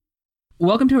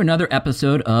Welcome to another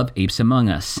episode of Apes Among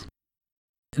Us.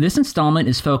 This installment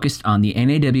is focused on the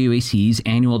NAWAC's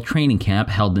annual training camp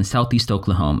held in Southeast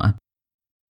Oklahoma.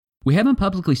 We haven't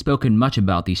publicly spoken much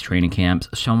about these training camps,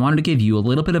 so I wanted to give you a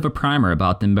little bit of a primer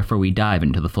about them before we dive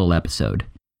into the full episode.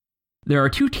 There are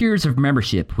two tiers of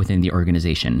membership within the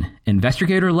organization,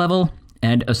 investigator level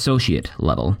and associate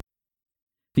level.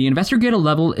 The investigator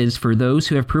level is for those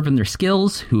who have proven their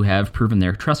skills, who have proven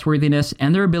their trustworthiness,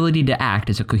 and their ability to act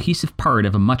as a cohesive part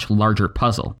of a much larger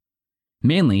puzzle.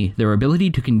 Mainly, their ability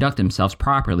to conduct themselves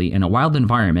properly in a wild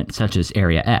environment such as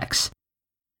Area X.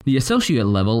 The associate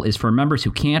level is for members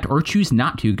who can't or choose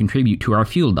not to contribute to our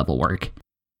field level work.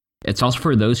 It's also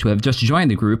for those who have just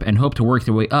joined the group and hope to work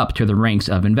their way up to the ranks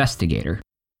of investigator.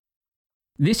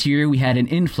 This year, we had an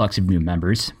influx of new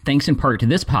members, thanks in part to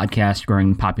this podcast growing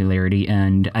in popularity,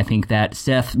 and I think that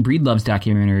Seth Breedlove's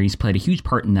documentaries played a huge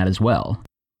part in that as well.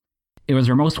 It was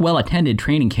our most well-attended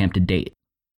training camp to date.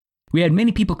 We had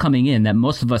many people coming in that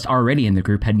most of us already in the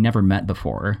group had never met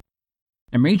before.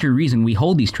 A major reason we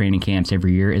hold these training camps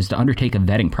every year is to undertake a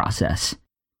vetting process.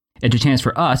 It's a chance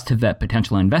for us to vet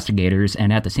potential investigators,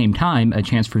 and at the same time, a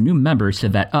chance for new members to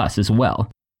vet us as well.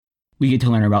 We get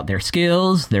to learn about their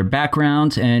skills, their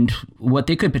backgrounds, and what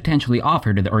they could potentially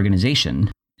offer to the organization.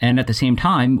 And at the same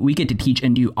time, we get to teach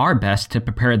and do our best to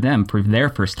prepare them for their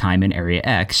first time in Area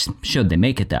X, should they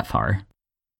make it that far.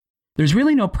 There's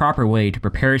really no proper way to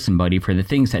prepare somebody for the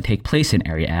things that take place in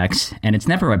Area X, and it's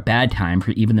never a bad time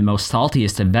for even the most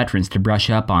saltiest of veterans to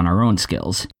brush up on our own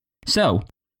skills. So,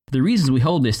 the reasons we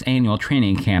hold this annual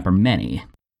training camp are many.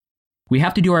 We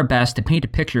have to do our best to paint a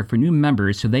picture for new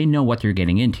members so they know what they're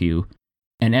getting into,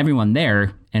 and everyone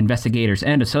there, investigators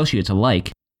and associates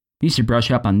alike, needs to brush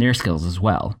up on their skills as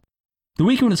well. The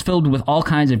weekend was filled with all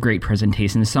kinds of great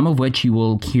presentations, some of which you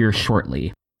will hear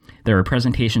shortly. There are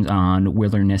presentations on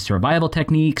wilderness survival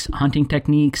techniques, hunting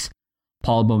techniques.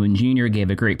 Paul Bowman Jr. gave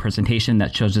a great presentation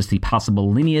that shows us the possible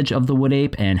lineage of the wood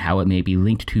ape and how it may be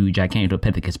linked to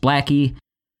Gigantopithecus blacki.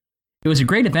 It was a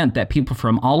great event that people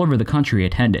from all over the country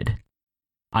attended.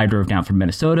 I drove down from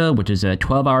Minnesota, which is a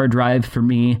 12-hour drive for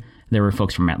me. There were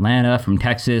folks from Atlanta, from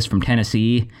Texas, from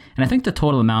Tennessee, and I think the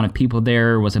total amount of people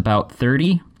there was about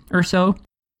 30 or so.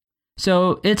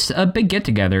 So it's a big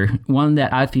get-together, one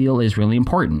that I feel is really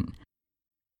important.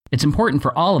 It's important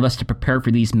for all of us to prepare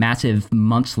for these massive,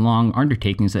 months-long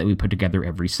undertakings that we put together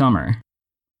every summer.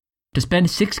 To spend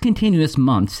 6 continuous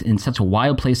months in such a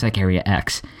wild place like Area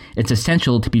X, it's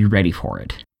essential to be ready for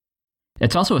it.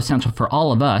 It's also essential for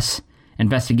all of us,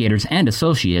 investigators and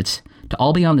associates, to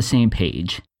all be on the same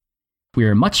page. We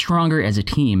are much stronger as a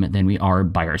team than we are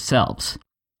by ourselves.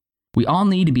 We all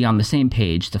need to be on the same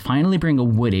page to finally bring a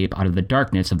wood ape out of the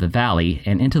darkness of the valley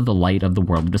and into the light of the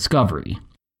world of discovery.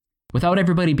 Without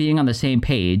everybody being on the same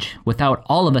page, without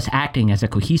all of us acting as a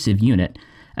cohesive unit,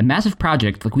 a massive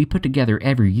project like we put together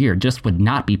every year just would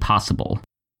not be possible.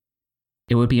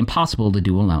 It would be impossible to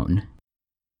do alone.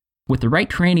 With the right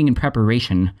training and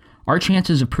preparation, our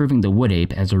chances of proving the wood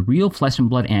ape as a real flesh and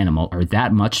blood animal are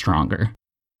that much stronger.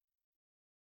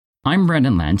 I'm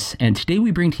Brendan Lentz, and today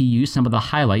we bring to you some of the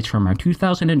highlights from our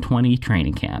 2020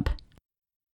 training camp.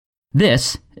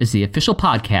 This is the official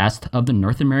podcast of the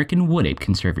North American Wood Ape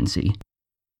Conservancy.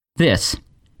 This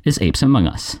is Apes Among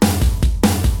Us.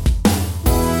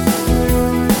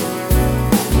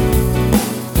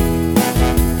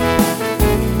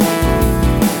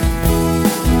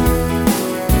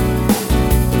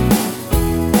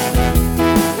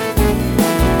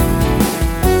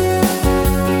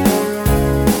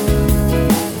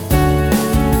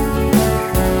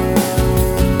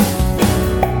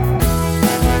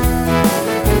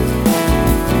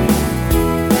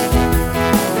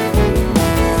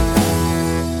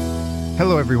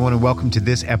 Everyone, and welcome to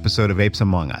this episode of Apes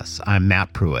Among Us. I'm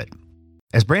Matt Pruitt.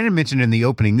 As Brandon mentioned in the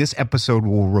opening, this episode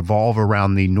will revolve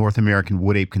around the North American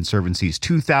Wood Ape Conservancy's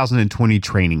 2020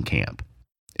 training camp.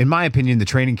 In my opinion, the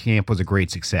training camp was a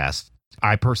great success.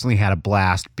 I personally had a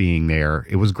blast being there.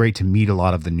 It was great to meet a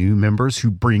lot of the new members who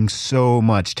bring so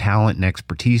much talent and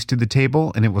expertise to the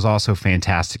table, and it was also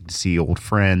fantastic to see old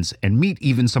friends and meet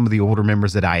even some of the older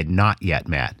members that I had not yet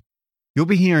met. You'll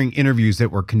be hearing interviews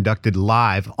that were conducted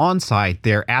live on site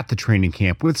there at the training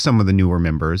camp with some of the newer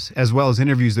members, as well as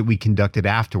interviews that we conducted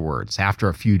afterwards, after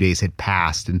a few days had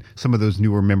passed and some of those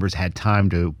newer members had time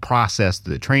to process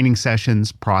the training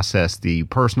sessions, process the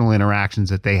personal interactions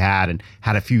that they had, and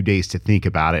had a few days to think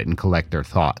about it and collect their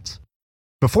thoughts.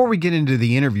 Before we get into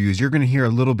the interviews, you're going to hear a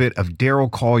little bit of Daryl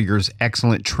Collier's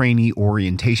excellent trainee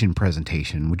orientation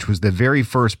presentation, which was the very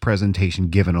first presentation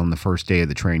given on the first day of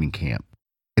the training camp.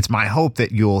 It's my hope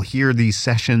that you'll hear these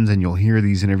sessions and you'll hear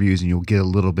these interviews and you'll get a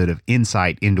little bit of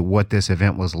insight into what this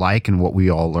event was like and what we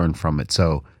all learned from it.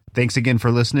 So thanks again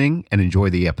for listening and enjoy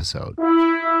the episode.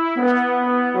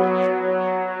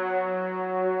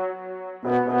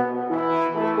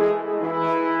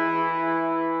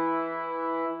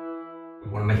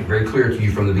 Very clear to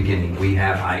you from the beginning, we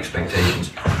have high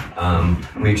expectations.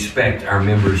 We expect our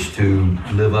members to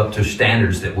live up to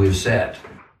standards that we've set.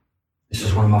 This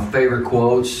is one of my favorite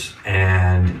quotes,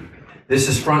 and this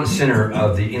is front and center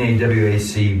of the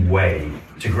NAWAC way.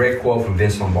 It's a great quote from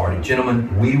Vince Lombardi.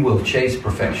 Gentlemen, we will chase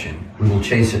perfection. We will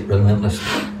chase it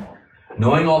relentlessly,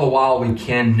 knowing all the while we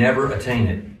can never attain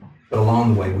it, but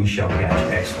along the way we shall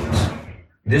catch excellence.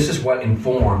 This is what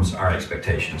informs our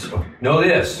expectations. So know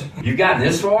this, you've gotten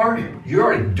this far, you're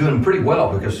already doing pretty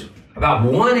well, because about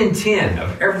 1 in 10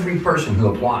 of every person who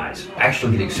applies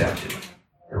actually get accepted.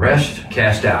 The rest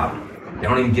cast out. They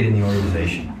don't even get in the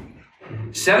organization.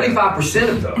 75%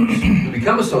 of those who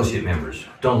become associate members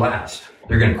don't last.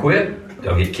 They're going to quit,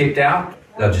 they'll get kicked out,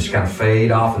 they'll just kind of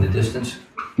fade off in the distance,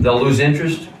 they'll lose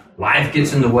interest, life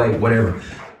gets in the way, whatever.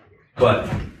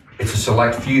 But it's a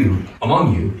select few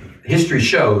among you. History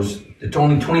shows that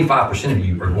only 25% of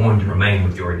you are going to remain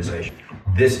with the organization.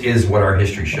 This is what our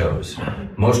history shows.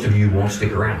 Most of you won't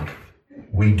stick around.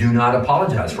 We do not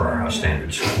apologize for our high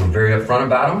standards. We're very upfront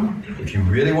about them. If you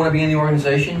really want to be in the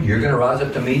organization, you're going to rise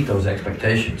up to meet those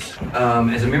expectations.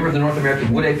 As a member of the North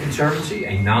American Wood Ape Conservancy,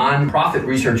 a non-profit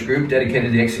research group dedicated to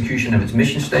the execution of its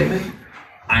mission statement,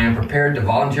 I am prepared to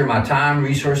volunteer my time,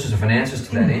 resources, and finances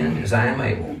to that end as I am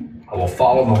able. I will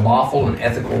follow the lawful and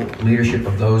ethical leadership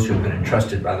of those who have been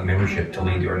entrusted by the membership to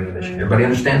lead the organization. Everybody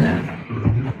understand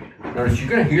that? Notice you're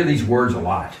going to hear these words a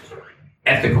lot.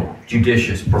 Ethical,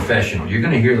 judicious, professional. You're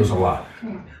going to hear those a lot.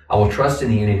 I will trust in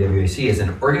the NAWAC as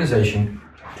an organization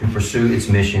to pursue its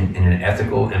mission in an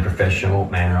ethical and professional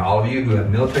manner. All of you who have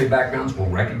military backgrounds will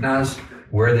recognize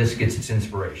where this gets its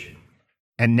inspiration.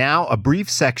 And now a brief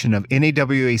section of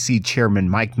NAWAC Chairman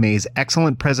Mike May's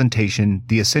excellent presentation,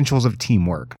 The Essentials of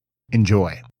Teamwork.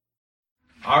 Enjoy.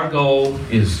 Our goal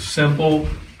is simple,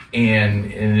 and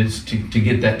it's to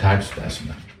get that type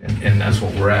specimen. And that's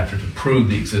what we're after, to prove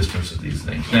the existence of these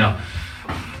things. Now,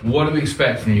 what do we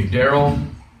expect from you? Daryl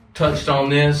touched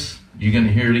on this. You're going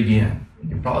to hear it again.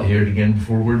 You'll probably hear it again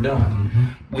before we're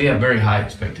done. We have very high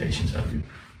expectations of you.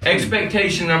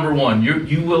 Expectation number one,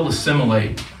 you will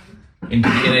assimilate into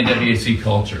the NAWAC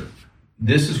culture.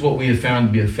 This is what we have found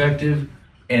to be effective.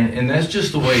 And that's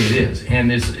just the way it is.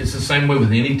 And it's the same way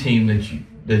with any team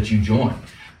that you join.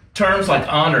 Terms like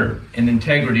honor and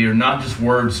integrity are not just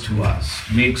words to us.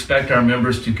 We expect our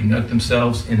members to conduct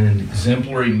themselves in an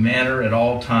exemplary manner at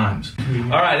all times.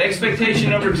 All right, expectation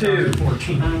number 2.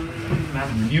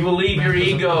 You will leave your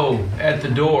ego at the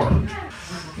door.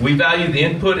 We value the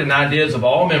input and ideas of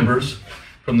all members,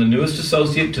 from the newest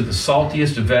associate to the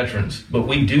saltiest of veterans, but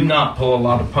we do not pull a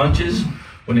lot of punches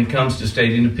when it comes to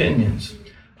stating opinions.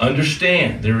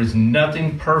 Understand, there is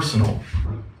nothing personal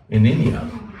in any of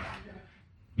them.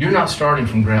 You're not starting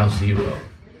from ground zero,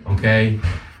 okay?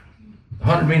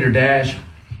 100-meter dash,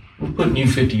 we're putting you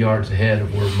 50 yards ahead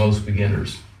of where most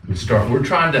beginners would start. We're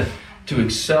trying to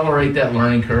accelerate that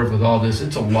learning curve with all this.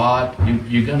 It's a lot.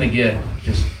 You're going to get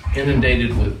just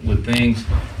inundated with things,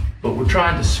 but we're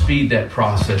trying to speed that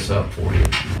process up for you.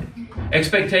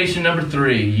 Expectation number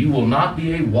 3, you will not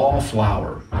be a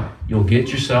wallflower. You'll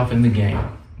get yourself in the game.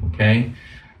 Okay?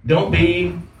 Don't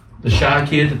be the shy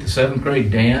kid at the 7th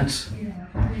grade dance,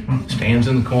 stands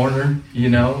in the corner,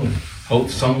 and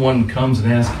hopes someone comes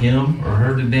and asks him or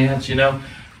her to dance, You don't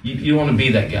want to be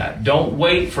that guy. Don't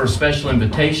wait for a special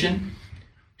invitation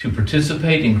to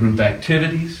participate in group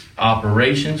activities,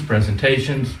 operations,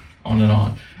 presentations, on and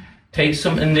on. Take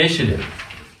some initiative.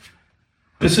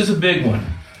 This is a big one.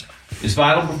 It's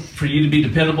vital for you to be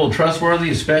dependable and trustworthy,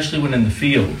 especially when in the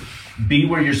field. Be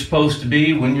where you're supposed to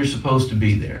be when you're supposed to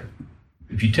be there.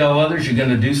 If you tell others you're going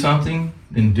to do something,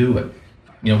 then do it.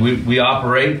 We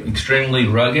operate extremely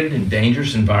rugged and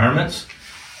dangerous environments,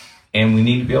 and we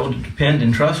need to be able to depend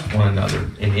and trust one another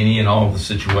in any and all of the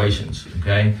situations,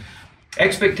 okay?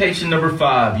 Expectation number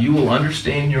 5, you will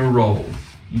understand your role.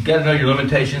 You've got to know your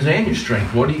limitations and your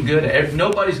strength. What are you good at?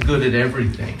 Nobody's good at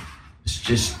everything. It's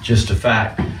just a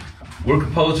fact. We're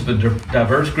composed of a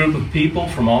diverse group of people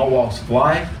from all walks of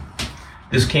life.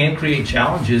 This can create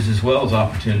challenges as well as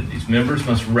opportunities. Members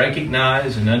must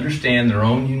recognize and understand their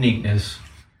own uniqueness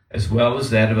as well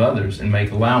as that of others and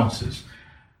make allowances.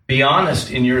 Be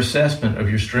honest in your assessment of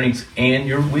your strengths and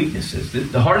your weaknesses.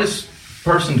 The hardest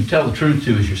person to tell the truth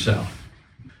to is yourself.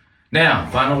 Now,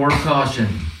 final word of caution.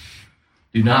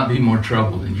 Do not be more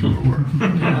trouble than you were.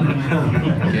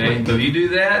 Okay? So if you do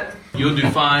that, you'll do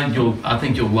fine. I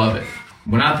think you'll love it.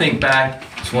 When I think back,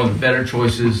 it's one of the better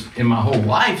choices in my whole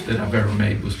life that I've ever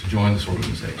made was to join this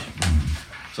organization.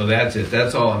 So that's it.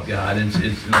 That's all I've got.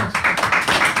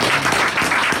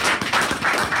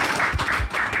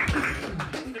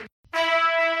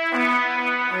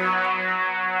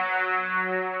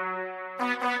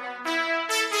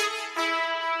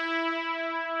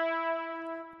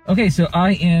 Okay, so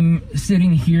I am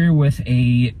sitting here with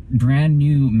a brand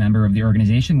new member of the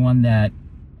organization, one that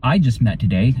I just met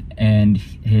today, and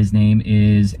his name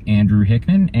is Andrew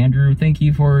Hickman. Andrew, thank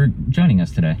you for joining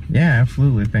us today. Yeah,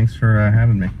 absolutely. Thanks for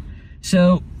having me.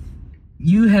 So,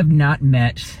 you have not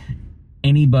met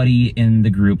anybody in the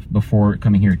group before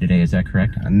coming here today, is that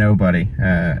correct? Nobody.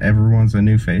 Everyone's a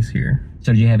new face here.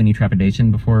 So did you have any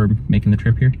trepidation before making the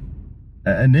trip here?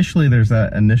 Initially, there's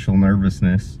that initial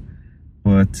nervousness,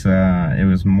 but it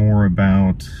was more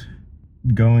about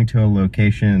going to a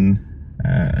location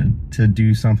to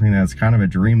do something that's kind of a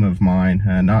dream of mine,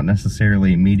 not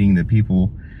necessarily meeting the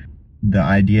people. The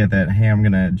idea that, hey, I'm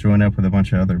going to join up with a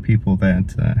bunch of other people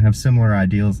that have similar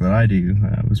ideals that I do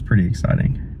was pretty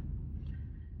exciting.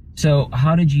 So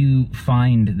how did you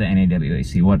find the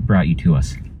NAWAC? What brought you to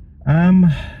us?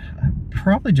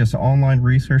 Probably just online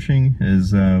researching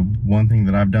is one thing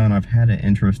that I've done. I've had an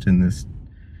interest in this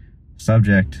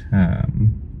subject,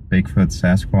 Bigfoot,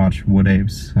 Sasquatch, wood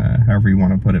apes, however you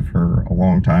want to put it, for a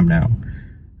long time now.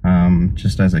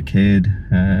 Just as a kid,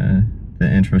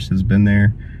 the interest has been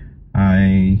there.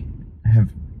 I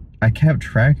kept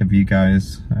track of you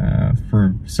guys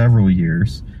for several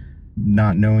years,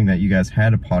 not knowing that you guys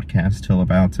had a podcast till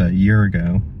about a year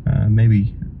ago,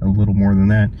 maybe a little more than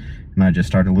that, and I just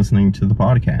started listening to the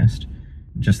podcast.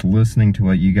 Just listening to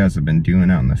what you guys have been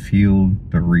doing out in the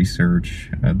field, the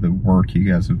research, the work you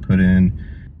guys have put in,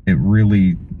 it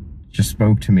really just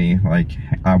spoke to me like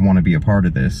I want to be a part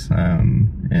of this,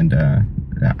 and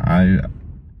I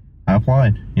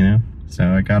applied, you know.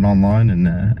 So I got online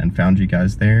and found you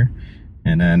guys there,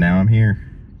 and now I'm here.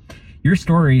 Your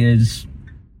story is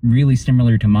really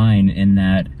similar to mine in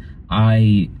that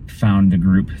I found the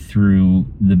group through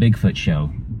the Bigfoot Show,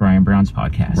 Brian Brown's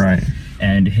podcast. Right.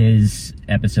 And his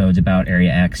episodes about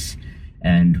Area X,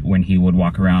 and when he would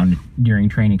walk around during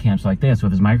training camps like this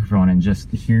with his microphone and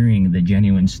just hearing the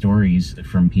genuine stories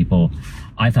from people,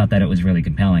 I thought that it was really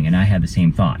compelling, and I had the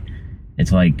same thought.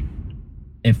 It's like,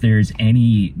 if there's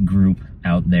any group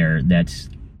out there that's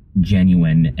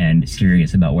genuine and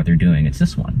serious about what they're doing, it's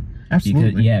this one.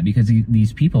 Absolutely. Because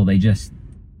these people, they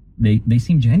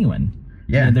seem genuine.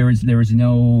 Yeah. There was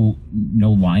no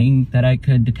lying that I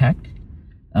could detect,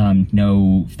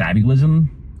 no fabulism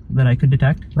that I could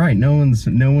detect. Right. No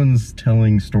one's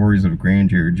telling stories of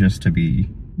grandeur just to be,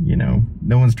 no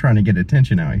one's trying to get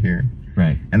attention out here.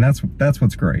 Right. And that's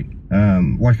what's great.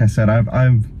 Like I said,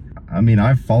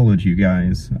 I've followed you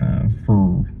guys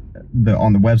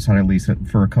on the website, at least,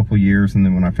 for a couple years, and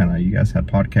then when I found out you guys had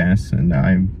podcasts, and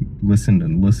I listened,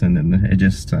 and it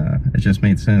just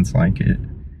made sense. Like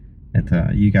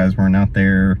you guys weren't out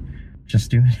there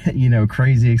just doing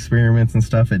crazy experiments and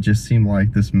stuff. It just seemed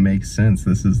like this makes sense.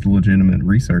 This is legitimate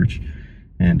research,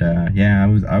 and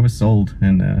I was sold,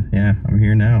 and I'm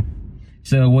here now.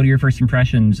 So, what are your first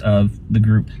impressions of the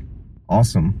group?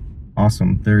 Awesome.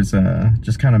 There's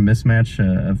just kind of mismatch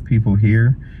of people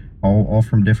here, all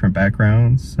from different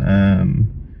backgrounds,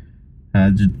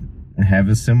 have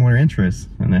a similar interest,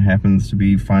 and it happens to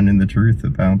be finding the truth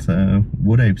about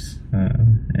wood apes.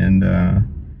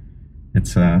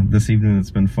 It's this evening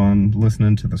it's been fun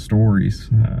listening to the stories.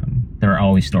 There are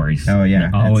always stories. Oh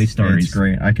yeah, always stories. It's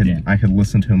great. I could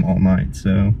listen to them all night.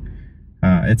 So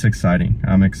it's exciting.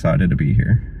 I'm excited to be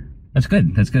here. That's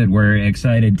good. We're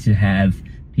excited to have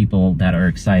people that are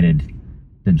excited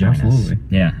to join Absolutely. us.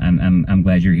 Yeah, I'm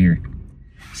glad you're here.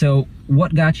 So,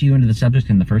 what got you into the subject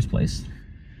in the first place?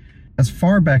 As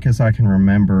far back as I can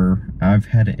remember, I've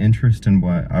had an interest in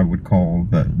what I would call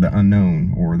the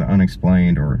unknown, or the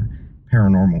unexplained, or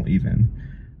paranormal even.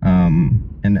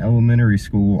 In elementary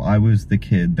school, I was the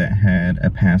kid that had a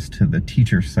pass to the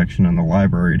teacher section in the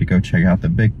library to go check out the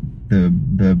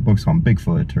books on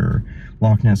Bigfoot, or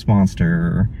Loch Ness Monster,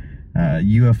 or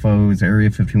UFOs, Area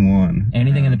 51.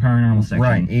 Anything in the paranormal section.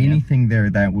 Right, anything there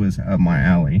that was up my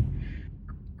alley.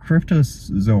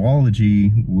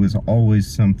 Cryptozoology was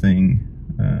always something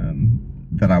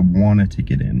that I wanted to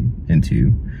get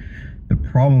into. The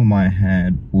problem I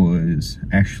had was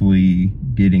actually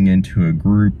getting into a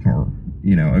group, or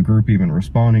a group even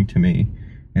responding to me,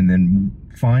 and then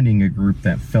finding a group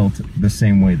that felt the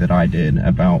same way that I did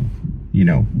about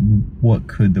what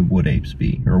could the wood apes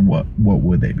be, or what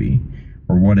would they be,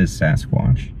 or what is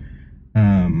Sasquatch?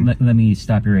 Let me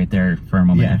stop you right there for a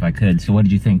moment, if I could. So what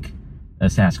did you think a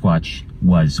Sasquatch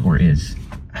was or is?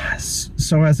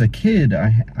 So as a kid, I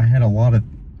had a lot of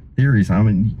theories. I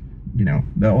mean,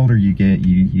 the older you get,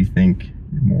 you think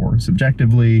more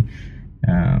subjectively,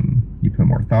 you put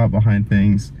more thought behind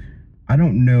things. I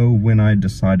don't know when I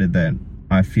decided that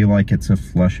I feel like it's a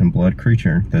flesh and blood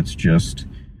creature that's just,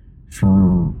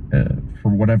 for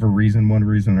whatever reason, one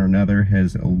reason or another,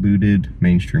 has eluded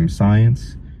mainstream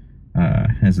science,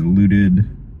 has eluded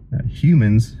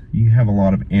humans. You have a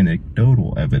lot of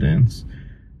anecdotal evidence,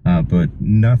 but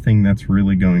nothing that's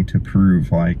really going to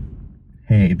prove, like,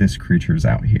 hey, this creature's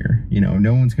out here.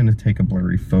 No one's going to take a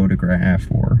blurry photograph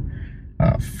or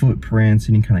footprints,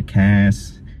 any kind of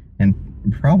casts, and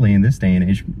probably in this day and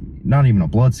age, not even a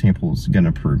blood sample is going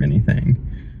to prove anything.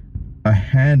 I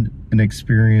had an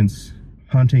experience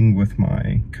hunting with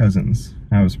my cousins.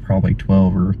 I was probably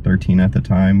 12 or 13 at the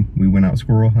time. We went out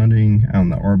squirrel hunting out in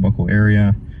the Arbuckle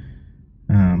area.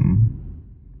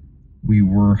 We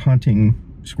were hunting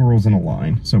squirrels in a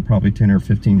line, so probably 10 or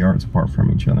 15 yards apart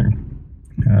from each other.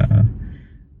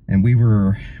 And we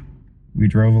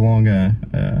drove along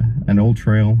an old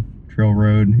trail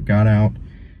road, got out.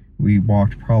 We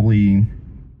walked probably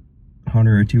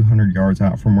 100 or 200 yards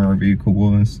out from where our vehicle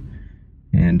was.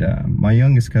 And my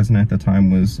youngest cousin at the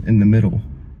time was in the middle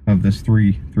of this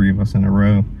three of us in a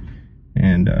row.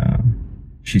 And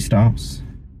she stops.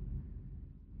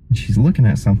 And she's looking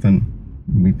at something.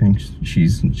 We think she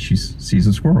sees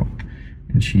a squirrel.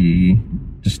 And she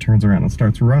just turns around and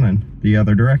starts running the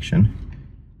other direction.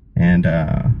 And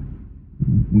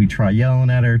we try yelling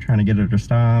at her, trying to get her to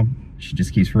stop. She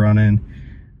just keeps running.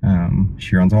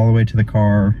 She runs all the way to the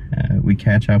car. We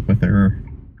catch up with her.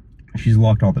 She's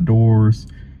locked all the doors.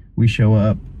 We show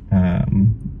up.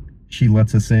 She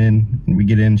lets us in. And we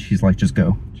get in. She's like, just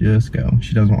go. Just go.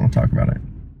 She doesn't want to talk about it.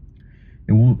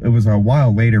 It was a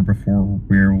while later before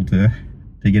we were able to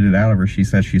get it out of her. She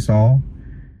said she saw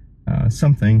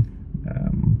something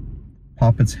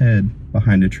pop its head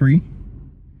behind a tree.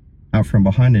 Out from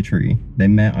behind a tree. They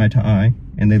met eye to eye,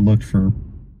 and they looked for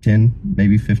 10,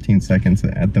 maybe 15 seconds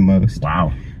at the most.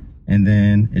 Wow. And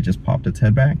then it just popped its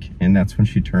head back, and that's when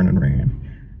she turned and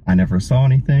ran. I never saw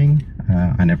anything.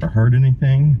 I never heard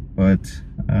anything, but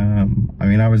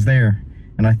I was there,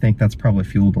 and I think that's probably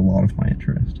fueled a lot of my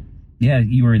interest. Yeah,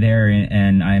 you were there,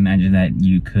 and I imagine that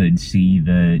you could see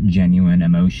the genuine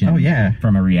emotion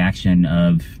from a reaction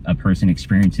of a person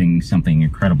experiencing something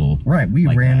incredible. Right, we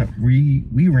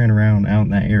ran around out in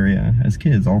that area as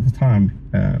kids all the time.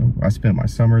 I spent my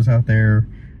summers out there,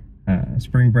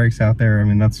 spring breaks out there. I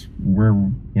mean, that's where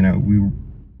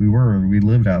we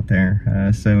lived out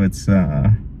there. So it's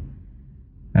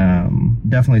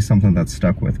definitely something that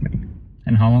stuck with me.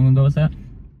 And how long ago was that?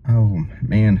 Oh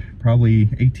man, probably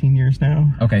 18 years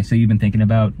now. Okay, so you've been thinking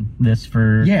about this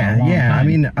for a long time. I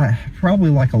mean,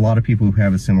 probably like a lot of people who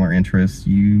have a similar interest,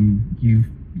 you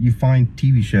find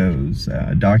TV shows,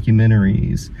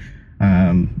 documentaries.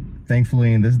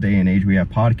 Thankfully, in this day and age, we have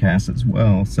podcasts as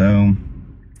well. So,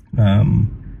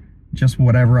 just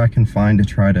whatever I can find to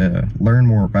try to learn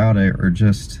more about it, or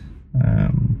just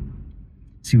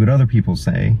see what other people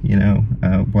say.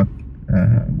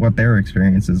 What their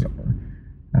experiences are.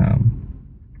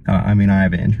 I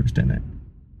have an interest in it.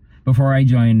 Before I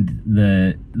joined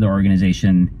the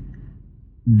organization,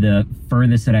 the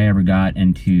furthest that I ever got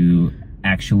into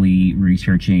actually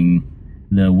researching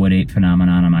the wood ape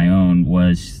phenomenon on my own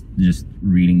was just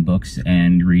reading books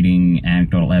and reading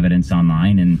anecdotal evidence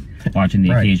online and watching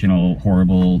the occasional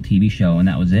horrible TV show, and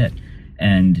that was it.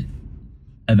 And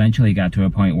eventually it got to a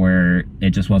point where it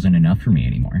just wasn't enough for me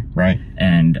anymore. Right.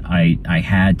 And I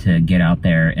had to get out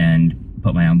there and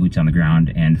put my own boots on the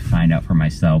ground and find out for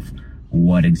myself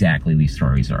what exactly these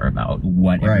stories are about,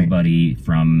 what everybody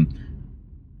from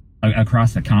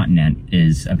across the continent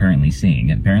is apparently seeing.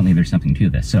 Apparently there's something to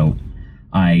this. So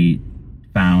I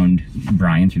found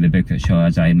Brian through the Bigfoot Show,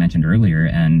 as I mentioned earlier,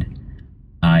 and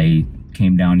I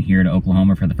came down here to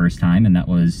Oklahoma for the first time, and that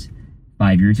was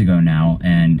 5 years ago now.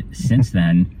 And since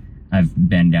then, I've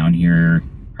been down here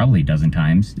probably a dozen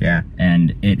times. Yeah.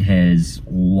 And it has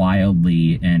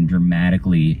wildly and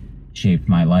dramatically shaped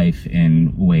my life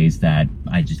in ways that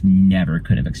I just never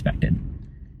could have expected.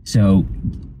 So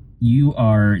you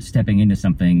are stepping into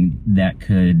something that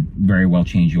could very well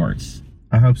change yours.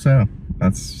 I hope so.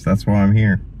 That's why I'm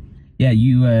here. Yeah,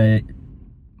 you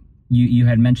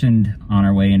had mentioned on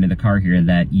our way into the car here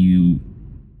that you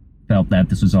felt that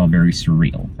this was all very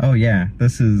surreal. Oh yeah,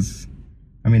 this is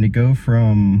I mean, to go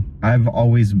from, I've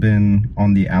always been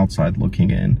on the outside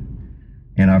looking in,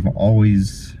 and I've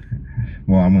always,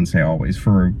 well, I wouldn't say always,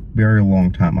 for a very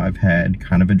long time, I've had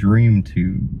kind of a dream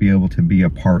to be able to be a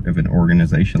part of an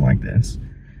organization like this.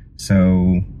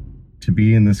 So to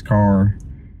be in this car,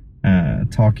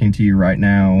 talking to you right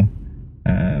now,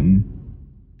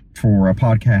 for a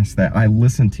podcast that I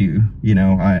listen to, you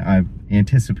know, I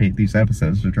anticipate these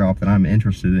episodes to drop that I'm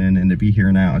interested in, and to be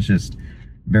here now is just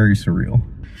very surreal.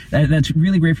 That's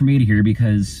really great for me to hear,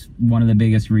 because one of the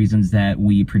biggest reasons that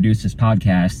we produce this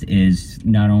podcast is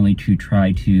not only to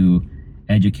try to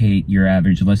educate your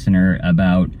average listener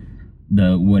about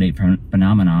the Wood Ape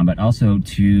phenomenon, but also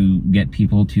to get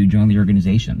people to join the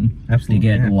organization. Absolutely,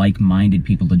 to get like-minded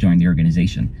people to join the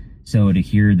organization. So to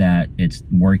hear that it's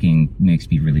working makes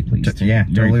me really pleased. Yeah,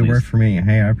 Very totally pleased. worked for me.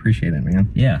 Hey, I appreciate it,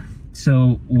 man. Yeah.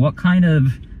 So what kind of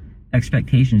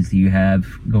expectations do you have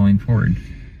going forward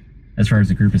as far as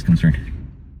the group is concerned?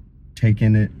 Take it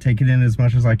in as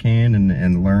much as I can,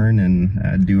 and learn,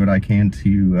 and do what I can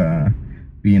to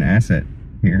be an asset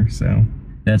here. So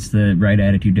that's the right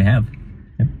attitude to have.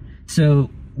 Yep.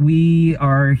 So we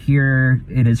are here.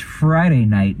 It is Friday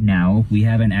night now. We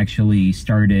haven't actually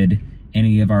started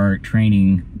any of our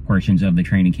training portions of the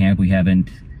training camp. We haven't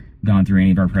gone through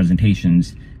any of our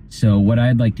presentations. So what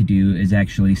I'd like to do is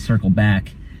actually circle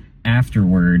back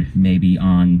afterward, maybe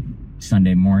on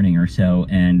Sunday morning or so,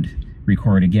 and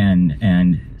record again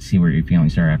and see where your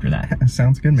feelings are after that.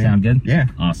 Sounds good, man. Sound good? Yeah.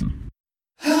 Awesome.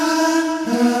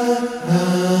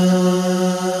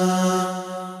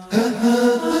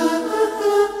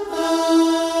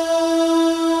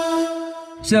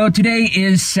 So today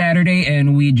is Saturday,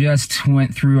 and we just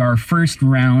went through our first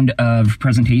round of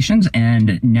presentations,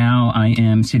 and now I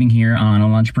am sitting here on a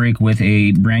lunch break with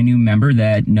a brand new member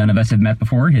that none of us have met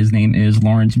before. His name is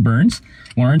Lawrence Burns.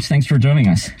 Lawrence, thanks for joining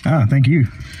us. Thank you.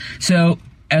 So,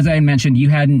 as I mentioned, you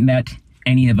hadn't met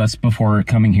any of us before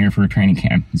coming here for a training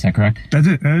camp. Is that correct? That's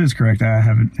it. That is correct. I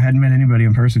hadn't met anybody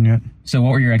in person yet. So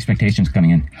what were your expectations coming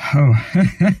in?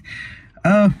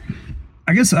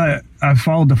 I guess I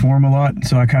followed the forum a lot,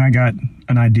 so I kind of got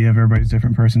an idea of everybody's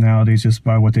different personalities just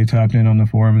by what they typed in on the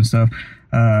forum and stuff.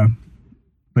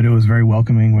 But it was very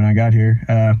welcoming when I got here.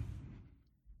 I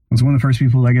was one of the first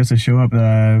people, I guess, to show up.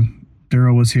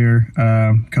 Daryl was here,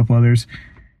 a couple others.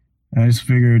 I just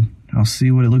figured I'll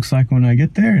see what it looks like when I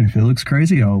get there, and if it looks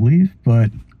crazy, I'll leave.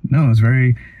 But no, it was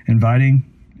very inviting,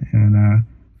 and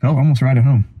felt almost right at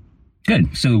home.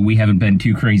 Good. So we haven't been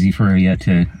too crazy for you yet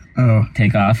to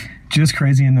take off? Just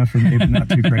crazy enough for me, but not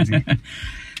too crazy.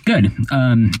 Good.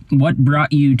 What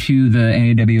brought you to the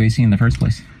NAWAC in the first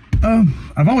place?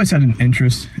 I've always had an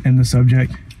interest in the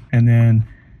subject, and then,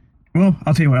 well,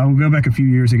 I'll tell you what, I'll go back a few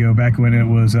years ago, back when it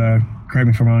was, correct me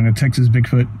if I'm wrong, a Texas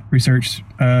Bigfoot Research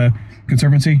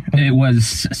Conservancy. It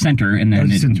was Center, and then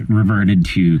it reverted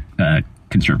to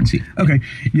Conservancy. Okay,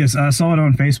 yes, I saw it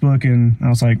on Facebook, and I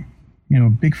was like, you know,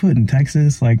 Bigfoot in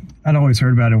Texas, like, I'd always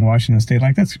heard about it in Washington State,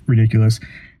 like, that's ridiculous.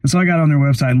 And so I got on their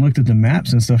website and looked at the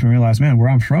maps and stuff and realized, man, where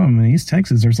I'm from in East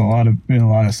Texas, there's been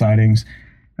a lot of sightings.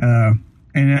 And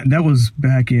that was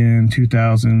back in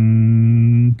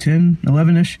 2010,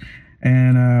 11-ish.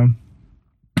 And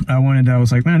I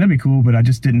was like, man, that'd be cool, but I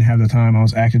just didn't have the time. I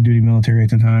was active duty military at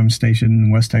the time, stationed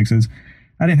in West Texas.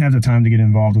 I didn't have the time to get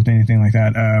involved with anything like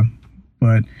that.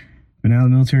 But been out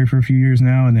of the military for a few years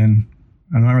now, and then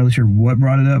I'm not really sure what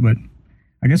brought it up, but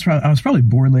I guess I was probably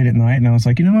bored late at night, and I was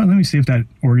like, you know what, let me see if that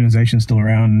organization's still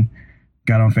around, and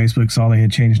got on Facebook, saw they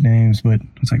had changed names, but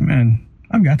I was like, man,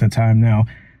 I've got the time now.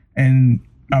 And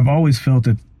I've always felt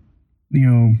that, you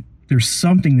know, there's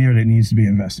something there that needs to be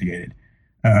investigated.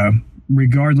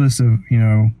 Regardless of, you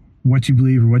know, what you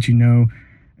believe or what you know.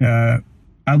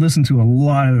 I listened to a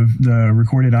lot of the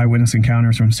recorded eyewitness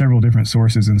encounters from several different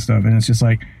sources and stuff, and it's just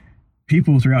like,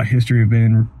 people throughout history have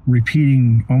been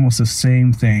repeating almost the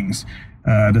same things,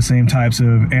 the same types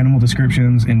of animal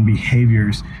descriptions and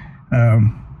behaviors.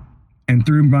 And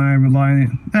through my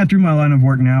line of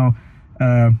work now,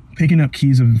 picking up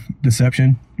keys of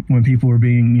deception when people are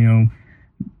being, you know,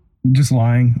 just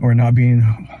lying or not being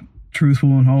truthful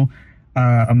and whole.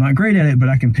 I'm not great at it, but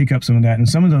I can pick up some of that. And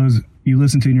some of those you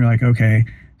listen to and you're like, okay,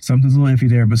 something's a little iffy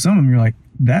there. But some of them you're like,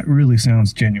 that really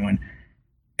sounds genuine.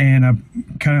 And I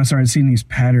kind of started seeing these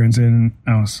patterns, and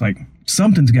I was like,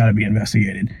 something's got to be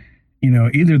investigated. You know,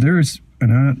 either there's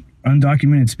an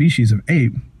undocumented species of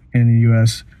ape in the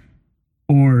U.S.,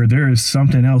 or there is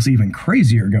something else even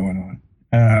crazier going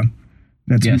on.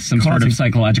 That's some sort of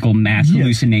psychological mass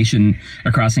hallucination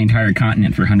across the entire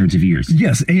continent for hundreds of years.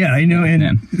 Yes, yeah, I know.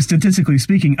 And statistically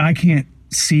speaking, I can't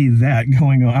see that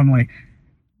going on. I'm like,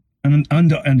 an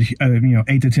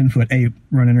 8 to 10 foot ape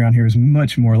running around here is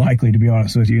much more likely, to be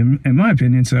honest with you, in my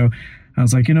opinion. So I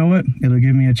was like, you know what? It'll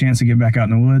give me a chance to get back out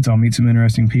in the woods. I'll meet some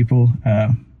interesting people.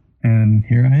 And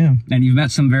here I am. And you've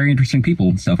met some very interesting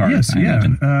people so far. Yes,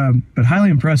 but highly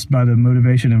impressed by the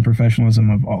motivation and professionalism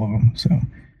of all of them.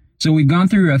 So we've gone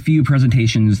through a few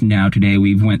presentations now today.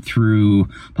 We've went through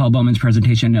Paul Bowman's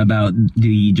presentation about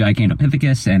the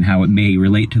Gigantopithecus and how it may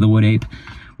relate to the wood ape.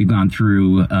 We've gone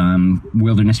through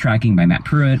wilderness tracking by Matt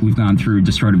Pruitt. We've gone through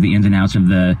just sort of the ins and outs of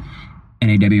the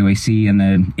NAWAC and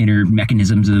the inner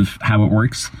mechanisms of how it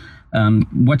works.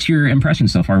 What's your impression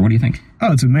so far? What do you think?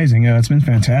 Oh, it's amazing. It's been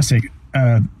fantastic.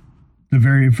 The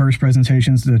very first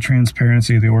presentations, the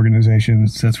transparency of the organization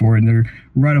sets forward, and they're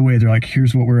right away, they're like,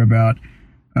 here's what we're about.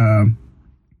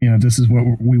 This is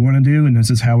what we want to do, and this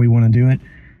is how we want to do it.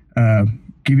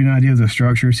 Give you an idea of the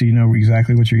structure so you know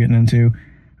exactly what you're getting into.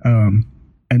 And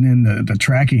then the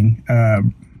tracking,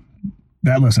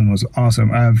 that lesson was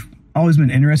awesome. I've always been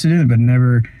interested in it, but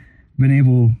never been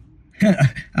able.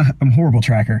 I'm a horrible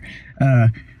tracker.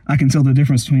 I can tell the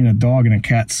difference between a dog and a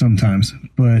cat sometimes,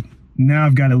 but now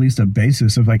I've got at least a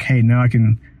basis of like, hey, now I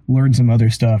can learn some other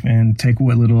stuff and take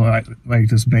what little like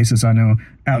this basis I know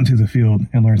out into the field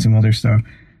and learn some other stuff.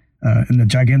 And the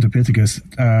Gigantopithecus,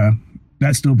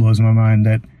 that still blows my mind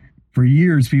that for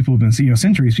years people have been,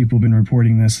 centuries people have been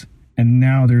reporting this, and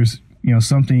now there's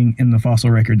something in the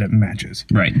fossil record that matches.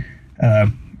 Right.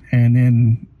 And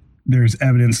then there's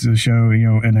evidence to show,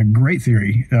 and a great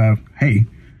theory, hey,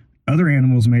 other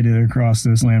animals made it across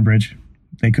this land bridge.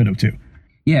 They could have too.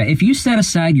 Yeah, if you set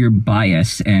aside your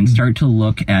bias and start to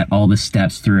look at all the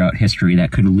steps throughout history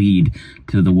that could lead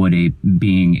to the wood ape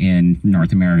being in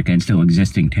North America and still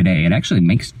existing today, it actually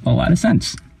makes a lot of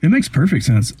sense. It makes perfect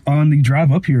sense. On the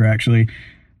drive up here, actually,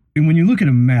 and when you look at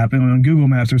a map, and on Google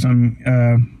Maps or something,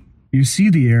 you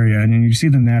see the area and you see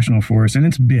the national forest, and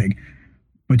it's big.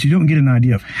 But you don't get an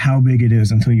idea of how big it is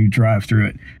until you drive through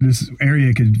it. This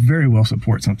area could very well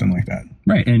support something like that.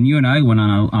 Right, and you and I went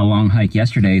on a long hike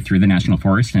yesterday through the national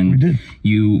forest, and we did.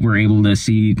 You were able to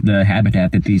see the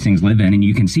habitat that these things live in, and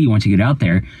you can see once you get out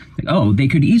there, they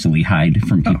could easily hide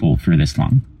from people for this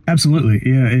long. Absolutely,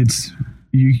 yeah.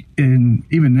 And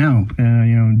even now,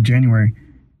 January,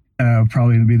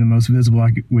 probably would be the most visible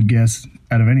I would guess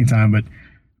out of any time, but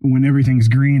when everything's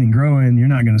green and growing, you're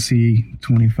not going to see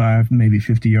 25, maybe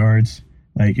 50 yards.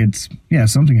 Like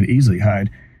something could easily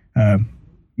hide.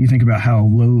 You think about how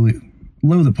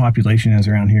low the population is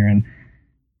around here, and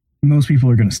most people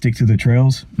are going to stick to the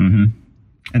trails, and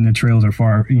the trails are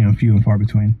few and far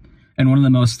between. And one of the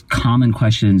most common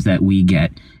questions that we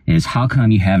get is, how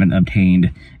come you haven't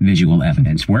obtained visual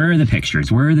evidence? Where are the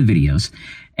pictures? Where are the videos?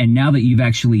 And now that you've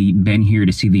actually been here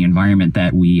to see the environment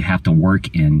that we have to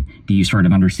work in, do you sort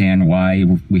of understand why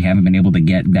we haven't been able to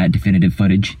get that definitive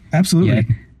footage? Absolutely. Yet?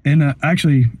 And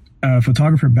actually,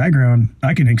 photographer background,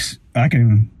 I can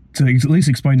to at least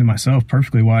explain to myself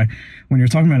perfectly why, when you're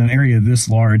talking about an area this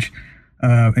large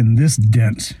and this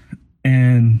dense,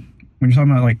 and when you're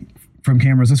talking about like from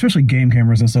cameras, especially game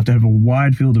cameras and stuff that have a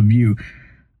wide field of view,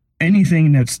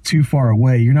 anything that's too far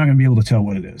away, you're not going to be able to tell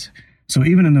what it is. So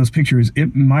even in those pictures,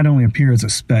 it might only appear as a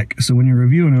speck. So when you're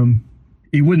reviewing them,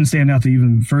 it wouldn't stand out to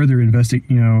even further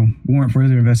warrant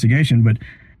further investigation. But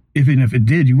even if it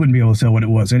did, you wouldn't be able to tell what it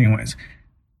was anyways.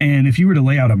 And if you were to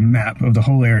lay out a map of the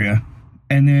whole area,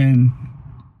 and then,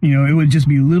 it would just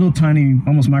be little tiny,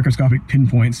 almost microscopic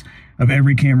pinpoints of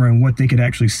every camera and what they could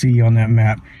actually see on that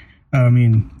map. I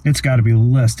mean, it's got to be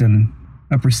less than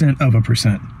 1% of a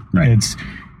percent. Right. It's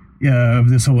of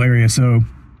this whole area. So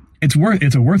it's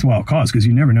a worthwhile cause because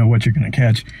you never know what you're going to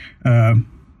catch.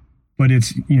 But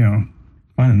it's, finding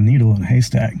a needle in a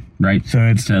haystack. Right. So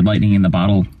it's lightning in the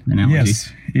bottle analogy.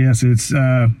 Yes. It's,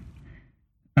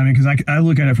 because I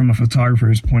look at it from a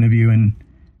photographer's point of view, and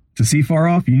to see far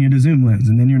off, you need a zoom lens,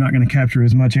 and then you're not going to capture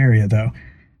as much area though.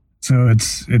 So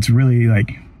it's really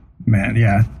like, man,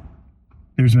 yeah.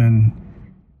 There's been,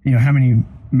 how many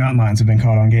mountain lions have been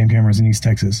caught on game cameras in East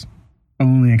Texas?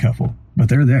 Only a couple, but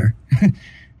they're there.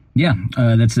 Yeah,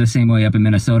 that's the same way up in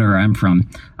Minnesota where I'm from.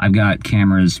 I've got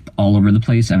cameras all over the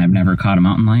place, and I've never caught a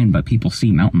mountain lion, but people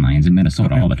see mountain lions in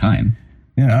Minnesota all the time.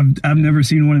 Yeah, I've never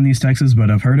seen one in East Texas,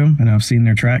 but I've heard them, and I've seen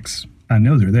their tracks. I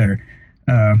know they're there.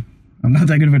 I'm not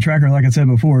that good of a tracker, like I said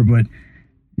before, but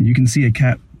you can see a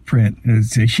cat print.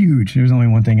 It's huge. There's only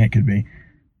one thing it could be.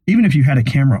 Even if you had a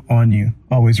camera on you,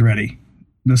 always ready,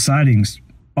 the sightings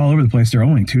all over the place, they're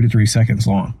only 2 to 3 seconds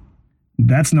long.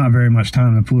 That's not very much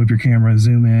time to pull up your camera,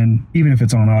 zoom in, even if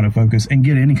it's on autofocus, and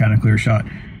get any kind of clear shot.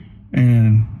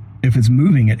 And if it's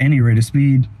moving at any rate of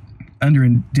speed, under a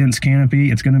dense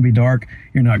canopy, it's going to be dark.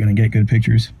 You're not going to get good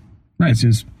pictures. Right. It's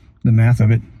just the math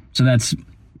of it. So that's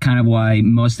kind of why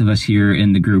most of us here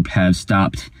in the group have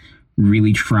stopped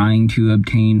really trying to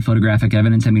obtain photographic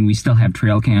evidence. I mean, we still have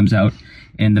trail cams out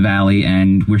in the valley,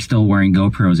 and we're still wearing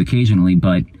GoPros occasionally,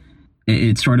 but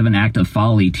it's sort of an act of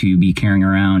folly to be carrying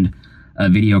around a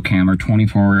video camera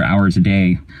 24 hours a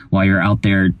day while you're out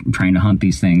there trying to hunt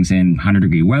these things in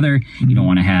 100-degree weather. Mm-hmm. You don't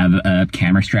want to have a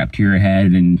camera strapped to your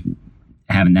head and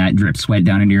having that drip sweat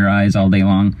down into your eyes all day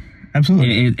long.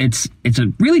 Absolutely. It's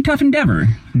a really tough endeavor.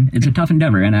 Mm-hmm. It's a tough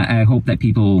endeavor, and I hope that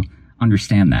people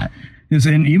understand that. Yes,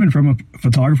 and even from a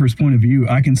photographer's point of view,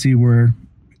 I can see where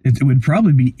it would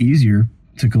probably be easier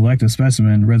to collect a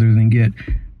specimen rather than get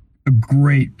a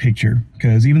great picture,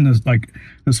 because even those like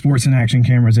the sports and action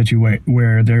cameras that you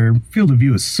wear, their field of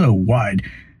view is so wide.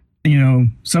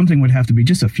 Something would have to be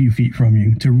just a few feet from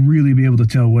you to really be able to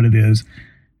tell what it is,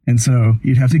 and so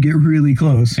you'd have to get really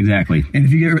close. Exactly. And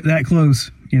if you get that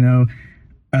close, the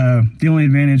only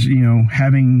advantage,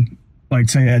 having like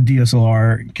say a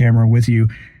DSLR camera with you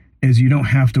is you don't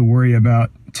have to worry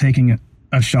about taking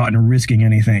a shot and risking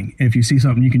anything. If you see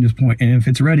something, you can just point, and if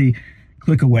it's ready,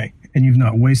 click away. And you've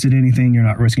not wasted anything. You're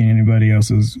not risking anybody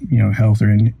else's, health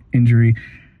or injury.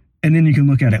 And then you can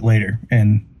look at it later,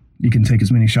 and you can take as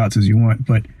many shots as you want.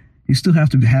 But you still have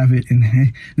to have it,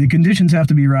 and the conditions have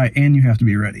to be right, and you have to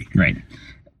be ready. Right.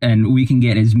 And we can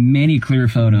get as many clear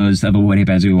photos of a wood ape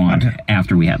as we want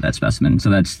after we have that specimen. So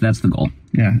that's the goal.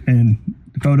 Yeah, and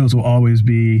photos will always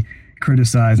be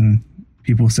criticized, and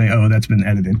people say, "Oh, that's been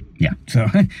edited." Yeah. So,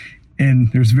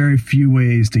 and there's very few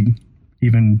ways to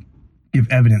even give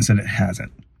evidence that it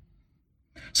hasn't.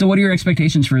 So what are your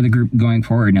expectations for the group going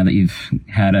forward now that you've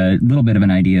had a little bit of an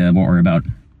idea of what we're about?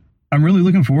 I'm really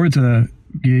looking forward to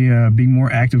being more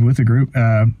active with the group,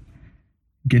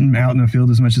 getting out in the field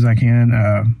as much as I can,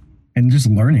 and just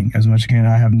learning as much as I can.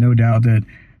 I have no doubt that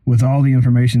with all the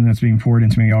information that's being poured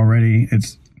into me already,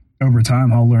 it's over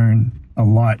time I'll learn a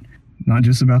lot, not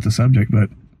just about the subject, but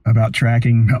about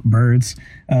tracking, about birds.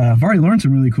 I've already learned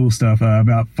some really cool stuff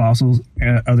about fossils,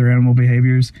 other animal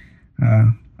behaviors.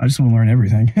 I just want to learn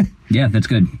everything. Yeah, that's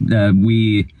good.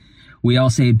 We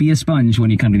all say be a sponge when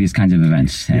you come to these kinds of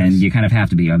events, and you kind of have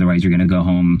to be, otherwise you're going to go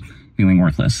home feeling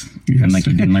worthless and like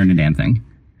you didn't learn a damn thing.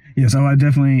 Yeah, so I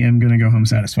definitely am going to go home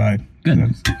satisfied.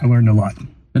 Good. I learned a lot.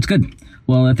 That's good.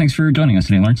 Well, thanks for joining us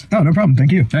today, Lawrence. Oh, no problem.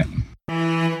 Thank you. All right.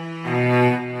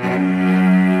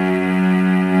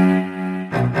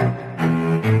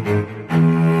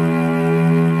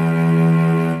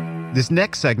 This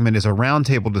next segment is a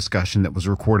roundtable discussion that was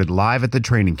recorded live at the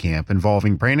training camp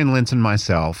involving Brandon Lentz and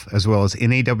myself, as well as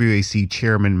NAWAC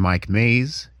Chairman Mike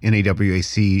Mays,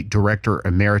 NAWAC Director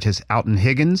Emeritus Alton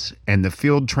Higgins, and the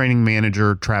Field Training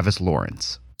Manager Travis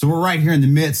Lawrence. So we're right here in the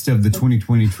midst of the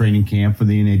 2020 training camp for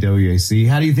the NAWAC.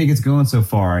 How do you think it's going so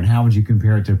far, and how would you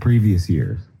compare it to previous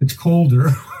years? It's colder.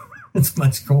 It's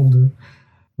much colder.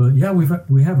 But yeah,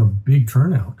 we have a big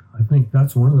turnout. I think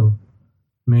that's one of the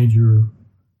major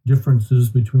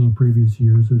differences between previous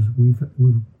years is we've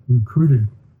recruited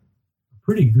a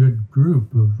pretty good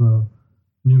group of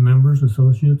new members,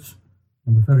 associates,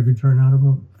 and we've had a good turnout of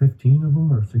them, 15 of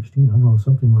them or 16, I don't know,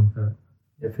 something like that.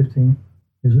 Yeah, 15.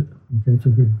 Is it? Okay, it's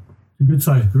a good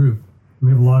sized group.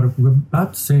 We have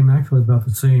about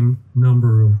the same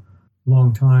number of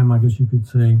long time, I guess you could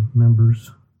say,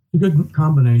 members. It's a good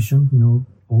combination,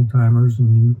 old timers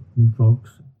and new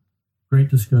folks. Great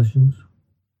discussions.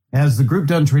 Has the group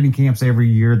done training camps every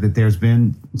year that there's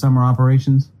been summer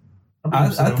operations?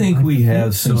 I think we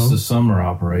have since the summer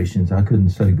operations. I couldn't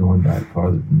say going back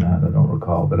farther than that. I don't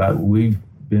recall. But we've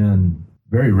been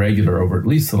very regular over at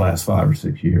least the last 5 or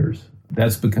 6 years.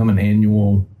 That's become an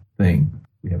annual thing.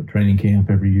 We have a training camp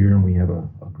every year, and we have a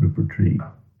group retreat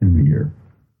every year.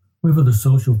 We have other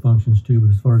social functions, too,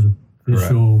 but as far as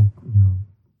official,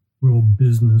 real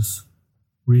business,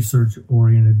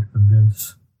 research-oriented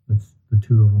events, that's the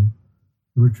two of them.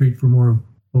 The retreat for more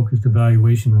focused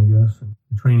evaluation, I guess, and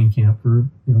the training camp for,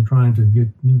 trying to get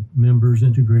new members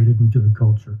integrated into the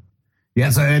culture. Yeah,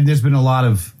 so there's been a lot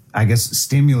of, I guess,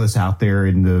 stimulus out there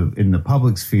in the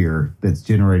public sphere that's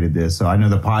generated this. So I know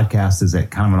the podcast is at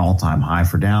kind of an all-time high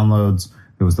for downloads.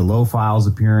 There was the Low Files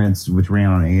appearance, which ran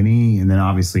on A&E, and then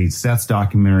obviously Seth's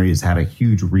documentary has had a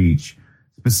huge reach,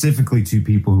 specifically to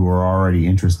people who are already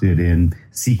interested in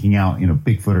seeking out,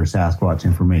 Bigfoot or Sasquatch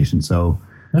information. So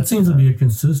that seems to be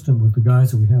consistent with the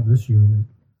guys that we have this year.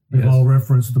 They've all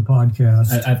referenced the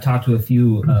podcast. I've talked to a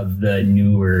few of the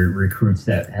newer recruits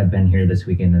that have been here this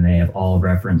weekend, and they have all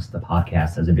referenced the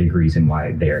podcast as a big reason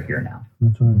why they are here now.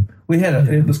 That's right. We had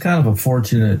it was kind of a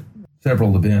fortunate,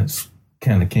 several events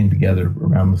kind of came together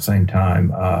around the same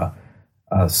time.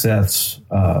 Seth's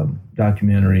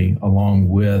documentary, along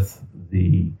with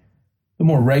the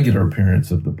more regular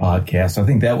appearance of the podcast. I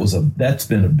think that's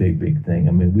been a big thing.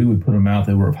 I mean, we would put them out.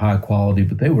 They were of high quality,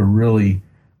 but they were really,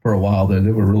 for a while there,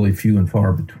 they were really few and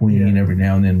far between every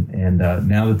now and then. And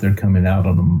now that they're coming out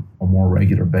on a more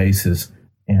regular basis,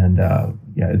 and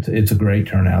it's a great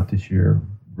turnout this year.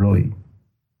 Really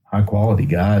high quality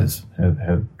guys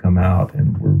have come out,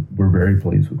 and we're very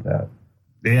pleased with that.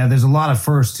 Yeah, there's a lot of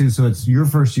firsts too. So it's your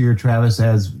first year, Travis,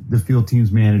 as the field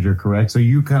teams manager, correct? So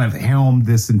you kind of helmed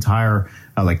this entire,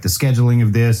 like the scheduling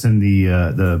of this and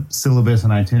the syllabus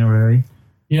and itinerary.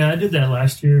 Yeah, I did that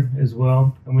last year as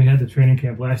well, and we had the training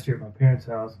camp last year at my parents'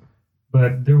 house.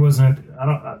 But there wasn't.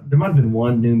 There might have been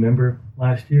one new member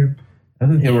last year. I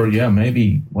think there were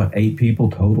maybe 8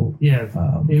 people total. Yeah,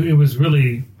 it was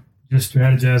really just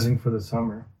strategizing for the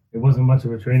summer. It wasn't much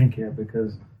of a training camp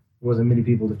because there wasn't many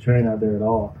people to train out there at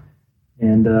all.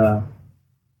 And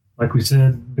like we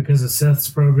said, because of Seth's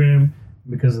program,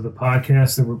 because of the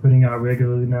podcast that we're putting out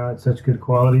regularly now at such good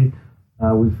quality,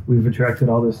 we've attracted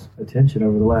all this attention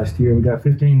over the last year. We got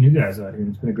 15 new guys out here, and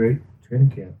it's been a great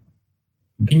training camp.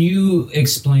 Can you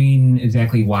explain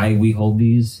exactly why we hold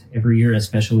these every year,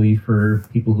 especially for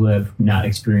people who have not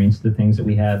experienced the things that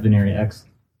we have in Area X?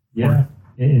 Yeah.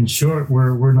 In short,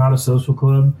 we're not a social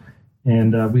club.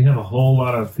 And we have a whole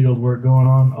lot of field work going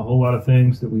on, a whole lot of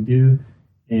things that we do.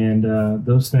 And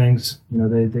those things,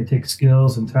 they take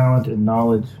skills and talent and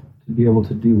knowledge to be able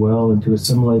to do well and to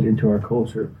assimilate into our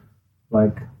culture,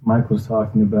 like Mike was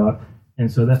talking about.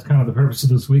 And so that's kind of the purpose of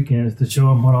this weekend, is to show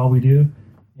them what all we do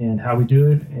and how we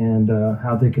do it and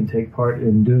how they can take part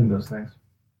in doing those things.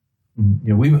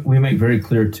 Yeah, we make very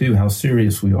clear, too, how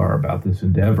serious we are about this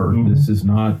endeavor. Mm-hmm. This is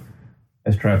not,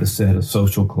 as Travis said, a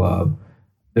social club.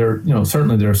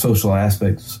 Certainly there are social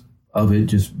aspects of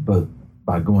it, but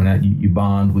by going out, you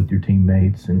bond with your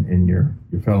teammates and your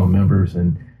fellow members,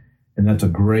 and that's a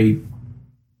great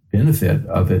benefit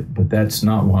of it, but that's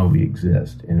not why we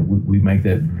exist. And we make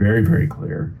that very, very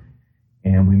clear.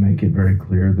 And we make it very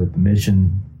clear that the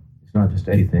mission is not just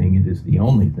a thing, it is the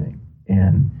only thing.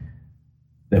 And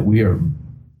that we are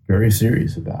very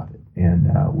serious about it. And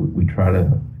we try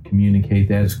to communicate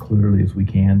that as clearly as we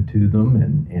can to them,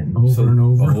 and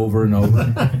over and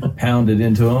over, pound it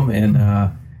into them, and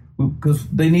because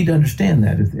they need to understand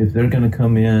that if they're going to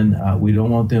come in, we don't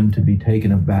want them to be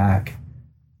taken aback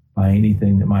by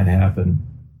anything that might happen,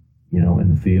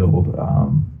 in the field.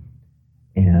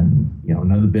 And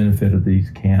another benefit of these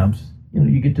camps,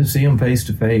 you get to see them face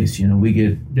to face. We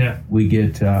get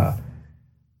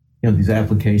these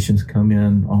applications come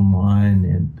in online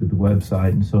and through the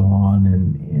website and so on,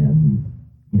 and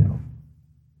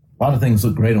a lot of things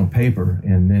look great on paper,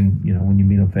 and then when you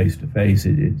meet them face to face,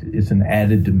 it's an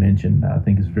added dimension that I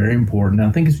think is very important.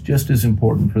 I think it's just as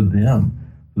important for them,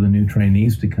 for the new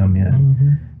trainees to come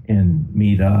in and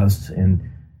meet us, and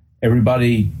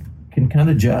everybody can kind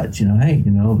of judge. Hey,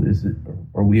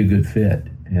 are we a good fit?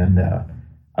 And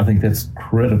I think that's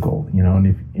critical. And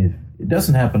if it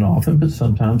doesn't happen often, but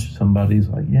sometimes somebody's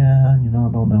like, I don't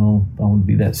know if I want to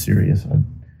be that serious.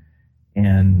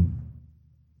 And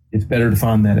it's better to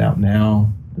find that out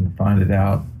now than to find it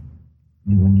out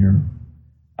when you're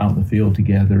out in the field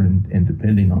together and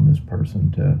depending on this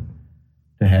person to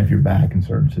have your back in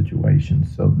certain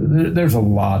situations. So there's a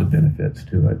lot of benefits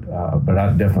to it, but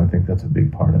I definitely think that's a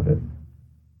big part of it.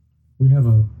 We have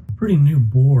a pretty new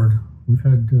board. We've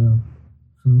had some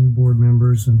new board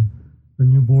members, and the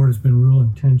new board has been real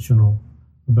intentional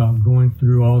about going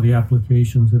through all the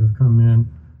applications that have come in,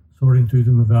 sorting through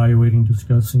them, evaluating,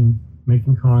 discussing,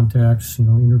 making contacts,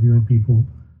 interviewing people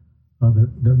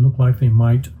that look like they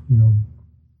might,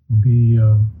 be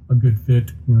a good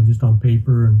fit, just on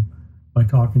paper and by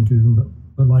talking to them.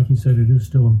 But like you said, it is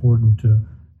still important to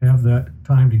have that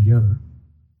time together.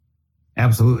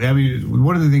 Absolutely. I mean,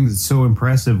 one of the things that's so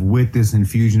impressive with this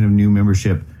infusion of new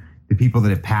membership, the people that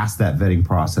have passed that vetting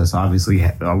process, obviously,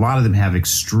 a lot of them have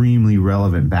extremely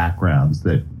relevant backgrounds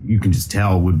that you can just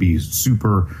tell would be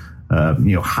super,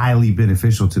 highly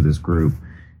beneficial to this group.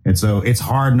 And so it's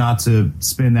hard not to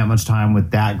spend that much time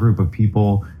with that group of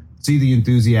people, see the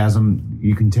enthusiasm.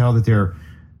 You can tell that they're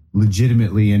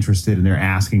legitimately interested and they're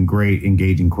asking great,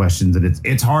 engaging questions. And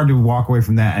it's hard to walk away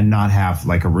from that and not have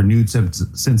like a renewed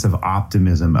sense of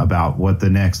optimism about what the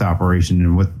next operation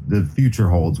and what the future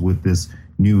holds with this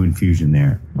new infusion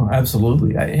there. Oh,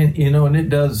 absolutely. And it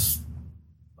does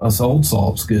us old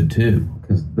salts good too,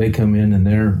 because they come in and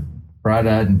they're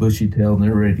bright-eyed and bushy-tailed and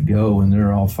they're ready to go and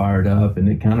they're all fired up, and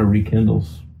it kind of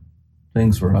rekindles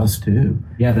things for us too.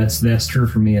 Yeah, that's true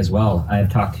for me as well.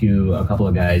 I've talked to a couple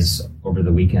of guys over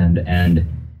the weekend, and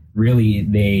really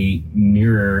they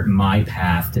mirror my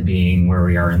path to being where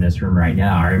we are in this room right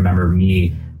now. I remember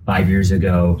me 5 years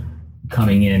ago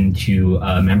coming into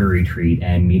a member retreat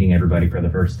and meeting everybody for the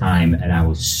first time, and I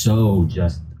was so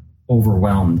just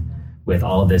overwhelmed with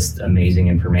all of this amazing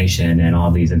information and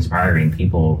all these inspiring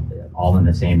people all in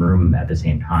the same room at the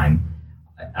same time.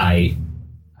 I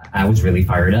was really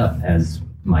fired up, as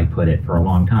Mike put it, for a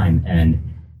long time. And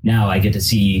now I get to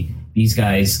see these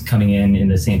guys coming in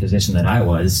the same position that I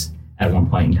was at one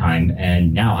point in time.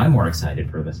 And now I'm more excited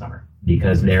for the summer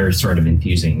because they're sort of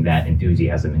infusing that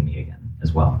enthusiasm in me again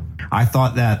as well. I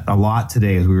thought that a lot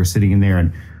today as we were sitting in there,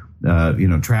 and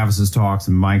Travis's talks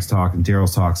and Mike's talk and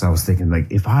Daryl's talks. I was thinking,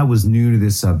 like, if I was new to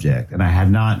this subject and I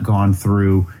had not gone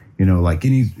through, like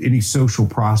any social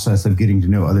process of getting to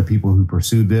know other people who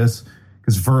pursued this,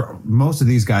 because for most of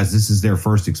these guys, this is their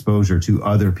first exposure to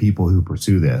other people who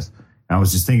pursue this. And I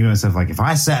was just thinking to myself, like, if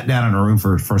I sat down in a room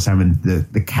for the first time and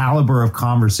the caliber of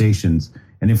conversations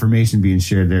and information being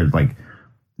shared there, like,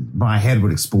 my head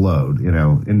would explode,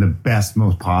 in the best,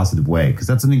 most positive way, because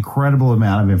that's an incredible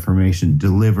amount of information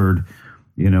delivered,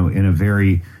 in a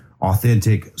very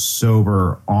authentic,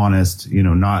 sober, honest,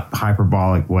 not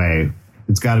hyperbolic way.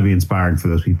 It's got to be inspiring for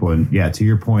those people. And yeah, to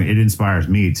your point, it inspires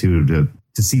me too,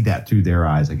 to see that through their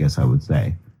eyes, I guess I would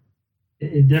say.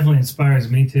 It definitely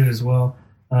inspires me too as well.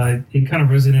 It kind of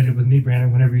resonated with me,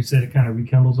 Brandon, whenever you said it kind of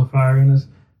rekindles a fire in us.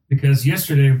 Because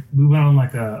yesterday we went on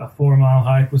like a 4-mile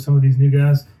hike with some of these new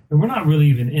guys, and we're not really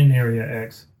even in Area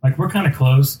X. Like, we're kind of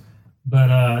close, but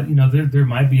there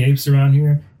might be apes around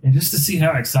here. And just to see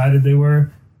how excited they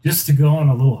were just to go on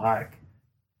a little hike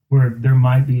where there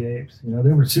might be apes,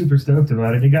 they were super stoked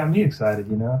about it. It got me excited.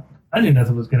 I knew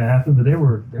nothing was going to happen, but they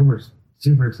were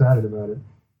super excited about it.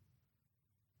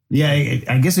 Yeah,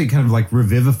 I guess it kind of like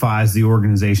revivifies the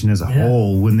organization as a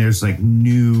whole when there's like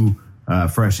new,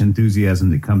 fresh enthusiasm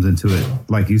that comes into it.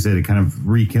 Like you said, it kind of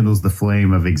rekindles the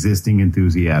flame of existing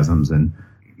enthusiasms, and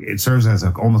it serves as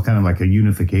almost kind of like a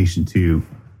unification too,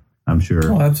 I'm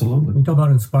sure. Oh, absolutely. We talk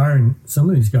about inspiring. Some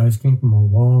of these guys came from a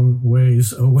long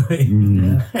ways away.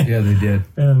 Mm-hmm. Yeah, they did.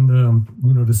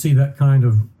 And, to see that kind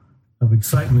of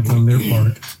excitement on their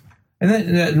part. And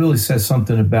that really says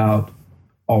something about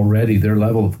already their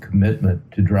level of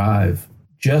commitment to drive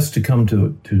just to come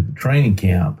to the training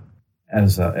camp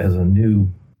as a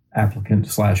new applicant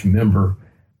 / member.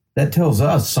 That tells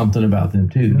us something about them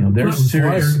too. They're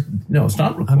serious. No, it's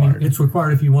not required. I mean, it's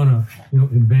required if you want to,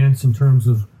 advance in terms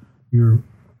of your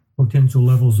potential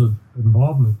levels of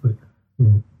involvement. But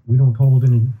we don't hold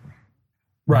any.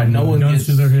 Right, no one guns gets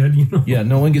to their head. Yeah,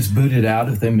 no one gets booted out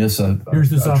if they miss a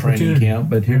training camp.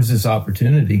 But here's this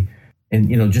opportunity,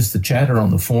 and just the chatter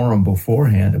on the forum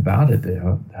beforehand about it.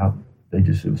 How they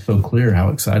just, it was so clear how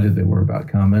excited they were about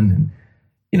coming, and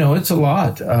it's a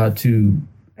lot to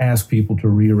ask people to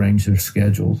rearrange their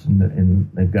schedules,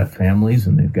 and they've got families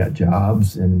and they've got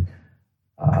jobs, and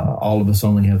all of us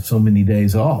only have so many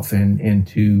days off, and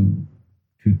to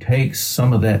take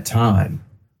some of that time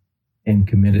and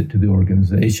commit it to the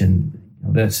organization,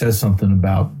 that says something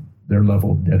about their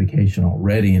level of dedication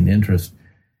already and interest.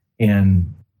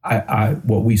 And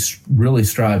what we really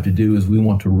strive to do is we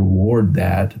want to reward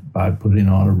that by putting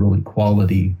on a really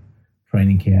quality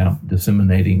training camp,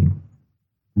 disseminating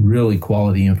really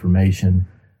quality information.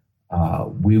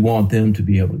 We want them to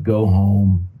be able to go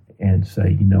home and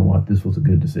say, you know what, this was a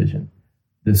good decision.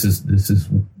 This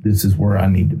is where I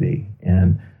need to be.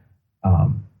 And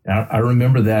I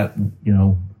remember that,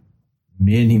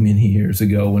 many, many years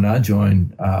ago when I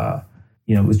joined,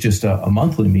 it was just a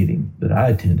monthly meeting that I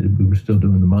attended. We were still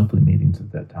doing the monthly meetings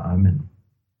at that time.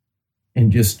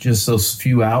 And just those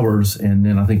few hours, and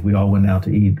then I think we all went out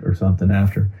to eat or something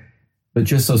after. But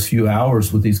just those few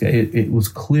hours with these guys, it was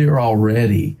clear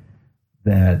already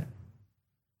that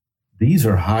these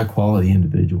are high-quality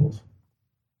individuals.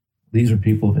 These are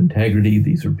people of integrity.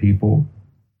 These are people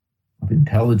of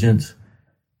intelligence.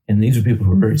 And these are people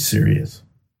who are very serious.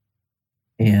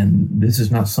 And this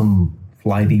is not some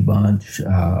flighty bunch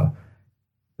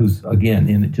who's, again,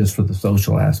 in it just for the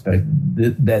social aspect.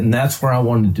 And that's where I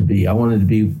wanted to be. I wanted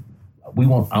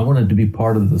to be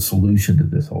part of the solution to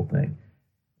this whole thing.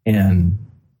 And,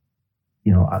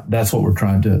 that's what we're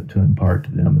trying to impart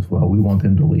to them as well. We want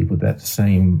them to leave with that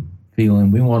same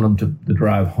feeling. We want them to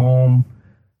drive home,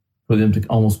 for them to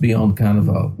almost be on kind of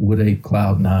a Wood Ape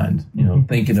cloud nine,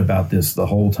 thinking about this the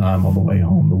whole time on the way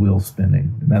home, the wheels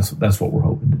spinning. And that's what we're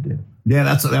hoping to do. Yeah,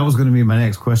 that was going to be my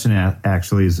next question,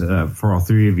 actually, is for all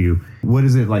three of you. What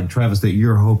is it, like, Travis, that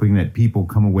you're hoping that people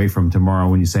come away from tomorrow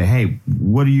when you say, hey,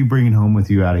 what are you bringing home with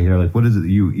you out of here? Like, what is it that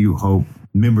you hope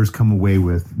members come away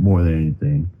with more than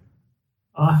anything?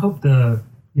 I hope the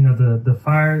the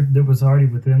fire that was already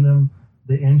within them,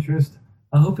 the interest.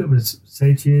 I hope it was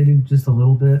satiated just a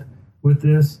little bit with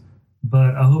this,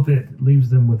 but I hope it leaves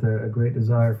them with a great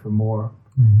desire for more.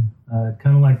 Mm-hmm.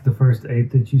 Kind of like the first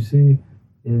 8 that you see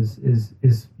is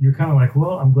you're kind of like,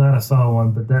 well, I'm glad I saw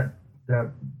one, but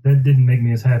that didn't make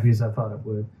me as happy as I thought it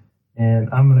would. And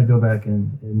I'm going to go back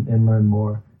and learn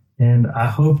more. And I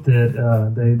hope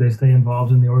that they stay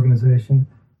involved in the organization.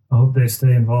 I hope they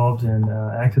stay involved and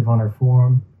active on our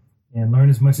forum and learn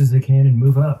as much as they can and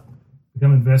move up,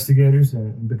 become investigators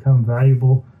and become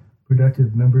valuable,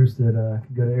 productive members that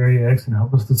can go to Area X and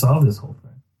help us to solve this whole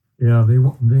thing. Yeah,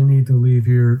 they need to leave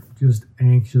here just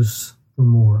anxious for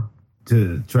more.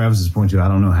 To Travis's point, I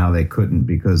don't know how they couldn't,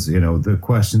 because, the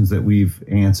questions that we've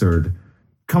answered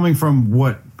coming from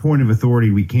what point of authority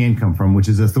we can come from, which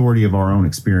is authority of our own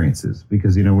experiences,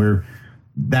 because,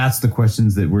 that's the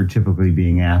questions that we're typically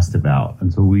being asked about.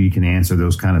 And so we can answer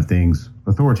those kind of things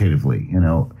authoritatively.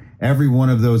 Every one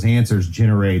of those answers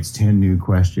generates 10 new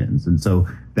questions. And so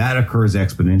that occurs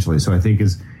exponentially. So I think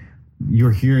as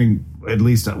you're hearing, at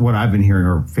least what I've been hearing,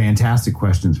 are fantastic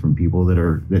questions from people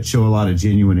that show a lot of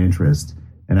genuine interest.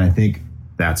 And I think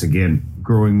that's, again,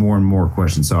 growing more and more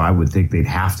questions. So I would think they'd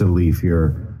have to leave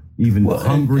here even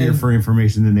hungrier for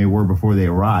information than they were before they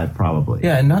arrived, probably.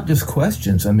 Yeah, and not just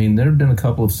questions. I mean, there have been a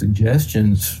couple of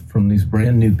suggestions from these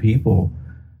brand new people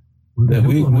that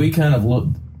we kind of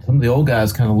looked, some of the old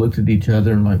guys kind of looked at each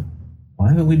other and like, why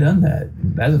haven't we done that?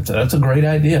 That's a great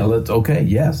idea. Okay,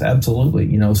 yes,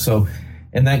 absolutely. So,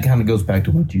 and that kind of goes back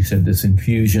to what you said, this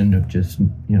infusion of just,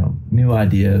 new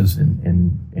ideas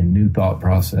and new thought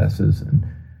processes. And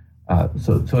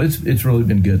so it's really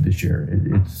been good this year.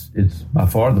 It's by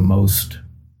far the most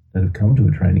that have come to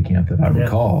a training camp that I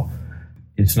recall.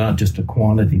 It's not just a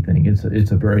quantity thing.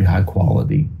 It's a very high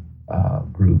quality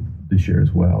group this year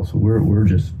as well. So we're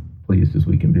just pleased as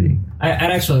we can be.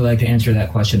 I'd actually like to answer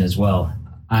that question as well.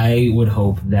 I would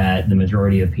hope that the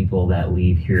majority of people that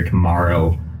leave here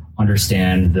tomorrow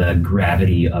understand the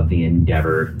gravity of the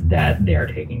endeavor that they are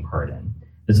taking part in.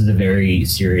 This is a very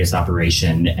serious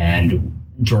operation, and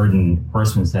Jordan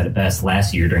Horstman said it best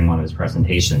last year during one of his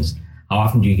presentations. How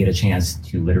often do you get a chance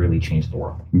to literally change the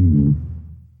world? Mm-hmm.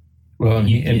 Well,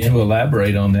 and to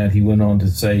elaborate on that, he went on to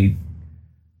say,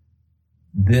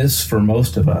 this, for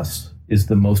most of us, is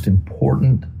the most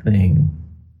important thing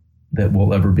that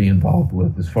we'll ever be involved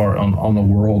with as far on the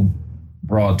world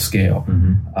broad scale.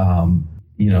 Mm-hmm.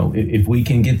 If we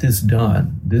can get this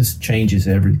done, this changes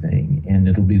everything, and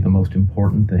it'll be the most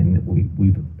important thing that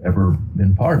we've ever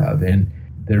been part of. And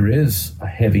there is a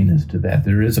heaviness to that.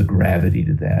 There is a gravity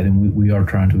to that, and we are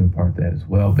trying to impart that as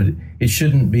well. But it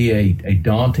shouldn't be a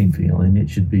daunting feeling. It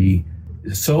should be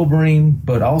sobering,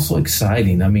 but also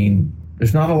exciting. I mean,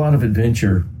 there's not a lot of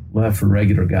adventure left for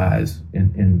regular guys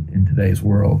in today's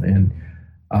world, and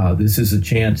this is a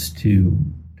chance to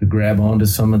grab onto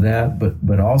some of that,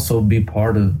 but also be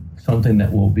part of something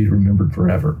that will be remembered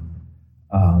forever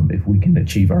if we can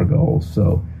achieve our goals.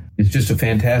 So it's just a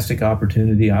fantastic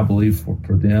opportunity, I believe,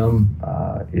 for them.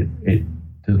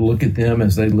 To look at them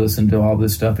as they listen to all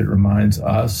this stuff, it reminds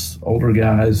us older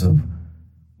guys of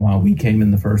why we came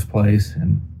in the first place,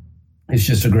 and it's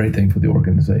just a great thing for the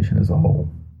organization as a whole.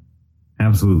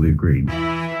 Absolutely agreed.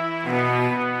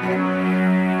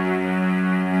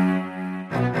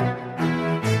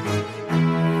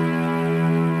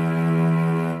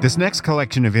 This next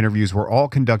collection of interviews were all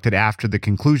conducted after the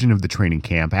conclusion of the training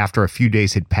camp, after a few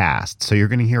days had passed. So you're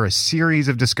going to hear a series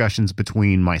of discussions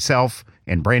between myself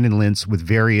and Brandon Lintz with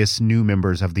various new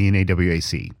members of the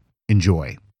NAWAC.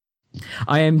 Enjoy.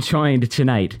 I am joined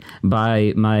tonight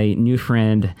by my new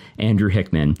friend, Andrew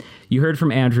Hickman. You heard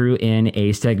from Andrew in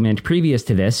a segment previous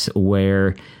to this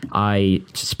where I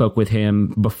spoke with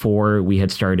him before we had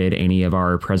started any of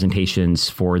our presentations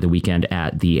for the weekend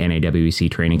at the NAWAC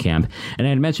training camp. And I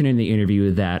had mentioned in the interview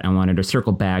that I wanted to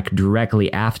circle back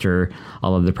directly after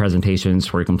all of the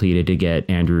presentations were completed to get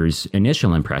Andrew's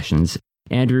initial impressions.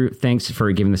 Andrew, thanks for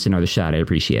giving this another shot. I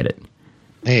appreciate it.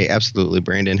 Hey, absolutely,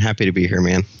 Brandon. Happy to be here,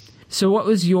 man. So what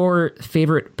was your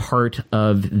favorite part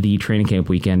of the training camp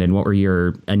weekend, and what were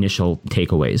your initial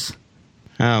takeaways?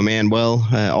 Oh, man. Well,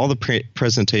 all the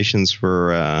presentations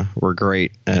were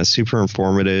great, super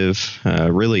informative,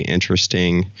 really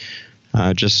interesting,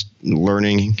 just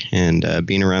learning and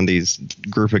being around these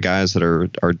group of guys that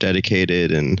are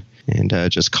dedicated and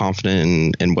just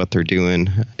confident in what they're doing.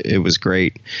 It was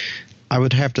great. I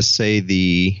would have to say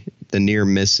the near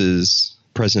misses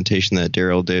presentation that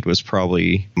Daryl did was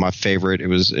probably my favorite. It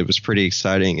was pretty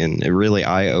exciting and really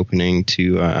eye-opening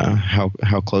to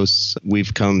how close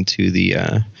we've come to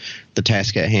the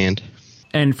task at hand.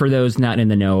 And for those not in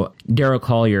the know, Daryl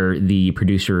Collier, the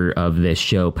producer of this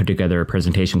show, put together a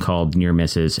presentation called Near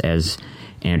Misses, as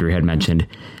Andrew had mentioned.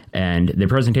 And the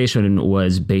presentation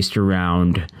was based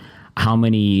around how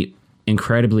many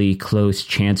incredibly close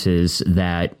chances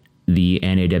that the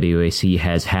NAWAC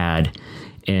has had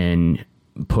in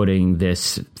putting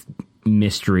this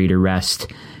mystery to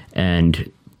rest and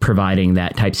providing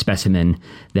that type specimen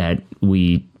that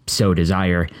we so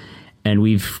desire. And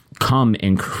we've come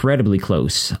incredibly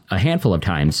close a handful of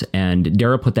times. And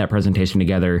Daryl put that presentation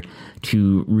together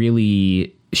to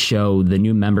really show the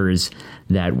new members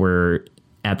that were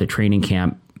at the training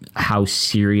camp how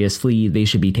seriously they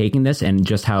should be taking this and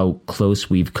just how close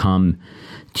we've come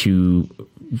to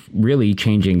really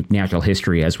changing natural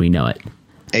history as we know it.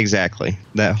 Exactly.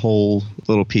 That whole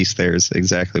little piece there is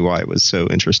exactly why it was so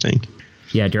interesting.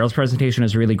 Yeah, Daryl's presentation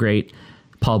is really great.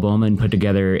 Paul Bowman put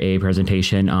together a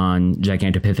presentation on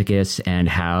Gigantopithecus and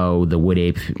how the wood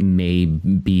ape may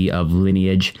be of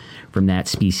lineage from that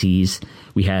species.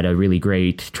 We had a really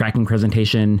great tracking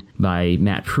presentation by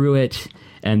Matt Pruitt,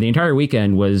 and the entire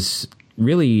weekend was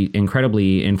really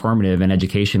incredibly informative and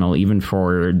educational, even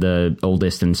for the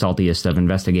oldest and saltiest of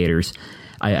investigators.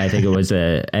 I think it was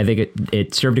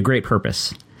it served a great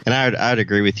purpose. And I'd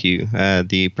agree with you.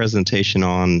 The presentation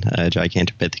on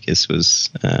Gigantopithecus was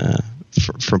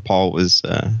from Paul was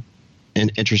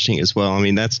interesting as well. I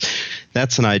mean,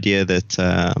 that's an idea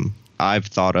that I've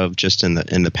thought of just in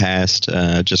the past,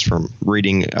 just from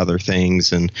reading other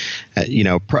things, and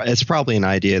it's probably an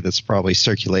idea that's probably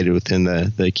circulated within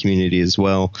the community as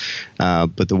well.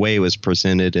 But the way it was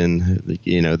presented and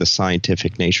the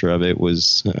scientific nature of it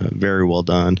was very well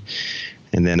done.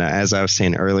 And then, as I was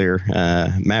saying earlier,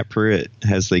 Matt Pruitt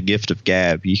has the gift of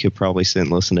gab. You could probably sit and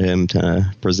listen to him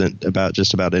to present about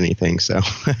just about anything. So,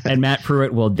 and Matt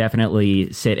Pruitt will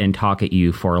definitely sit and talk at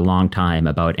you for a long time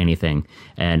about anything.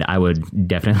 And I would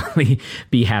definitely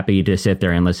be happy to sit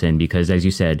there and listen because, as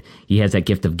you said, he has that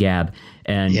gift of gab.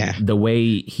 And the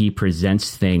way he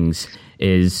presents things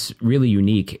is really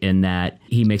unique in that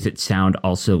he makes it sound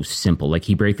also simple. Like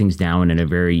he breaks things down in a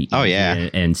very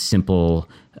and simple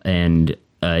and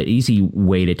easy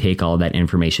way to take all that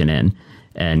information in.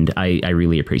 And I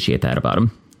really appreciate that about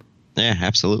him. Yeah,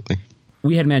 absolutely.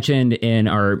 We had mentioned in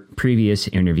our previous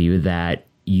interview that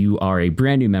you are a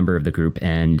brand new member of the group.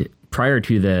 And prior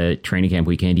to the training camp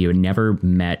weekend, you had never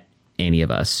met any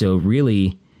of us. So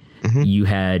really, you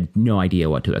had no idea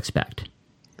what to expect.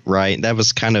 Right. That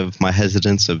was kind of my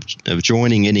hesitance of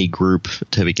joining any group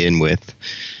to begin with.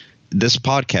 This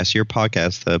podcast, your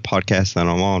podcast, the podcast that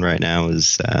I'm on right now,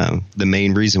 is the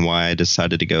main reason why I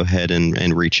decided to go ahead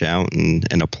and reach out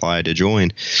and apply to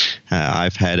join.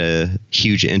 I've had a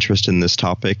huge interest in this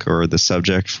topic or the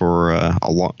subject for a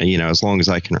long, as long as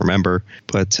I can remember.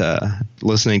 But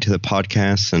listening to the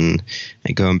podcast and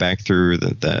going back through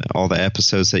all the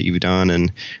episodes that you've done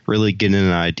and really getting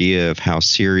an idea of how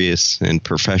serious and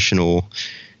professional.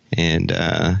 And,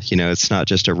 it's not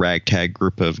just a ragtag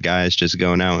group of guys just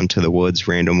going out into the woods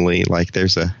randomly. Like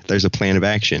there's a plan of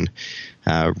action.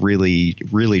 Really,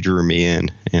 really drew me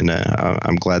in. And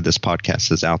I'm glad this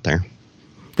podcast is out there.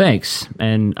 Thanks.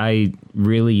 And I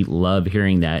really love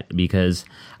hearing that because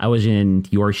I was in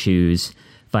your shoes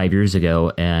 5 years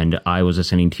ago and I was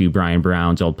listening to Brian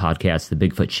Brown's old podcast, The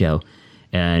Bigfoot Show.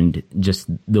 And just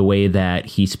the way that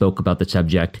he spoke about the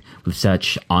subject with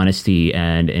such honesty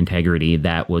and integrity,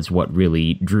 that was what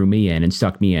really drew me in and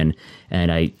stuck me in. And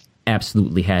I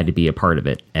absolutely had to be a part of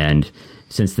it. And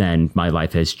since then, my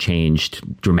life has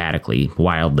changed dramatically,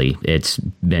 wildly. It's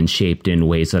been shaped in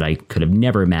ways that I could have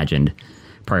never imagined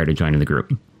prior to joining the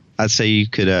group. I'd say you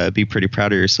could be pretty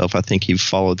proud of yourself. I think you've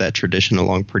followed that tradition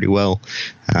along pretty well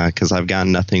because I've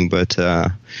gotten nothing but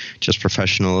just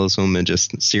professionalism and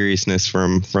just seriousness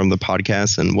from the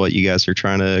podcast and what you guys are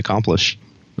trying to accomplish.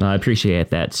 I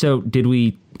appreciate that. So did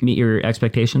we meet your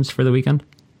expectations for the weekend?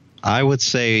 I would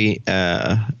say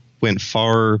went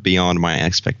far beyond my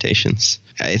expectations.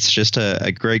 It's just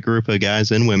a great group of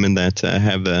guys and women that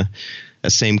have a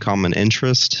same common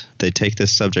interest. They take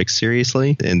this subject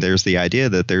seriously, and there's the idea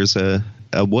that there's a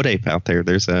wood ape out there.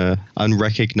 There's a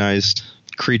unrecognized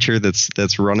creature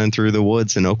that's running through the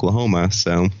woods in Oklahoma.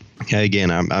 So again,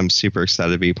 I'm super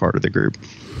excited to be part of the group.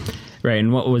 Right,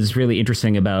 and what was really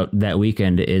interesting about that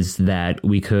weekend is that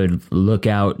we could look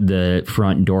out the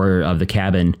front door of the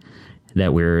cabin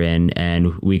that we were in,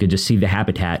 and we could just see the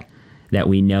habitat that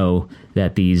we know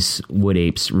that these wood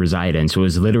apes reside in. So it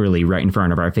was literally right in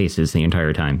front of our faces the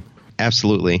entire time.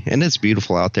 Absolutely. And it's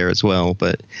beautiful out there as well.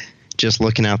 But just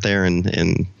looking out there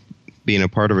and being a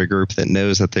part of a group that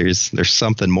knows that there's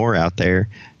something more out there,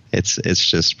 it's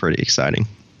just pretty exciting.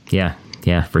 Yeah.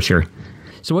 Yeah, for sure.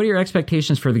 So what are your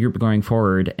expectations for the group going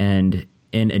forward? And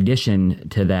in addition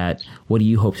to that, what do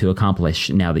you hope to accomplish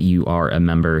now that you are a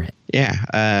member?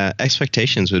 Yeah,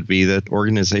 expectations would be that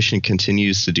organization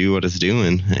continues to do what it's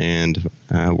doing. And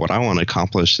what I want to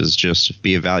accomplish is just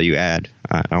be a value add.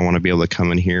 I want to be able to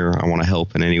come in here. I want to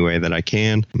help in any way that I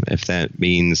can. If that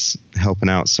means helping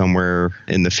out somewhere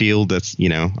in the field, that's,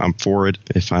 I'm for it.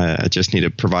 If I just need to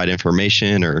provide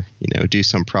information or, do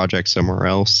some project somewhere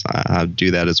else, I'll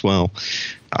do that as well.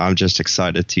 I'm just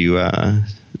excited to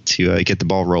get the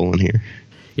ball rolling here.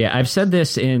 Yeah, I've said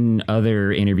this in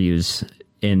other interviews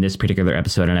in this particular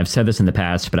episode, and I've said this in the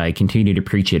past, but I continue to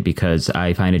preach it because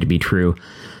I find it to be true.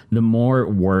 The more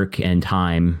work and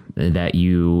time that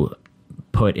you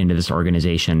put into this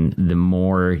organization, the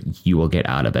more you will get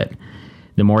out of it.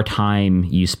 The more time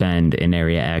you spend in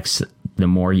Area X, the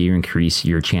more you increase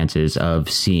your chances of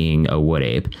seeing a wood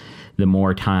ape. The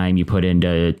more time you put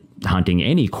into hunting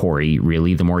any quarry,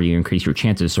 really, the more you increase your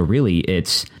chances. So really,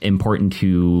 it's important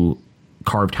to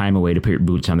carve time away to put your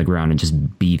boots on the ground and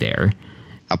just be there.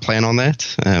 I plan on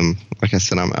that. Like I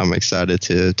said, I'm excited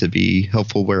to be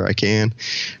helpful where I can.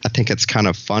 I think it's kind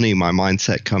of funny. My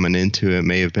mindset coming into it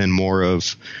may have been more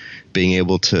of being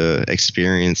able to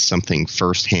experience something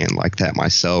firsthand like that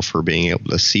myself, or being able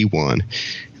to see one.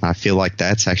 I feel like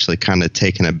that's actually kind of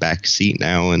taken a back seat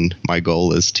now, and my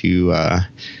goal is to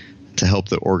help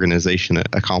the organization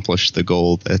accomplish the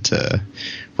goal that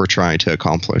we're trying to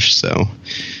accomplish. So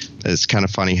it's kind of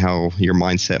funny how your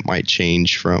mindset might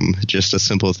change from just a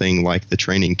simple thing like the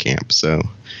training camp. So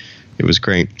it was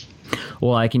great.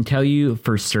 Well, I can tell you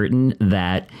for certain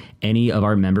that any of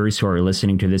our members who are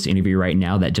listening to this interview right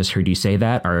now that just heard you say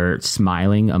that are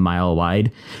smiling a mile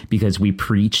wide, because we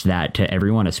preach that to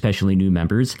everyone, especially new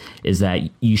members, is that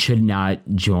you should not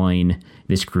join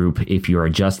this group if you are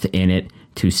just in it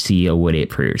to see a wood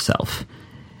ape for yourself.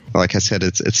 Like I said,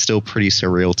 it's still pretty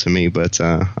surreal to me, but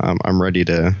I'm ready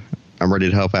to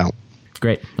help out.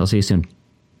 Great. I'll see you soon.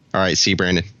 All right. See you,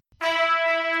 Brandon.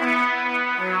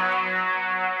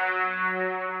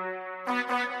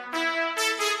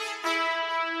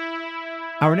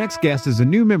 Our next guest is a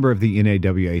new member of the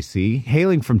NAWAC,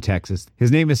 hailing from Texas.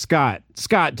 His name is Scott.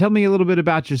 Scott, tell me a little bit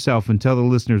about yourself and tell the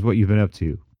listeners what you've been up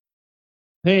to.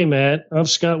 Hey, Matt. I'm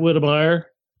Scott Whittemire.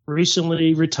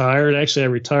 Recently retired. Actually, I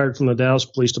retired from the Dallas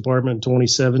Police Department in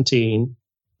 2017.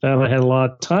 Found I had a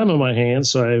lot of time on my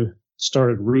hands, so I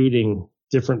started reading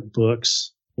different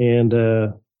books, and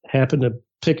happened to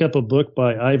pick up a book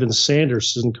by Ivan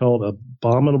Sanderson called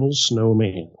Abominable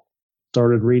Snowman.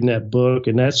 Started reading that book,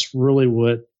 and that's really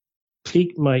what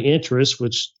piqued my interest,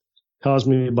 which caused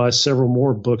me to buy several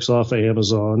more books off of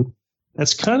Amazon.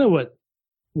 That's kind of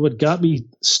what got me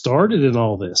started in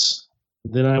all this.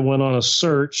 Then I went on a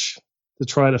search to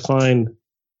try to find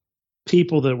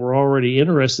people that were already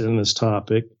interested in this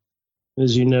topic.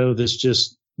 As you know, this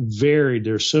just varied.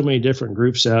 There's so many different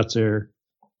groups out there.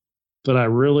 But I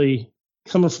really,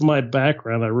 coming from my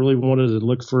background, I really wanted to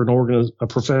look for a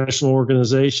professional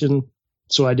organization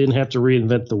so I didn't have to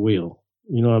reinvent the wheel.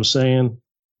 You know what I'm saying?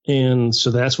 And so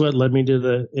that's what led me to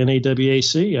the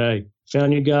NAWAC. I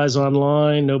found you guys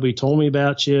online. Nobody told me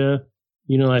about you.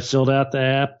 I filled out the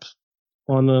app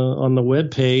on the web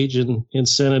page and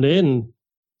sent it in.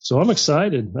 So I'm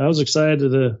excited. I was excited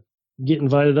to get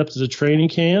invited up to the training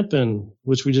camp, and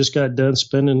which we just got done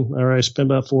I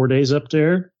spent about 4 days up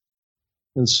there.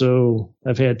 And so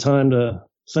I've had time to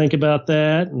think about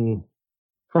that and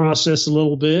process a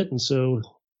little bit. And so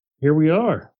here we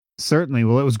are. Certainly.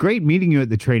 Well, it was great meeting you at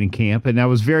the training camp. And I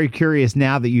was very curious,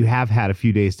 now that you have had a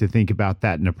few days to think about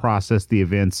that and to process the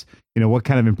events, what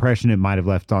kind of impression it might have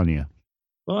left on you.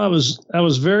 Well, I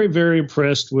was very, very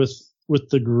impressed with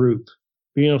the group.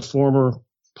 Being a former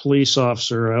police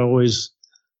officer, I always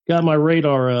got my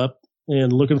radar up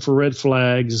and looking for red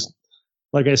flags.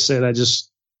 Like I said,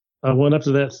 I went up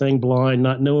to that thing blind,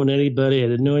 not knowing anybody. I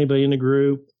didn't know anybody in the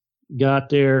group. Got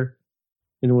there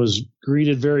and was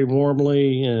greeted very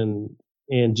warmly,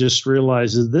 and just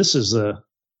realized that this is a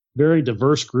very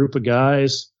diverse group of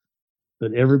guys,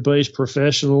 but everybody's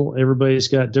professional. Everybody's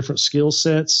got different skill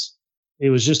sets. It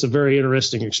was just a very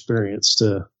interesting experience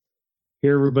to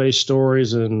hear everybody's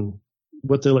stories and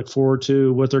what they look forward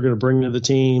to, what they're going to bring to the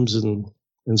teams, and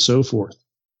so forth.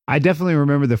 I definitely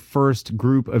remember the first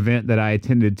group event that I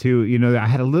attended too. I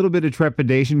had a little bit of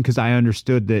trepidation because I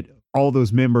understood that all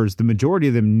those members, the majority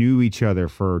of them knew each other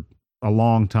for a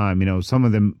long time, some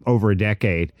of them over a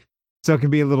decade. So it can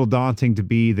be a little daunting to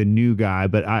be the new guy,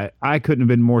 but I couldn't have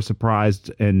been more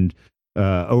surprised and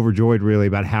overjoyed really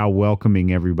about how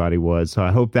welcoming everybody was. So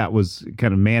I hope that was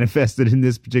kind of manifested in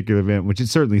this particular event, which it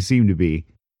certainly seemed to be.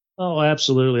 Oh,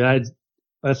 absolutely.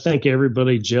 I think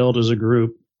everybody gelled as a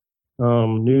group.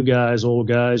 New guys, old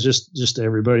guys, just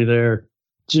everybody there.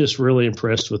 Just really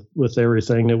impressed with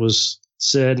everything that was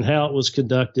said and how it was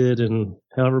conducted and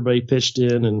how everybody pitched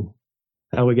in and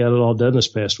how we got it all done this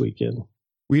past weekend.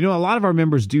 Well, a lot of our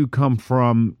members do come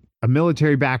from a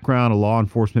military background, a law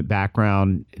enforcement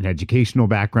background, an educational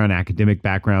background, academic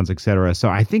backgrounds, et cetera. So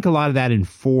I think a lot of that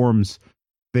informs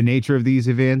the nature of these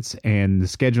events and the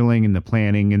scheduling and the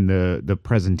planning and the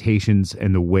presentations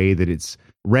and the way that it's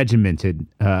regimented.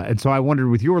 And so I wondered,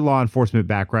 with your law enforcement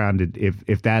background,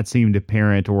 if that seemed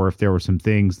apparent or if there were some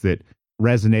things that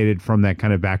resonated from that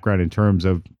kind of background in terms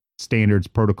of standards,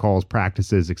 protocols,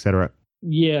 practices, et cetera.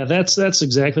 Yeah, that's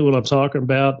exactly what I'm talking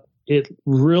about. It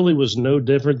really was no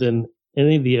different than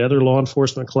any of the other law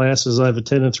enforcement classes I've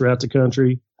attended throughout the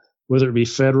country, whether it be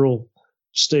federal,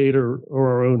 state, or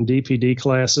our own DPD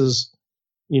classes.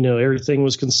 Everything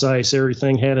was concise.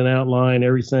 Everything had an outline.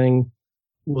 Everything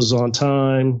was on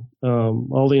time.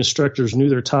 All the instructors knew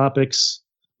their topics.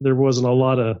 There wasn't a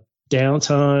lot of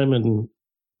downtime and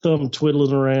thumb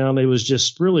twiddling around. It was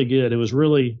just really good. It was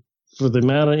really, for the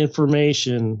amount of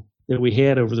information that we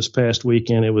had over this past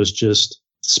weekend, it was just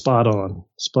spot on.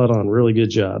 Really good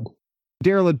job.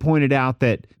 Daryl had pointed out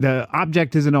that the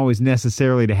object isn't always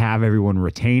necessarily to have everyone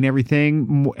retain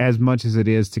everything as much as it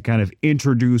is to kind of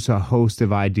introduce a host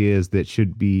of ideas that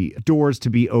should be doors to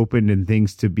be opened and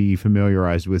things to be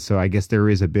familiarized with. So I guess there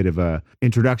is a bit of a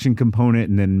introduction component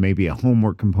and then maybe a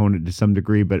homework component to some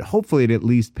degree, but hopefully it at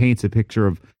least paints a picture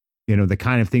of, the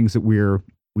kind of things that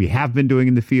we have been doing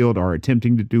in the field, are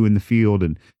attempting to do in the field,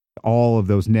 and all of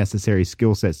those necessary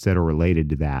skill sets that are related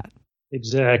to that.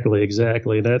 Exactly.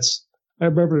 I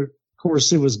remember, of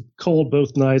course, it was cold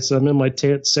both nights. I'm in my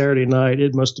tent Saturday night.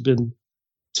 It must have been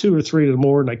 2 or 3 in the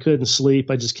morning. I couldn't sleep.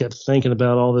 I just kept thinking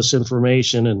about all this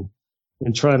information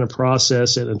and trying to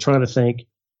process it and trying to think,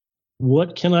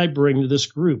 what can I bring to this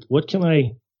group? What can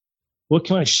I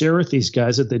share with these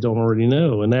guys that they don't already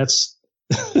know? And that's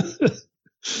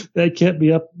that kept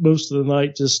me up most of the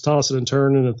night, just tossing and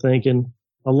turning and thinking.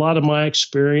 A lot of my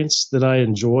experience that I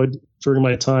enjoyed during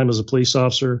my time as a police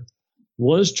officer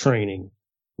was training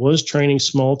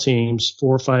small teams,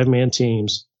 4 or 5 man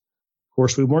teams. Of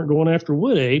course, we weren't going after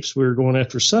wood apes. We were going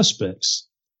after suspects.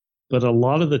 But a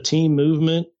lot of the team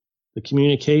movement, the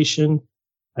communication,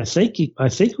 I think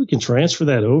we can transfer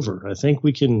that over. I think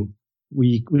we can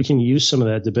use some of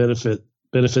that to benefit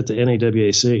the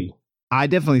NAWAC. I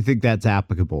definitely think that's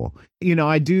applicable.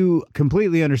 I do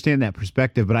completely understand that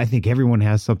perspective, but I think everyone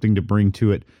has something to bring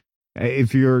to it.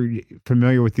 If you're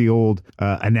familiar with the old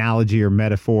analogy or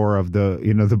metaphor of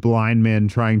the blind men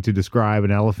trying to describe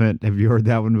an elephant, have you heard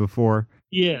that one before?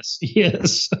 Yes.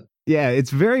 Yeah, it's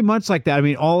very much like that. I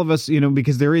mean, all of us,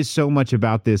 because there is so much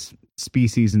about this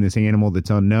species and this animal that's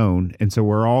unknown. And so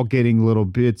we're all getting little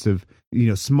bits of,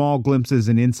 small glimpses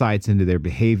and insights into their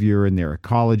behavior and their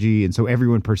ecology. And so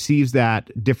everyone perceives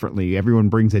that differently. Everyone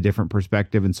brings a different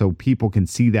perspective. And so people can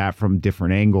see that from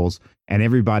different angles, and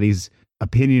everybody's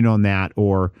opinion on that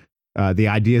or the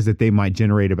ideas that they might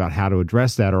generate about how to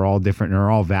address that are all different and are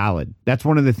all valid. That's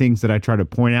one of the things that I try to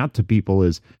point out to people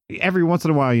is every once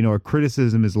in a while, a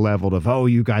criticism is leveled of, oh,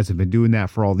 you guys have been doing that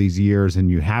for all these years and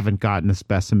you haven't gotten a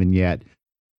specimen yet.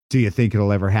 Do you think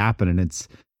it'll ever happen? And it's,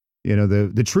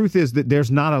 the truth is that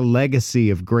there's not a legacy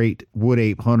of great wood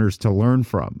ape hunters to learn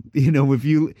from. If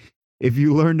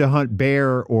you learn to hunt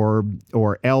bear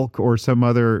or elk or some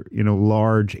other,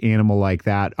 large animal like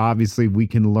that, obviously we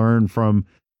can learn from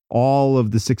all of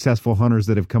the successful hunters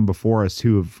that have come before us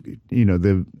who have,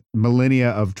 the millennia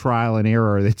of trial and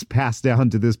error that's passed down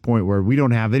to this point where we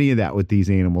don't have any of that with these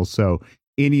animals. So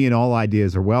any and all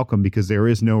ideas are welcome because there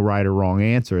is no right or wrong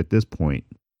answer at this point.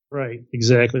 Right.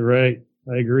 Exactly right.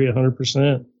 I agree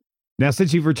 100%. Now,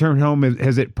 since you've returned home,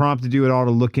 has it prompted you at all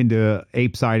to look into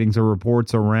ape sightings or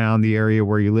reports around the area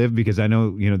where you live? Because I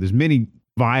know, there's many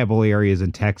viable areas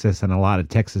in Texas, and a lot of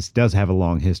Texas does have a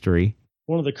long history.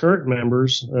 One of the current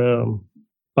members,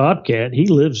 Bobcat, he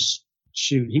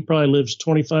probably lives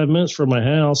 25 minutes from my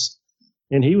house.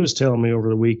 And he was telling me over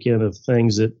the weekend of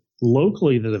things that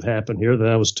locally that have happened here that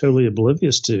I was totally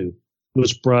oblivious to,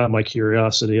 which brought my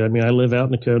curiosity. I mean, I live out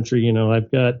in the country,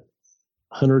 I've got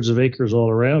hundreds of acres all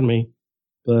around me,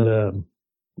 but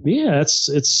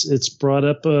it's brought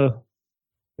up a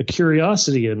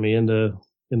curiosity in me into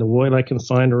what I can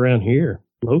find around here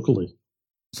locally.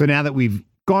 So now that we've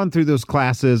gone through those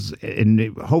classes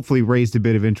and hopefully raised a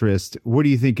bit of interest, what do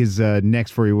you think is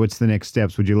next for you? What's the next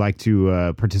steps? Would you like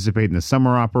to participate in the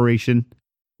summer operation?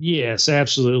 Yes,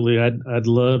 absolutely. I'd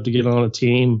love to get on a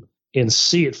team and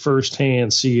see it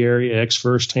firsthand, see Area X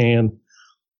firsthand.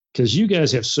 because you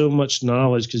guys have so much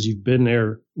knowledge because you've been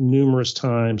there numerous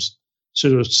times. So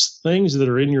there's things that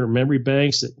are in your memory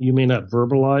banks that you may not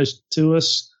verbalize to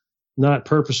us, not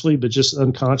purposely, but just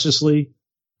unconsciously.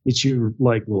 It's you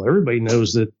like, well, everybody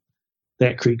knows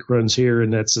that creek runs here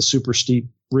and that's a super steep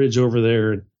ridge over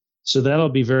there. And so that'll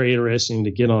be very interesting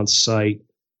to get on site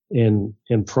and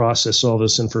process all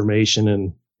this information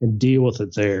and deal with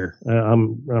it there.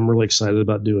 I'm really excited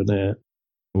about doing that.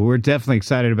 Well, we're definitely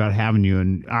excited about having you,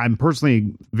 and I'm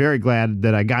personally very glad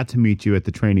that I got to meet you at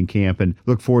the training camp and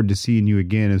look forward to seeing you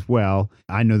again as well.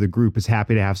 I know the group is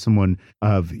happy to have someone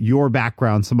of your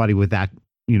background, somebody with that,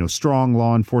 strong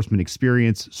law enforcement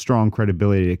experience, strong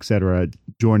credibility, et cetera,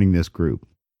 joining this group.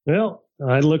 Well,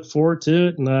 I look forward to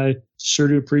it, and I sure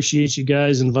do appreciate you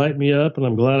guys inviting me up, and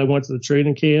I'm glad I went to the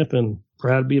training camp and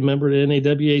proud to be a member of the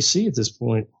NAWAC at this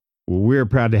point. Well, we're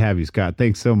proud to have you, Scott.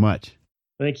 Thanks so much.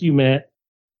 Thank you, Matt.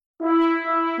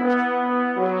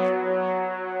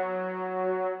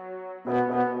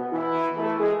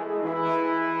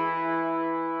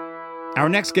 Our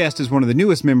next guest is one of the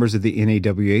newest members of the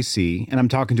NAWAC, and I'm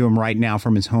talking to him right now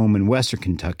from his home in Western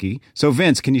Kentucky. So,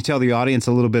 Vince, can you tell the audience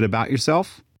a little bit about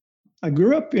yourself? I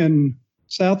grew up in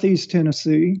southeast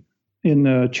Tennessee in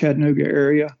the Chattanooga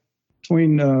area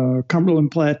between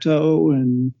Cumberland Plateau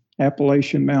and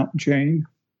Appalachian Mountain Chain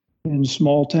in a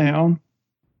small town.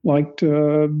 Liked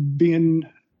being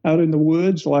out in the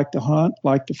woods, liked to hunt,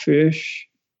 liked to fish,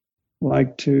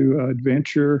 liked to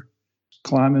adventure,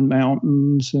 climbing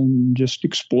mountains and just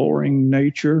exploring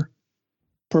nature.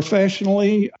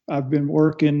 Professionally, I've been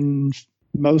working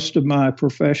most of my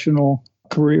professional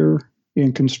career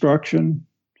in construction,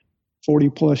 40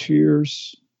 plus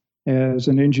years as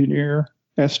an engineer,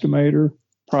 estimator,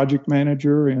 project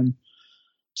manager, and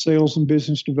sales and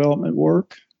business development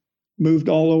work. Moved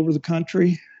all over the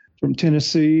country, from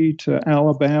Tennessee to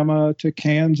Alabama to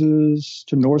Kansas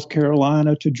to North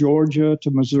Carolina to Georgia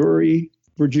to Missouri,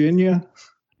 Virginia,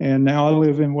 and now I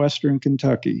live in Western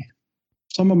Kentucky.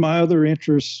 Some of my other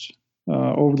interests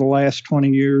over the last 20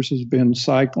 years has been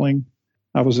cycling.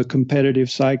 I was a competitive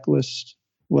cyclist.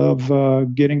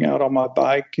 Love getting out on my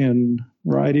bike and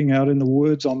riding out in the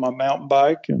woods on my mountain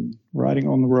bike and riding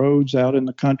on the roads out in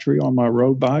the country on my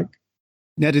road bike.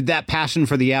 Now, did that passion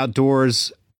for the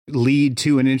outdoors lead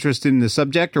to an interest in the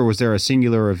subject, or was there a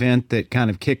singular event that kind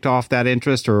of kicked off that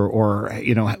interest, or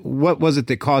what was it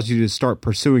that caused you to start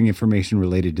pursuing information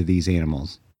related to these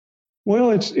animals?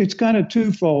 Well, it's kind of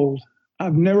twofold.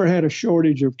 I've never had a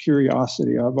shortage of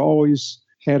curiosity. I've always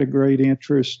had a great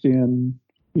interest in,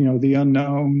 the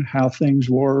unknown, how things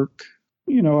work.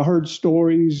 I heard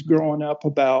stories growing up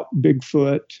about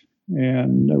Bigfoot,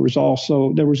 and there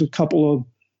was a couple of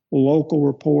local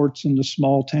reports in the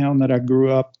small town that I grew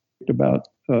up about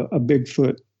a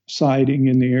Bigfoot sighting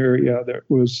in the area that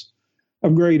was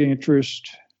of great interest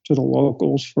to the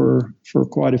locals for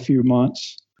quite a few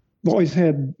months. I've always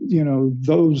had,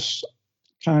 those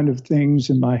kind of things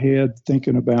in my head,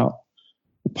 thinking about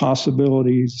the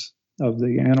possibilities of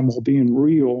the animal being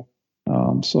real.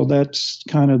 So that's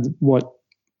kind of what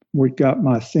got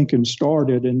my thinking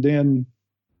started. And then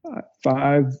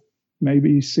 5,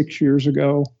 maybe 6 years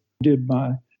ago, did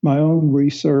my own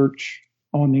research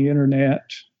on the internet,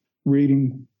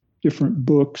 reading different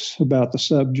books about the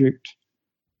subject.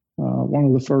 One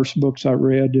of the first books I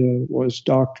read was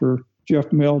Dr. Jeff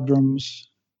Meldrum's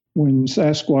When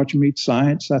Sasquatch Meets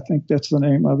Science. I think that's the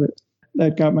name of it.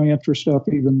 That got my interest up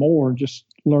even more, just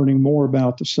learning more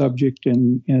about the subject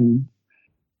and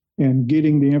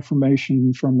getting the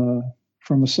information from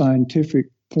a scientific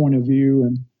point of view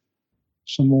and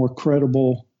some more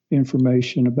credible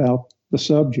information about the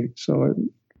subject. So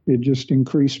it just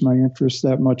increased my interest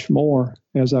that much more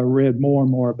as I read more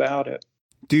and more about it.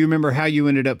 Do you remember how you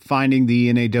ended up finding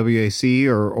the NAWAC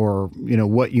or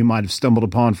what you might have stumbled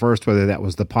upon first, whether that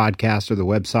was the podcast or the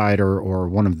website or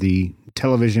one of the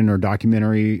television or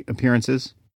documentary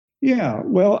appearances? Yeah,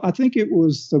 well, I think it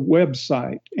was the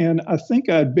website. And I think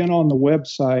I'd been on the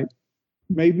website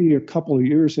maybe a couple of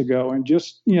years ago and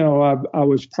just, I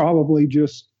was probably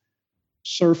just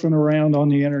surfing around on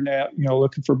the internet,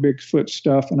 looking for Bigfoot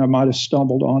stuff, and I might have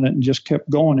stumbled on it and just kept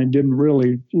going and didn't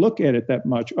really look at it that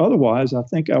much. Otherwise, I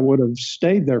think I would have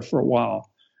stayed there for a while.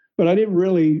 But I didn't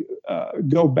really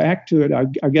go back to it.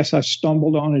 I guess I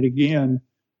stumbled on it again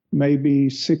maybe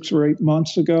 6 or 8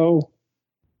 months ago,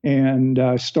 and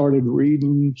I started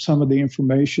reading some of the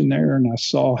information there, and I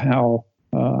saw how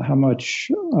much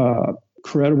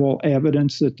credible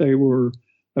evidence that they were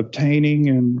obtaining,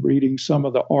 and reading some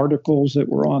of the articles that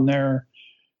were on there.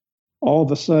 All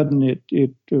of a sudden,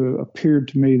 it appeared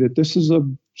to me that this is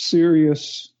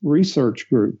serious research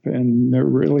group, and they're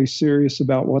really serious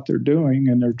about what they're doing,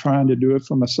 and they're trying to do it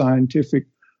from a scientific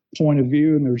point of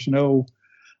view. And there's no,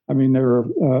 I mean, they're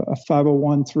a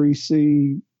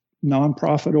 501(c)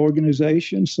 nonprofit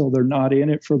organization, so they're not in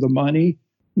it for the money.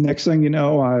 Next thing you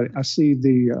know, I see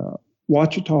the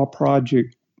Ouachita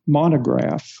Project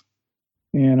monograph,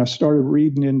 and I started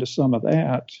reading into some of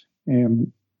that,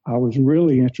 and I was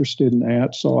really interested in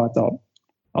that. So I thought,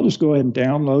 I'll just go ahead and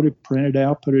download it, print it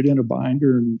out, put it in a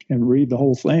binder, and read the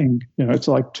whole thing. You know, it's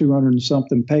like 200 and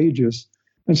something pages.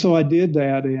 And so I did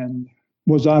that, and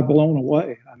was I blown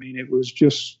away? I mean, it was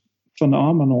just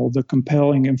phenomenal. The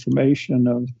compelling information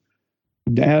of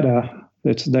data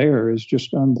that's there is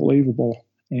just unbelievable.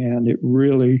 And it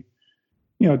really,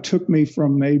 you know, took me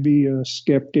from maybe a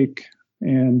skeptic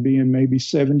and being maybe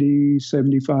 70,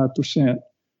 75%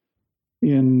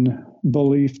 in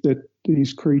belief that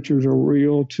these creatures are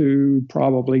real to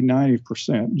probably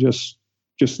 90%, just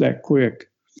that quick.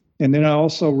 And then I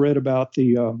also read about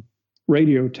the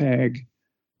radio tag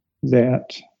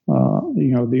that,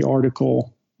 the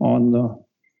article on the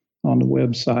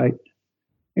website,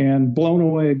 and blown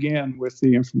away again with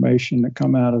the information that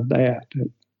come out of that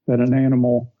an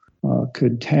animal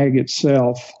could tag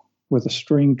itself with a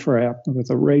string trap, with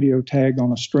a radio tag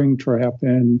on a string trap,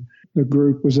 and the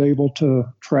group was able to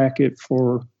track it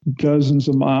for dozens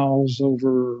of miles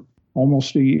over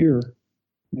almost a year.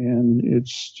 And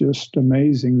it's just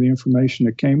amazing, the information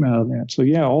that came out of that. So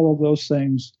yeah, all of those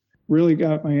things really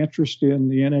got my interest in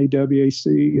the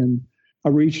NAWAC. And I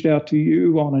reached out to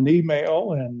you on an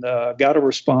email and got a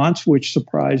response, which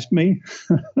surprised me.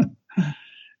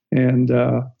 And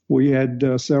we had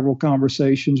several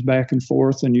conversations back and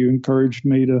forth, and you encouraged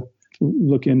me to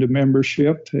look into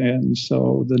membership. And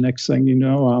so the next thing you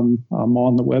know, I'm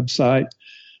on the website,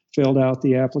 filled out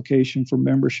the application for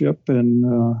membership, and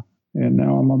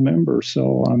now I'm a member.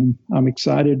 So I'm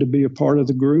excited to be a part of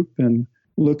the group and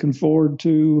looking forward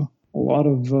to a lot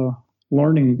of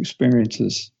learning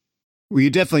experiences. Well, you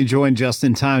definitely joined just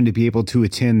in time to be able to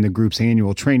attend the group's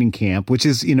annual training camp, which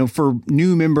is, for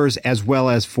new members as well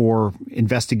as for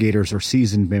investigators or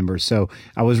seasoned members. So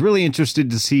I was really interested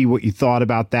to see what you thought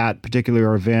about that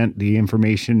particular event, the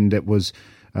information that was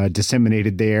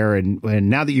disseminated there. And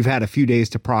now that you've had a few days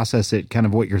to process it, kind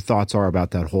of what your thoughts are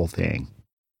about that whole thing.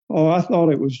 Oh, I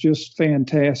thought it was just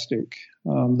fantastic.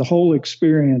 The whole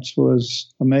experience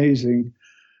was amazing.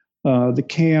 The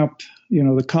camp,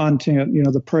 the content,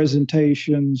 the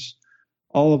presentations,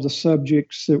 all of the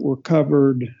subjects that were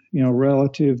covered,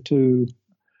 relative to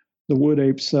the wood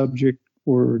ape subject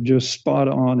were just spot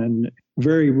on and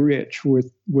very rich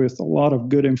with a lot of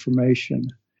good information.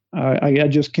 I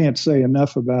just can't say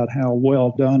enough about how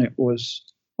well done it was,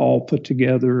 all put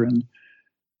together, and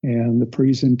the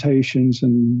presentations,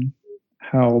 and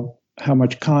how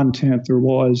much content there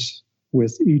was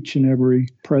with each and every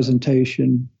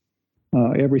presentation.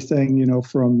 Everything,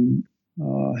 from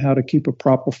how to keep a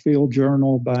proper field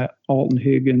journal by Alton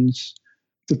Higgins.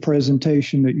 The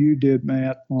presentation that you did,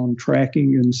 Matt, on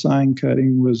tracking and sign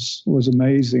cutting was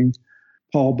amazing.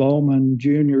 Paul Bowman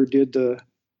Jr. did the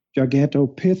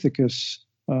Gigantopithecus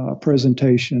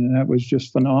presentation, and that was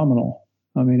just phenomenal.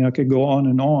 I mean, I could go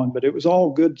on, but it was all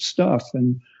good stuff,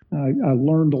 and I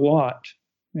learned a lot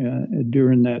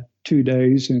during that 2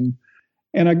 days.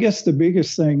 And I guess the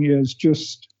biggest thing is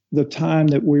just the time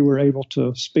that we were able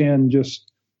to spend just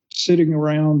sitting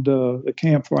around the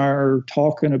campfire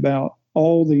talking about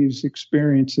all these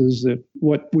experiences that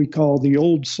what we call the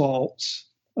old salts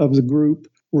of the group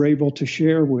were able to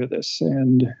share with us.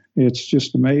 And it's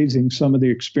just amazing, some of the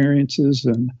experiences.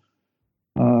 And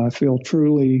I feel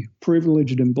truly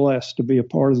privileged and blessed to be a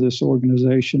part of this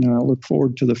organization. And I look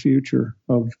forward to the future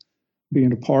of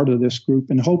being a part of this group,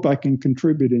 and hope I can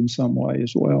contribute in some way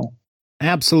as well.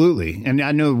 Absolutely. And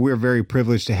I know we're very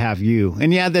privileged to have you.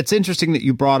 And yeah, that's interesting that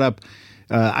you brought up,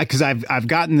 because I've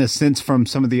gotten the sense from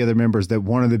some of the other members that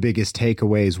one of the biggest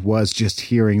takeaways was just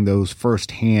hearing those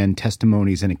firsthand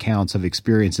testimonies and accounts of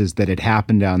experiences that had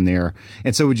happened down there.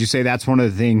 And so would you say that's one of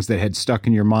the things that had stuck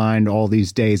in your mind all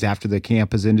these days after the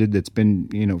camp has ended that's been,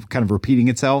 kind of repeating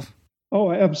itself?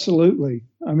 Oh, absolutely.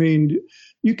 I mean,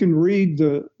 you can read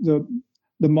the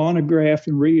monograph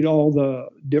and read all the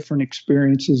different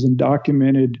experiences and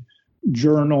documented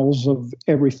journals of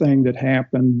everything that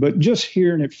happened, but just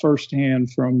hearing it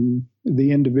firsthand from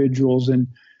the individuals and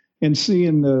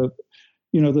seeing the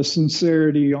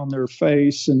sincerity on their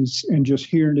face and just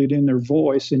hearing it in their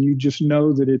voice, and you just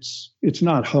know that it's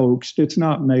not hoaxed, it's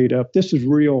not made up. This is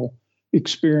real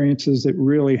experiences that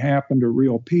really happened to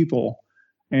real people,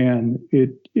 and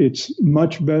it's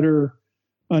much better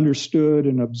understood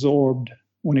and absorbed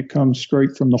when it comes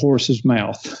straight from the horse's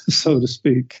mouth, so to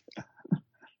speak.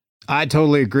 I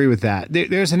totally agree with that.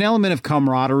 There's an element of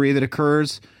camaraderie that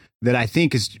occurs that I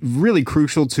think is really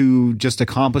crucial to just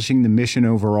accomplishing the mission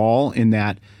overall, in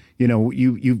that, you know,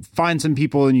 you find some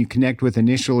people and you connect with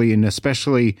initially, and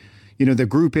especially, you know, the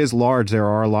group is large. There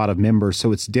are a lot of members,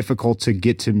 so it's difficult to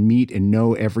get to meet and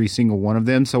know every single one of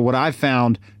them. So what I've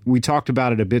found, we talked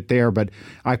about it a bit there, but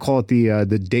I call it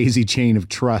the daisy chain of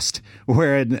trust,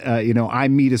 where, you know, I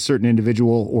meet a certain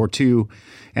individual or two,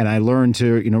 and I learn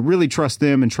to, you know, really trust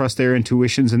them and trust their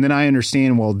intuitions. And then I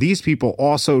understand, well, these people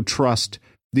also trust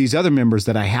these other members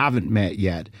that I haven't met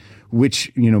yet,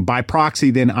 which, you know, by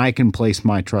proxy, then I can place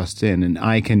my trust in, and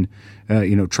I can,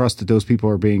 you know, trust that those people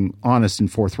are being honest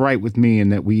and forthright with me, and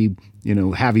that we, you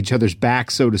know, have each other's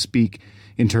back, so to speak,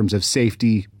 in terms of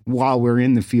safety while we're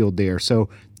in the field there. So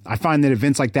I find that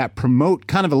events like that promote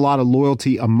kind of a lot of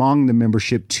loyalty among the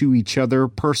membership to each other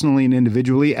personally and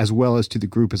individually, as well as to the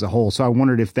group as a whole. So I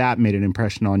wondered if that made an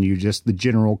impression on you, just the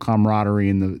general camaraderie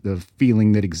and the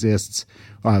feeling that exists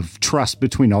of trust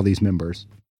between all these members.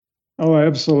 Oh,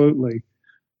 absolutely.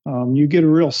 You get a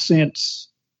real sense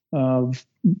of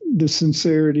the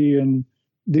sincerity and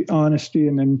the honesty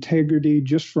and integrity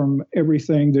just from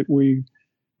everything that we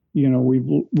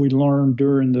learned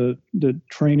during the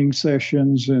training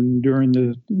sessions and during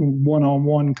the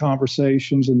one-on-one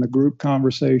conversations and the group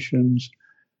conversations.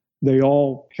 They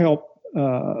all help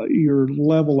your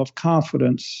level of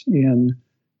confidence in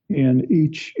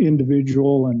each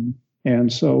individual,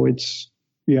 and so it's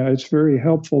very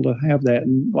helpful to have that.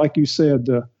 And like you said,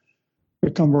 the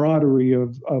camaraderie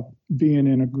of being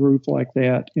in a group like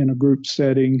that, in a group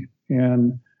setting,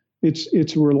 and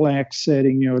it's a relaxed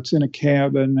setting. You know, it's in a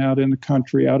cabin out in the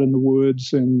country, out in the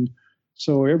woods, and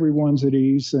so everyone's at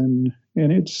ease, and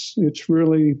it's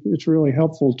really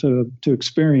helpful to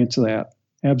experience that.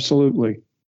 Absolutely.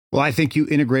 Well, I think you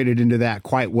integrated into that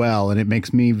quite well, and it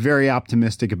makes me very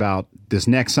optimistic about this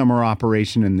next summer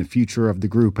operation and the future of the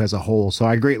group as a whole. So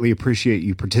I greatly appreciate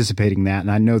you participating in that,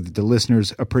 and I know that the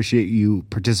listeners appreciate you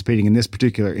participating in this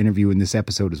particular interview in this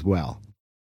episode as well.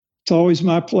 It's always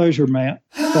my pleasure, Matt.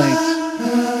 Thanks.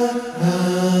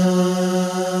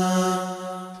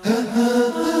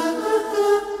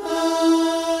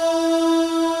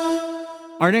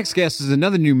 Our next guest is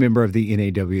another new member of the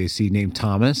NAWAC named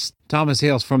Thomas. Thomas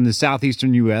hails from the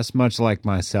southeastern U.S., much like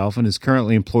myself, and is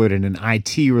currently employed in an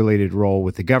IT-related role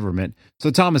with the government.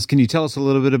 So, Thomas, can you tell us a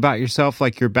little bit about yourself,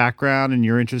 like your background and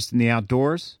your interest in the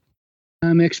outdoors?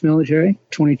 I'm ex-military,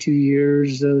 22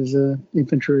 years as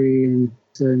infantry and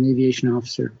as an aviation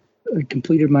officer. I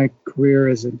completed my career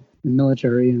as a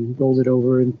military and rolled it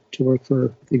over to work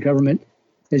for the government.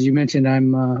 As you mentioned,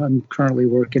 I'm currently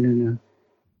working in a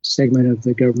segment of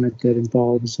the government that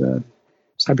involves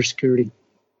cybersecurity.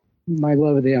 My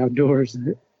love of the outdoors,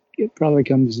 it probably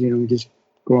comes, just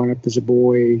growing up as a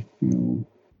boy,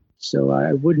 So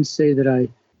I wouldn't say that I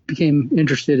became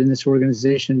interested in this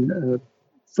organization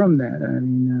from that. I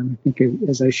mean, I think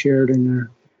as I shared in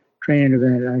our training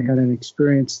event, I had an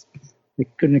experience I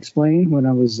couldn't explain when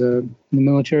I was in the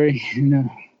military in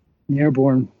the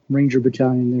Airborne Ranger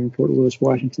Battalion there in Fort Lewis,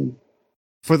 Washington.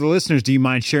 For the listeners, do you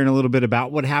mind sharing a little bit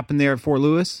about what happened there at Fort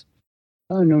Lewis?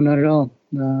 Oh, no, not at all.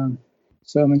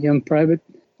 So I'm a young private,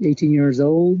 18 years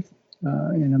old,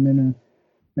 and I'm in a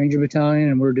Ranger Battalion,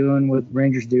 and we're doing what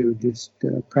Rangers do, just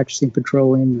practicing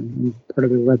patrolling. And I'm part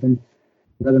of an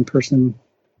 11-person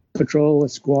patrol, a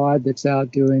squad that's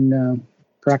out doing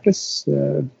practice.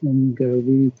 And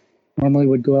we normally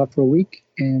would go out for a week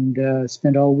and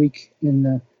spend all week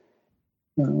on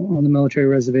the military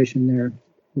reservation there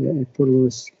at Fort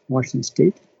Lewis, Washington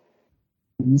State.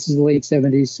 And this is the late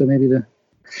 70s, so maybe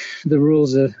the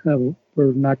rules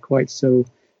were not quite so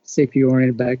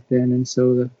safety-oriented back then, and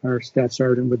so our staff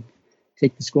sergeant would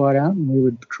take the squad out, and we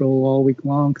would patrol all week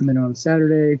long, come in on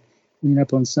Saturday, clean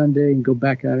up on Sunday, and go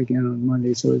back out again on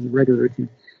Monday, so it was a regular routine.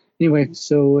 Anyway,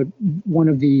 so one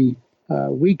of the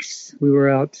weeks we were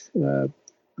out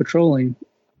patrolling,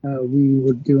 we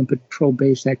were doing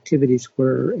patrol-based activities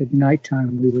where at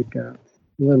nighttime we would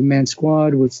 11-man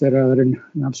squad would set out an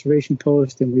observation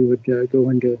post, and we would go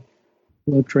into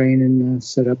load train and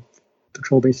set up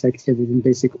patrol-based activity and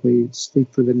basically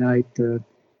sleep for the night,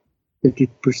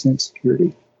 50%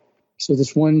 security. So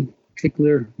this one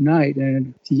particular night,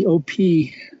 and the OP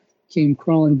came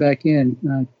crawling back in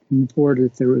and reported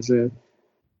that there was a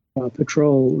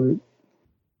patrol.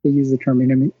 They use the term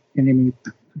enemy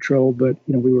patrol, but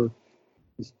we were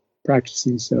just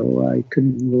practicing, so I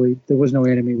couldn't really. There was no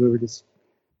enemy. We were just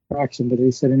practicing. But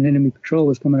they said an enemy patrol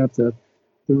was coming up the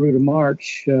route of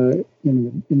march in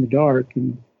the dark,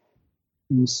 and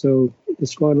And so the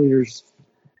squad leader's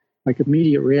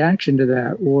immediate reaction to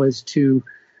that was to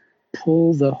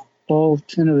pull all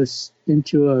 10 of us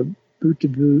into a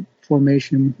boot-to-boot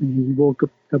formation. And he woke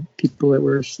up people that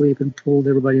were asleep and pulled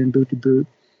everybody in boot-to-boot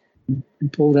and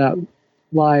pulled out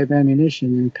live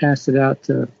ammunition and passed it out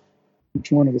to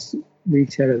each one of us. We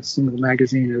each had a single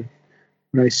magazine of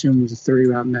what I assume was a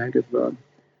 30-round mag of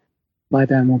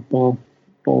live ammo, ball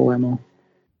ammo.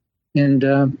 And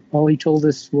all he told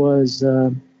us was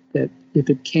that if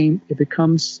it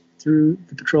comes through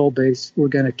the patrol base, we're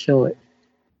going to kill it.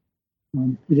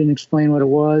 He didn't explain what it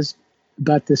was.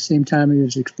 About the same time he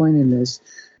was explaining this,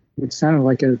 it sounded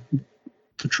like a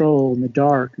patrol in the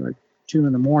dark, like 2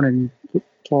 a.m,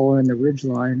 following the ridge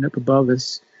line up above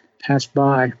us, passed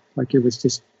by like it was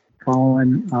just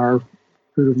following our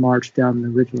route of march down the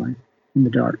ridge line in the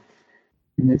dark.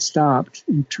 And it stopped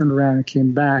and turned around and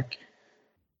came back,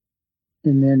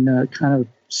 and then kind of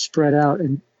spread out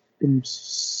and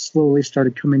slowly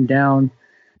started coming down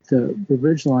the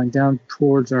ridge line down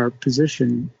towards our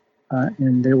position.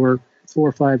 And there were 4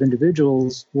 or 5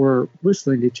 individuals were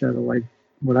whistling to each other like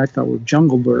what I thought were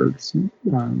jungle birds.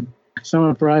 So I'm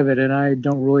a private, and I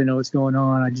don't really know what's going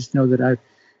on. I just know that I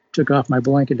took off my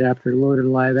blank adapter, loaded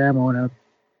live ammo, and I'm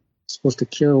supposed to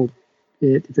kill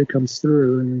it if it comes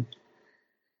through.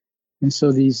 And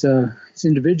so these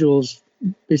individuals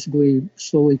basically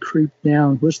slowly creeped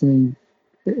down, whistling,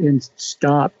 and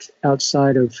stopped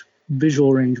outside of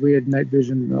visual range. We had night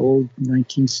vision, the old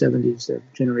 1970s,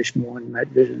 Generation 1 night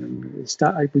vision.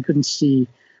 And we couldn't see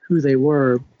who they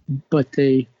were, but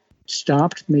they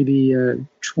stopped maybe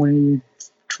 20,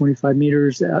 25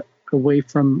 meters away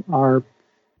from our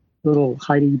little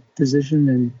hiding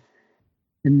position,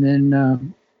 and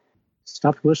then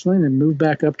stopped whistling and moved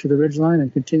back up to the ridge line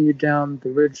and continued down the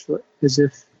ridge as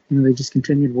if they just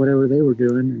continued whatever they were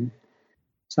doing. And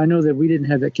so I know that we didn't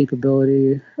have that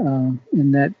capability,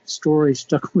 and that story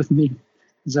stuck with me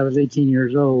as I was 18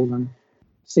 years old. I'm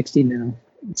 60 now.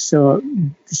 So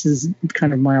this is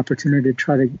kind of my opportunity to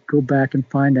try to go back and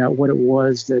find out what it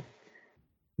was that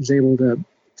was able to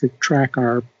track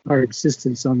our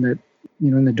existence on that,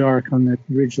 in the dark on that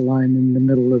ridge line in the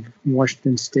middle of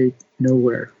Washington State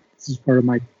nowhere. This is part of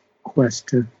my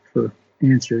quest for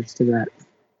answers to that.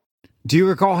 Do you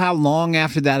recall how long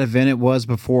after that event it was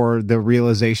before the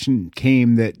realization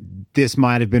came that this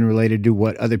might have been related to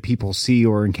what other people see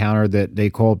or encounter that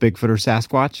they call Bigfoot or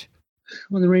Sasquatch?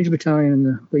 Well, the Ranger Battalion in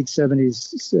the late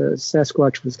 70s,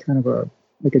 Sasquatch was kind of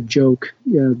a joke,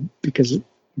 because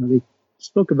they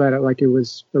spoke about it like it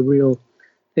was a real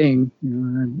thing.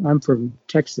 And I'm from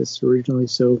Texas originally,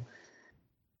 so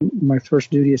my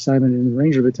first duty assignment in the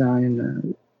Ranger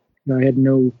Battalion, I had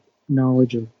no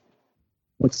knowledge of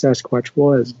what Sasquatch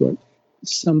was, but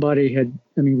somebody had.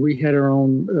 We had our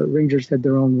own Rangers had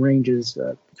their own ranges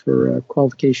for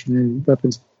qualification and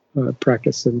weapons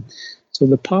practice, and so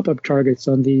the pop-up targets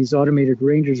on these automated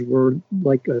Rangers were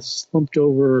like a slumped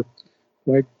over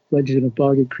White Legend of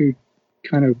Boggy Creek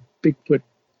kind of Bigfoot.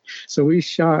 So we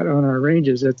shot on our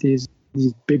ranges at these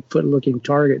Bigfoot-looking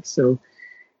targets. So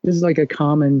this is like a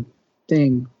common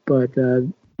thing, but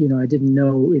I didn't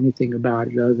know anything about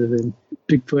it other than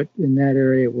Bigfoot in that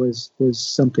area was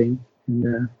something.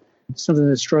 And something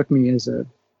that struck me as a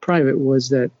private was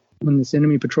that when this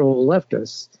enemy patrol left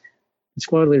us, the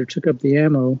squad leader took up the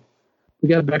ammo. We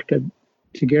got back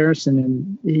to Garrison,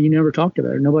 and he never talked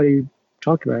about it. Nobody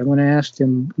talked about it. When I asked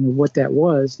him what that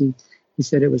was, he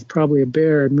said it was probably a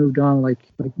bear, and moved on like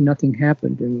nothing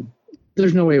happened. And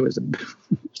there's no way it was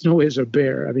a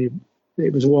bear.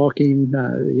 It was walking.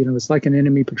 It's like an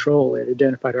enemy patrol. It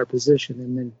identified our position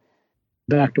and then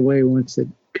backed away once it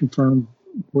confirmed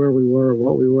where we were,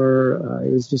 what we were.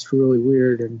 It was just really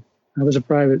weird. And I was a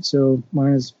private, so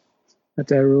mine is have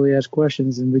to really ask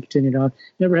questions, and we continued on.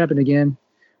 Never happened again,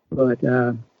 but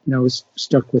I was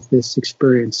stuck with this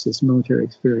experience, this military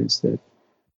experience.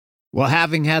 Well,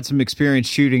 having had some experience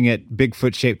shooting at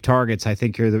Bigfoot-shaped targets, I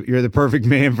think you're the perfect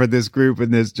man for this group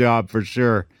and this job for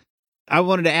sure. I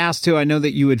wanted to ask, too, I know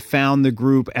that you had found the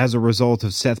group as a result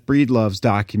of Seth Breedlove's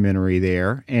documentary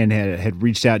there, and had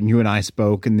reached out, and you and I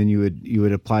spoke, and then you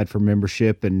had applied for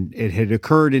membership, and it had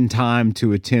occurred in time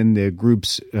to attend the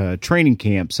group's training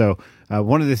camp. So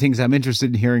one of the things I'm interested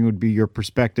in hearing would be your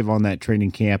perspective on that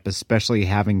training camp, especially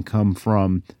having come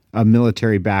from a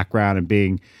military background and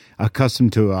being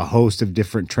accustomed to a host of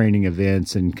different training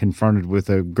events and confronted with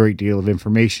a great deal of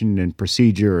information and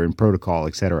procedure and protocol,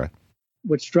 et cetera.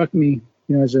 What struck me,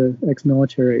 as an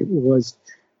ex-military was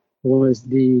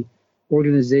the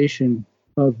organization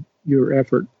of your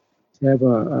effort, to have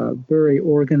a very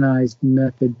organized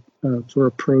method for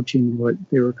approaching what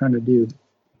they were trying to do.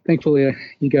 thankfully,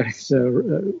 you guys,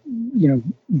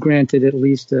 granted at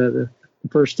least the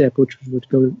first step, which was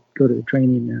go to the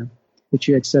training that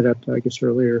you had set up, I guess,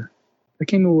 earlier. I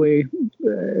came away,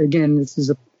 again,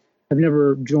 I've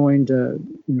never joined,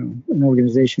 an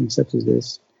organization such as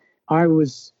this. I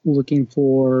was looking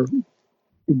for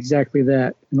exactly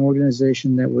that, an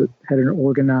organization that had an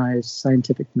organized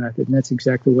scientific method, and that's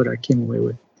exactly what I came away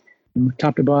with. From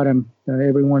top to bottom,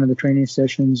 every one of the training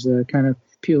sessions kind of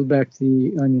peeled back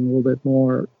the onion a little bit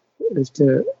more as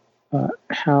to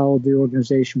how the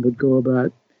organization would go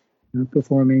about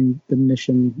performing the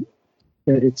mission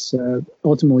that it's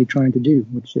ultimately trying to do,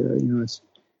 which is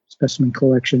specimen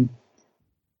collection.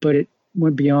 But it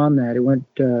went beyond that. It went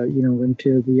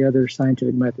into the other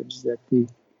scientific methods that the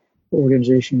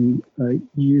organization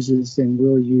uses and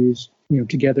will use,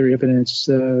 to gather evidence,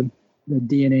 the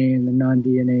DNA and the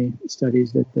non-DNA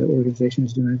studies that the organization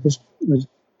is doing. This was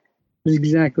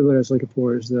exactly what I was looking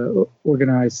for, is the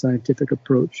organized scientific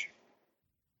approach.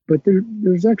 But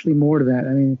there's actually more to that.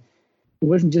 I mean, it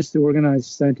wasn't just the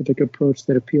organized scientific approach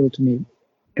that appealed to me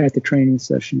at the training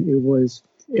session. It was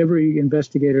every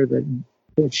investigator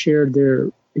that shared their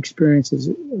experiences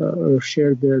or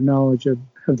shared their knowledge of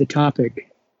the topic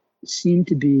seemed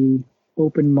to be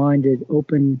open-minded,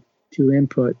 open to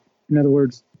input. In other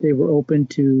words, they were open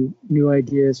to new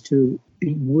ideas, to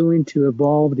be willing to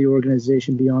evolve the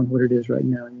organization beyond what it is right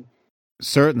now.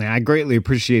 Certainly. I greatly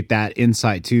appreciate that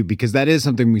insight too, because that is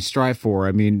something we strive for.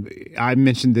 I mean, I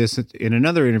mentioned this in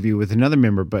another interview with another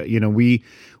member, but we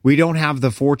don't have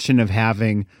the fortune of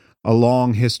having a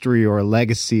long history or a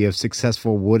legacy of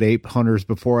successful wood ape hunters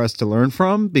before us to learn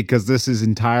from, because this is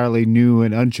entirely new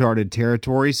and uncharted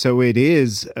territory. So it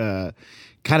is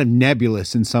kind of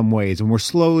nebulous in some ways, and we're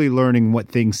slowly learning what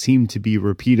things seem to be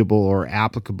repeatable or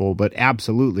applicable. But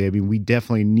absolutely, I mean, we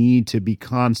definitely need to be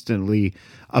constantly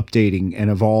updating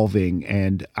and evolving.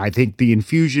 And I think the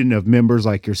infusion of members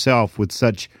like yourself with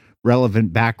such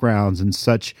relevant backgrounds and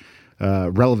such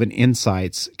relevant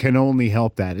insights can only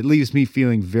help that. It leaves me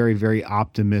feeling very, very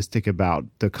optimistic about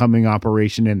the coming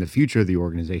operation and the future of the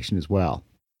organization as well.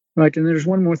 Right, and there's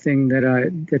one more thing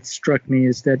that struck me,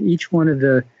 is that each one of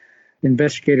the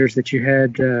investigators that you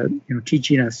had,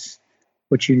 teaching us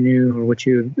what you knew or what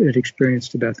you had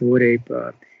experienced about the wood ape,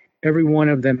 every one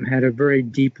of them had a very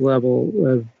deep level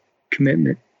of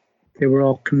commitment. They were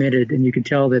all committed, and you could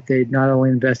tell that they not only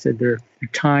invested their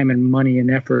time and money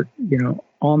and effort,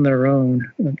 on their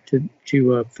own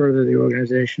to further the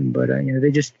organization, but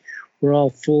they just were all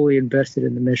fully invested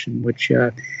in the mission, which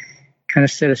kind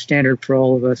of set a standard for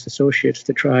all of us associates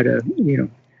to try to,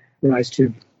 rise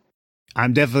to.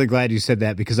 I'm definitely glad you said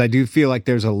that, because I do feel like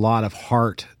there's a lot of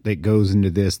heart that goes into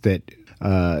this, that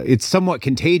it's somewhat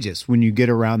contagious when you get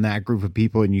around that group of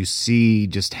people and you see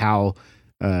just how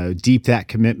deep that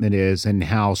commitment is and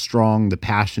how strong the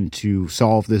passion to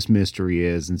solve this mystery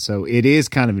is. And so it is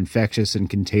kind of infectious and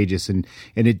contagious. And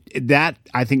that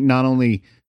I think not only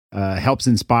helps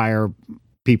inspire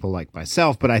people like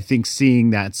myself, but I think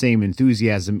seeing that same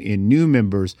enthusiasm in new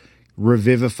members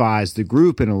revivifies the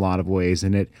group in a lot of ways,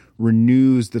 and it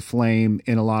renews the flame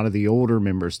in a lot of the older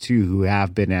members too, who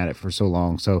have been at it for so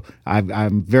long. So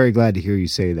I'm very glad to hear you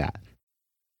say that.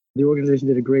 The organization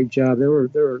did a great job. There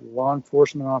were law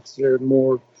enforcement officers,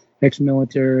 more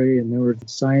ex-military, and there were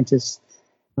scientists.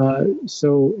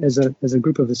 So as a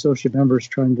group of associate members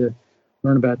trying to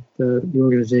learn about the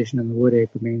organization and the wood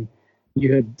ape, I mean,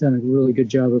 you had done a really good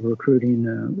job of recruiting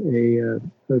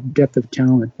a depth of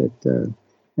talent that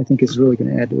I think is really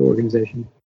going to add to the organization.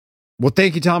 Well,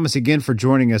 thank you, Thomas, again for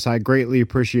joining us. I greatly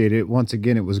appreciate it. Once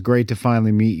again, it was great to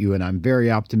finally meet you, and I'm very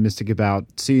optimistic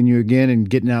about seeing you again and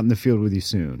getting out in the field with you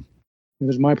soon. It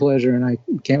was my pleasure, and I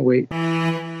can't wait.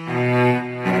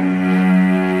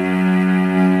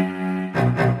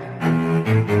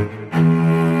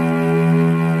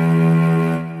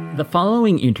 The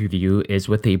following interview is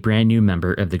with a brand new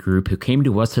member of the group who came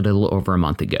to us a little over a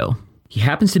month ago. He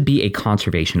happens to be a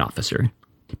conservation officer.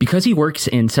 Because he works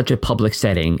in such a public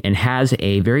setting and has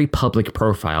a very public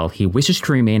profile, he wishes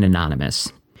to remain anonymous.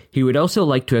 He would also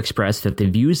like to express that the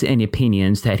views and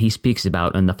opinions that he speaks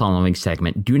about in the following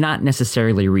segment do not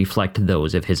necessarily reflect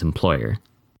those of his employer.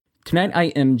 Tonight I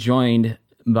am joined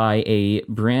by a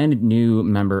brand new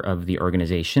member of the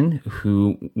organization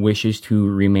who wishes to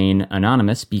remain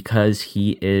anonymous because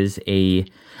he is a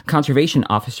conservation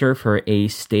officer for a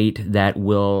state that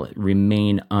will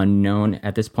remain unknown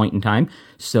at this point in time.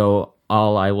 So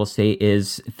all I will say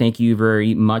is thank you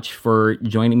very much for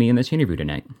joining me in this interview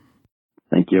tonight.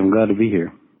 Thank you. I'm glad to be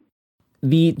here.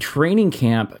 The training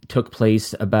camp took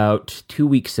place about 2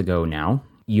 weeks ago now.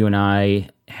 you and I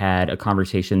had a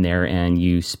conversation there, and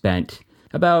you spent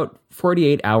about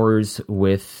 48 hours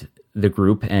with the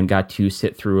group and got to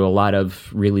sit through a lot of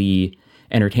really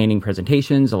entertaining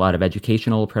presentations, a lot of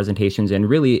educational presentations, and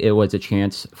really it was a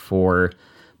chance for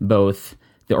both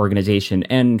the organization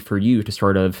and for you to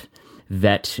sort of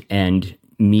vet and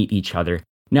meet each other.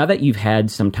 Now that you've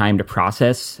had some time to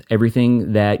process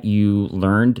everything that you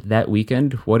learned that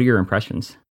weekend, what are your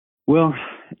impressions? Well,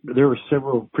 there were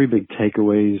several pretty big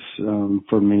takeaways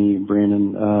for me,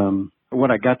 Brandon.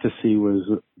 What I got to see was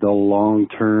the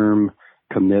long-term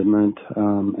commitment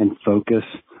and focus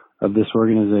of this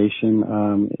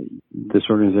organization. This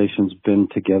organization's been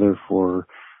together for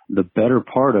the better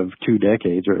part of 2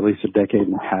 decades, or at least a decade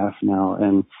and a half now,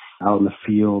 and out in the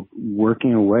field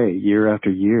working away year after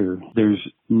year. There's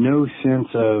no sense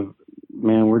of,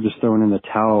 man, we're just throwing in the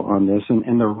towel on this.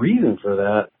 And the reason for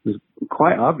that is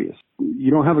quite obvious. You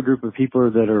don't have a group of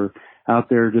people that are out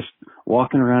there just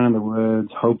walking around in the woods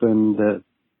hoping that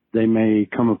they may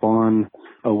come upon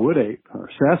a wood ape or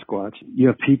Sasquatch. You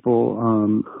have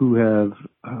people who have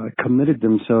committed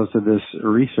themselves to this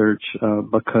research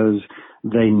because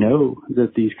they know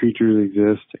that these creatures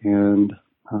exist and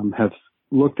have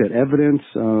looked at evidence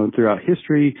throughout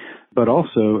history, but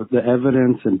also the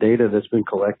evidence and data that's been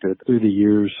collected through the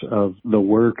years of the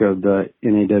work of the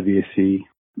NAWC.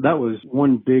 That was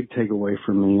one big takeaway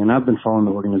for me, and I've been following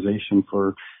the organization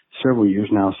for several years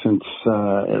now, since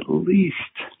at least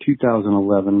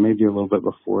 2011, maybe a little bit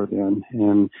before then,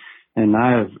 and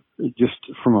I have just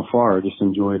from afar just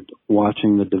enjoyed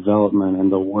watching the development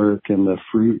and the work and the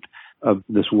fruit of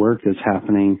this work that's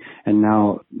happening, and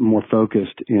now more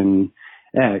focused in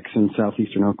X in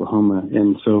southeastern Oklahoma.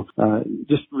 And so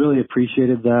just really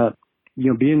appreciated that,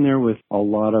 being there with a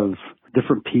lot of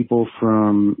different people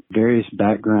from various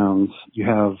backgrounds. You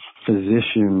have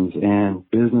physicians and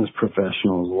business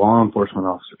professionals, law enforcement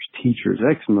officers, teachers,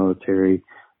 ex-military,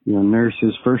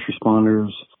 nurses, first responders,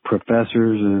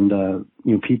 professors,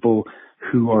 and people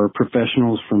who are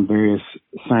professionals from various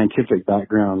scientific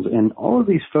backgrounds. And all of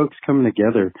these folks coming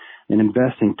together and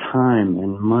investing time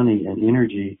and money and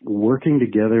energy, working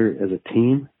together as a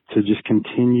team to just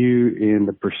continue in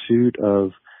the pursuit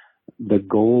of the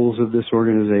goals of this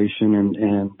organization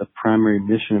and the primary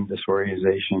mission of this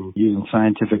organization using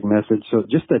scientific methods. So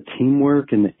just the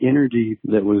teamwork and the energy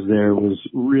that was there was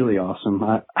really awesome.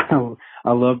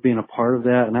 I love being a part of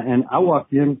that. And I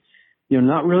walked in,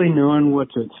 not really knowing what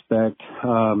to expect.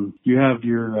 You have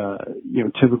your,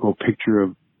 typical picture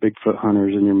of Bigfoot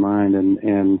hunters in your mind,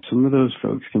 and some of those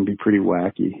folks can be pretty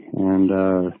wacky and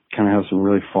kind of have some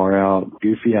really far out,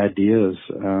 goofy ideas.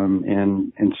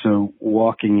 And so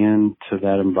walking into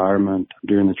that environment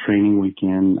during the training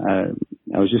weekend,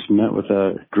 I was just met with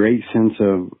a great sense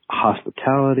of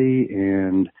hospitality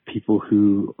and people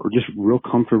who are just real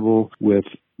comfortable with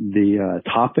the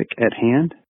topic at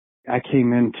hand. I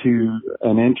came into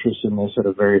an interest in this at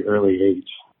a very early age.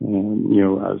 And,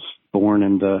 I was born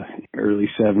in the early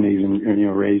 70s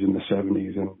and raised in the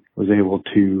 70s, and was able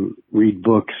to read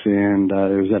books. And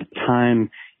there was at a time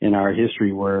in our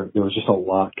history where there was just a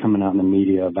lot coming out in the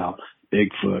media about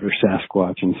Bigfoot or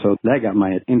Sasquatch. And so that got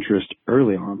my interest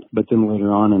early on. But then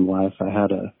later on in life, I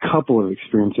had a couple of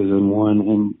experiences, and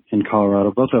one in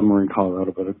Colorado. Both of them were in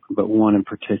Colorado, but one in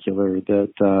particular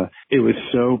that it was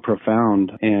so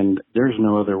profound. And there's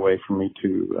no other way for me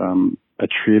to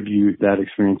attribute that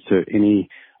experience to any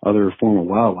other form of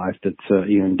wildlife that's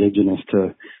indigenous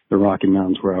to the Rocky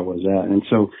Mountains where I was at. And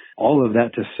so all of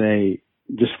that to say,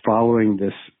 just following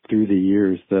this through the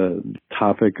years, the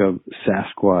topic of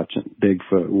Sasquatch,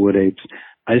 Bigfoot, wood apes,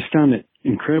 I just found it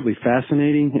incredibly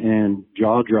fascinating and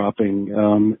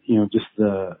jaw-dropping. Just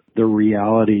the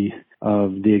reality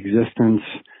of the existence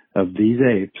of these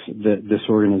apes that this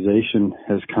organization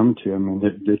has come to. I mean,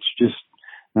 it's just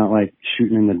not like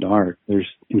shooting in the dark. There's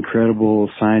incredible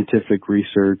scientific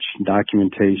research,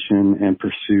 documentation, and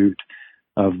pursuit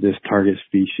of this target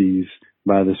species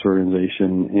by this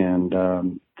organization.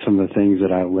 And some of the things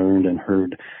that I learned and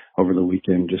heard over the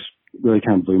weekend just really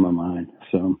kind of blew my mind.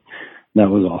 So that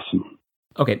was awesome.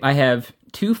 Okay, I have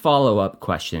 2 follow-up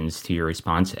questions to your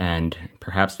response, and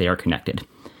perhaps they are connected.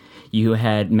 You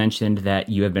had mentioned that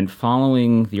you have been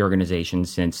following the organization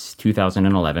since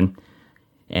 2011,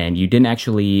 and you didn't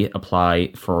actually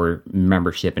apply for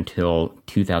membership until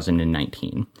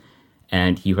 2019.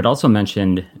 And you had also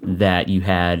mentioned that you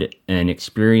had an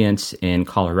experience in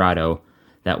Colorado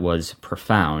that was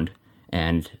profound,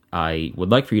 and I would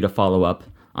like for you to follow up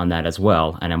on that as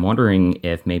well. And I'm wondering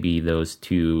if maybe those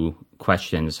 2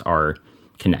 questions are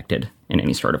connected in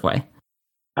any sort of way.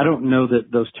 I don't know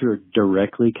that those 2 are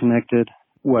directly connected.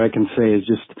 what I can say is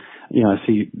just, I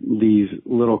see these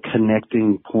little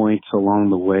connecting points along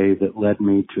the way that led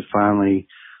me to finally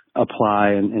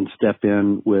apply and step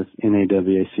in with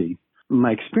NAWAC.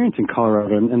 My experience in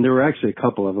Colorado, and there were actually a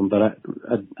couple of them, but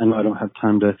I know I don't have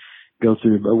time to go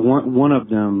through, but one of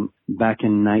them back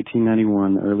in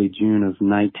 1991, early June of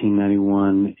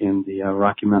 1991 in the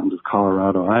Rocky Mountains of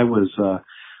Colorado, I was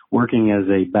working as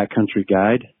a backcountry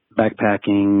guide,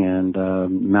 backpacking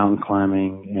and mountain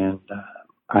climbing, and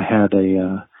I had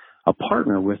a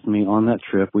partner with me on that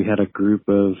trip. We had a group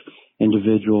of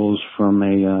individuals from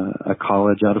a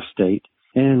college out of state,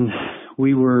 and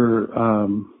we were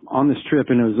on this trip,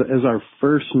 and it was our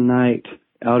first night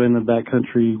out in the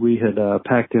backcountry. We had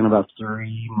packed in about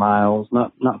 3 miles,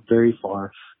 not very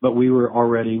far, but we were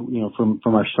already, from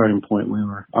our starting point, we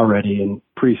were already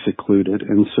pretty secluded.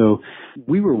 And so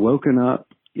we were woken up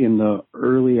in the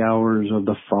early hours of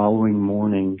the following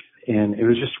morning, and it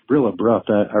was just real abrupt.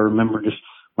 I remember just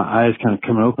my eyes kind of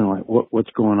coming open, like,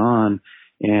 what's going on?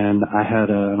 And I had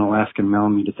an Alaskan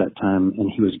Malamute at that time, and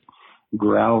he was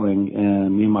growling,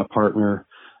 and me and my partner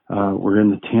were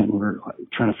in the tent, and we're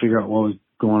trying to figure out what was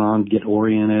going on, get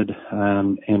oriented,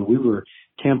 and we were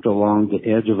camped along the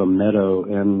edge of a meadow,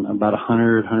 and about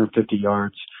 150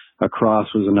 yards across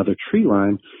was another tree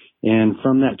line, and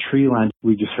from that tree line,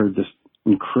 we just heard this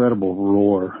incredible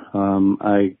roar.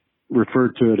 I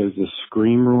referred to it as a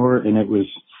scream roar, and it was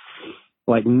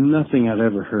like nothing I'd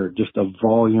ever heard, just a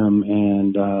volume,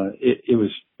 and it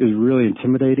was really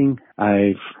intimidating.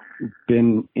 I've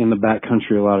been in the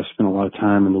backcountry a lot. I've spent a lot of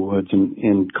time in the woods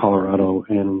in Colorado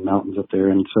and mountains up there,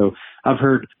 and so I've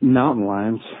heard mountain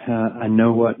lions. I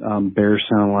know what bears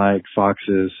sound like,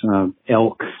 foxes,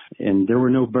 elk, and there were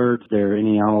no birds there,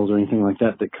 any owls or anything like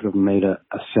that could have made a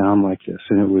sound like this,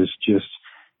 and it was just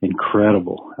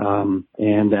incredible.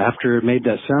 And after it made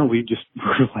that sound, we just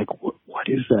were like, what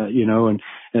is that?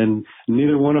 And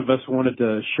neither one of us wanted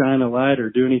to shine a light or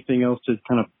do anything else to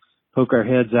kind of poke our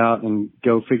heads out and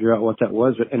go figure out what that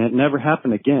was. And it never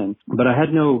happened again. But I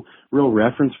had no real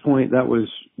reference point. That was,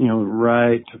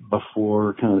 right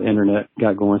before kind of the internet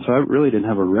got going. So I really didn't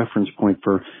have a reference point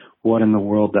for what in the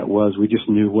world that was. We just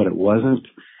knew what it wasn't.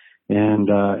 And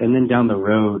then down the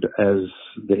road, as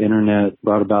the internet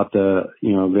brought about the,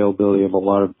 availability of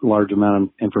large amount of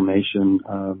information,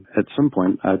 at some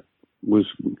point I was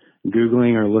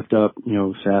Googling or looked up,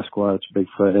 Sasquatch,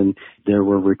 Bigfoot, and there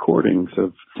were recordings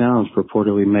of sounds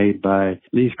purportedly made by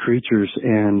these creatures.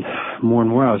 And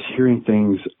more I was hearing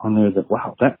things on there that,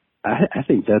 wow, I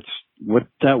think that's what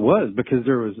that was, because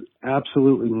there was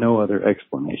absolutely no other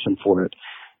explanation for it.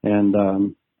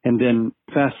 And then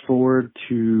fast forward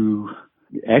to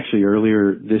actually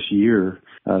earlier this year,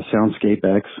 Soundscape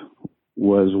X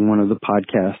was one of the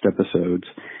podcast episodes.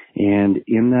 And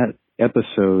in that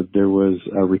episode, there was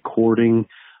a recording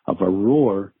of a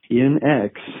roar in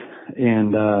X,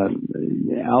 and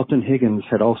Alton Higgins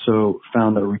had also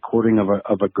found a recording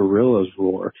of a gorilla's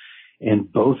roar.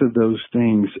 And both of those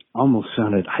things almost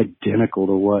sounded identical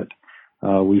to what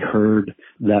we heard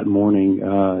that morning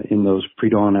in those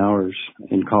pre-dawn hours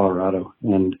in Colorado.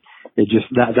 And it just,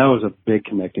 that was a big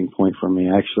connecting point for me.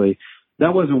 Actually,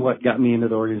 that wasn't what got me into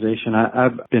the organization.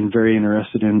 I've been very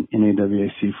interested in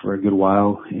NAWAC for a good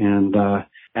while. And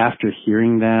after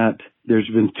hearing that, there's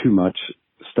been too much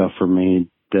stuff for me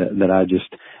that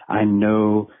I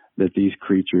know that these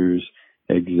creatures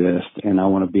exist, and I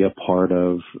want to be a part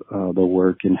of the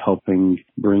work in helping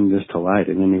bring this to light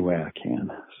in any way I can.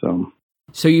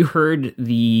 So you heard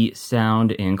the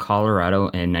sound in Colorado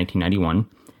in 1991,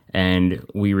 and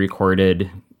we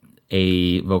recorded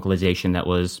a vocalization that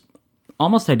was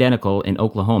almost identical in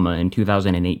Oklahoma in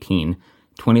 2018,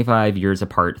 25 years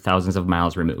apart, thousands of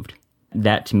miles removed.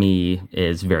 That to me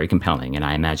is very compelling, and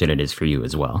I imagine it is for you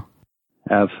as well.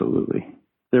 Absolutely.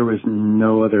 There was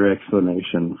no other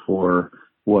explanation for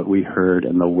what we heard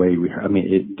and the way we heard. I mean,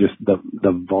 it just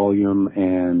the volume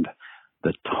and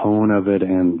the tone of it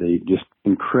and the just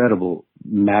incredible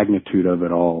magnitude of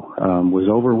it all was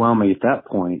overwhelming at that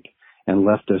point and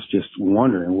left us just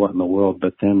wondering what in the world.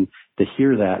 But then to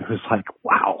hear that, it was like,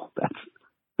 wow,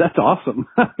 that's awesome.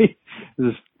 I mean,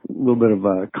 just a little bit of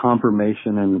a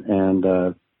confirmation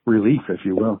and relief, if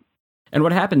you will. And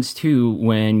what happens, too,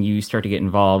 when you start to get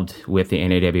involved with the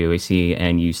NAWAC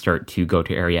and you start to go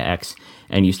to Area X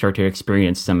and you start to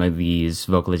experience some of these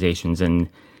vocalizations and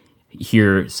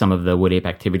hear some of the wood ape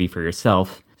activity for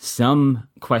yourself, some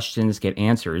questions get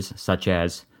answers, such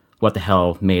as, what the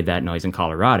hell made that noise in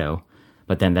Colorado?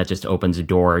 But then that just opens a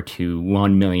door to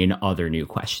 1 million other new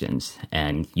questions,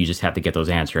 and you just have to get those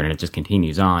answered, and it just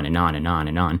continues on and on and on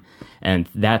and on. And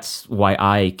that's why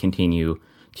I continue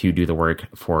to do the work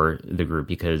for the group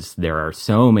because there are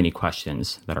so many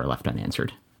questions that are left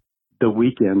unanswered.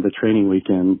 The training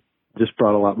weekend, just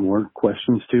brought a lot more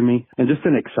questions to me, and just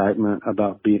an excitement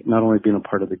about not only being a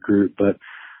part of the group, but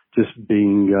just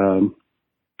being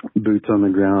boots on the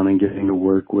ground and getting to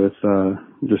work with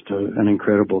just an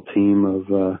incredible team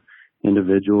of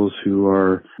individuals who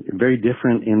are very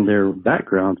different in their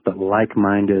backgrounds, but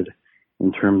like-minded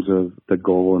in terms of the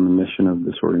goal and the mission of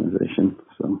this organization.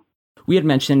 So, we had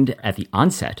mentioned at the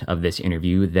onset of this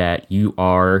interview that you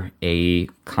are a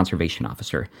conservation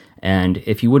officer. And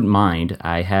if you wouldn't mind,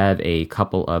 I have a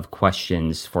couple of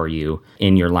questions for you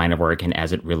in your line of work and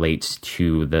as it relates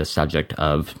to the subject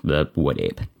of the wood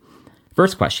ape.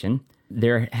 First question,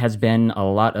 there has been a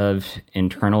lot of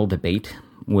internal debate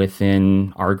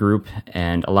within our group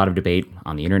and a lot of debate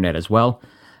on the internet as well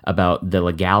about the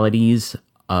legalities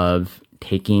of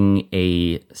taking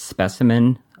a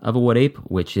specimen of a wood ape,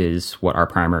 which is what our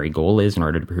primary goal is in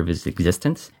order to prove its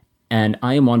existence. And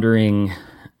I am wondering,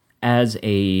 as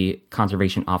a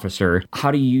conservation officer,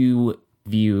 how do you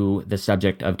view the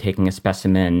subject of taking a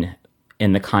specimen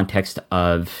in the context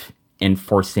of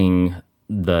enforcing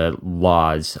the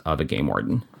laws of a game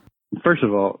warden? First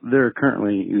of all, there are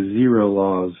currently 0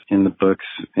 laws in the books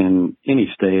in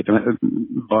any state,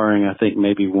 barring, I think,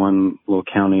 maybe one little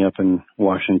county up in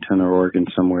Washington or Oregon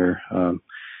somewhere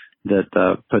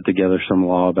that put together some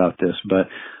law about this.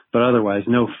 But otherwise,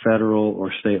 no federal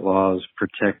or state laws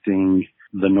protecting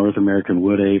the North American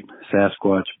wood ape,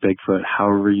 Sasquatch, Bigfoot,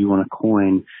 however you want to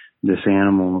coin this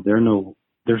animal. There's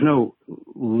no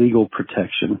legal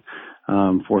protection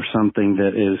for something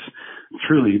that is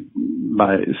truly,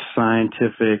 by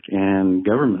scientific and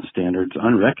government standards,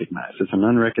 unrecognized. It's an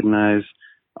unrecognized,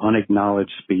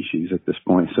 unacknowledged species at this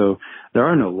point. So there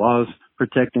are no laws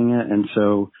protecting it, and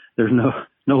so there's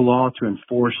no law to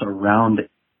enforce around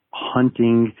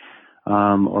hunting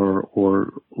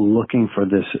or looking for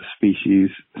this species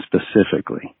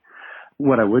specifically.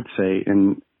 What I would say,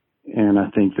 and I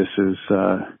think this is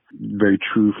very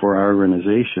true for our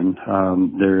organization,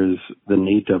 there's the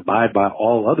need to abide by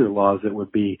all other laws that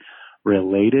would be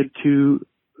related to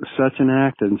such an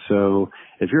act. And so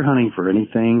if you're hunting for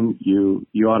anything, you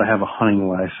ought to have a hunting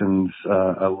license,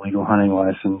 a legal hunting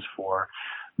license for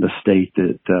the state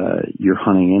that you're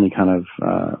hunting any kind of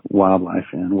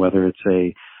wildlife in, whether it's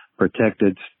a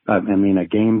protected,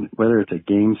 whether it's a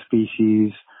game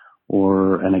species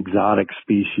or an exotic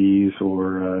species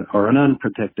or an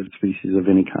unprotected species of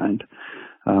any kind.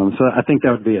 So I think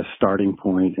that would be a starting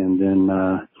point. And then,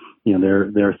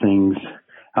 there are things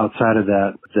outside of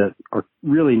that are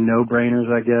really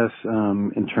no-brainers, I guess,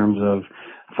 in terms of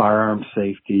firearm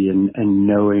safety and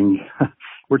knowing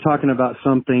we're talking about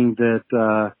something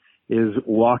that is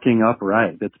walking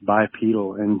upright, that's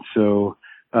bipedal. And so,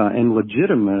 and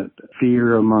legitimate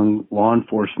fear among law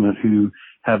enforcement who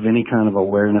have any kind of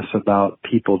awareness about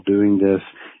people doing this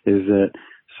is that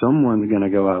someone's going to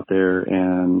go out there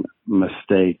and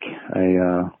mistake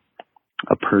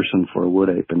a person for a wood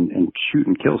ape and shoot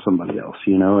and kill somebody else,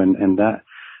 and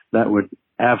that would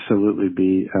absolutely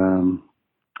be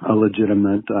a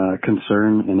legitimate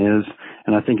concern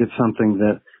and I think it's something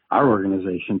that our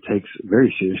organization takes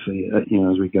very seriously.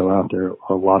 As we go out there,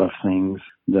 a lot of things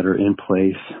that are in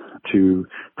place to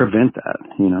prevent that,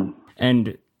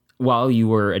 And while you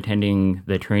were attending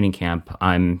the training camp,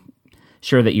 I'm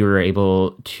sure that you were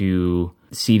able to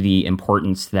see the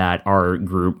importance that our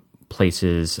group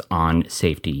places on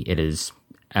safety. It is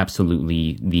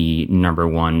absolutely the number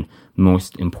one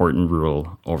most important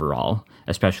rule overall,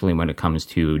 especially when it comes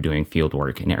to doing field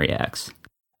work in Area X.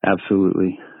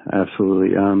 Absolutely.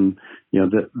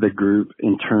 The group,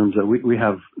 in terms of, we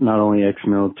have not only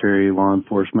ex-military law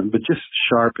enforcement, but just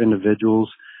sharp individuals,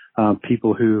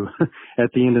 people who,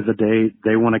 at the end of the day,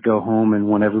 they want to go home and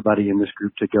want everybody in this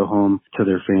group to go home to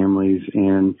their families.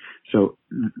 And so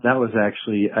that was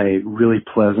actually a really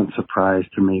pleasant surprise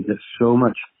to me that so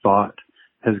much thought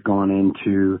has gone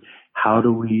into how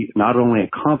do we not only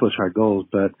accomplish our goals,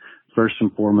 but first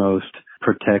and foremost,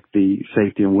 protect the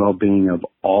safety and well-being of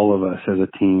all of us as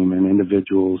a team and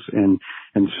individuals. And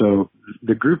so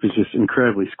the group is just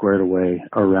incredibly squared away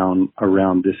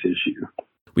around this issue.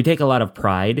 We take a lot of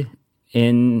pride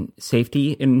in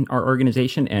safety in our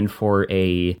organization, and for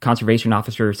a conservation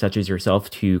officer such as yourself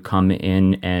to come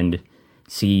in and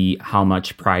see how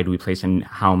much pride we place and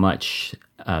how much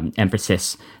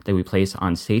emphasis that we place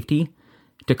on safety,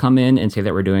 to come in and say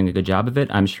that we're doing a good job of it,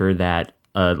 I'm sure that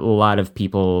a lot of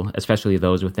people, especially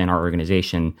those within our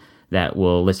organization that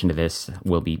will listen to this,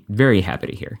 will be very happy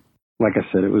to hear. Like I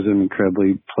said, it was an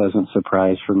incredibly pleasant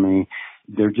surprise for me.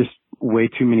 There are just way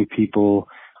too many people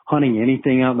hunting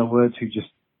anything out in the woods who just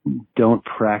don't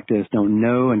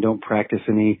know and don't practice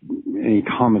any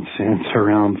common sense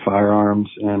around firearms.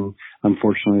 And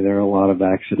unfortunately, there are a lot of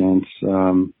accidents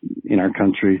in our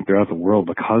country, throughout the world,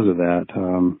 because of that.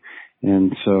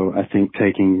 And so I think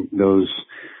taking those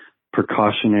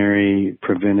precautionary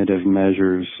preventative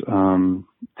measures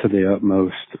to the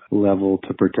utmost level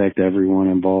to protect everyone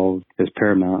involved is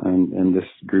paramount, and this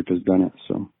group has done it.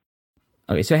 So,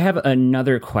 okay, so I have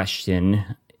another question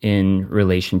in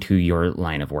relation to your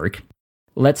line of work.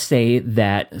 Let's say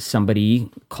that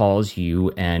somebody calls you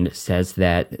and says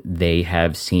that they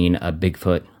have seen a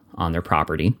Bigfoot on their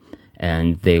property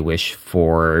and they wish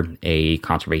for a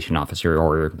conservation officer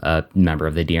or a member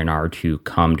of the DNR to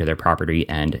come to their property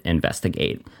and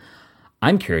investigate.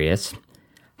 I'm curious,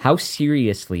 how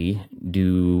seriously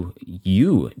do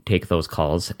you take those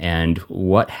calls, and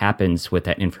what happens with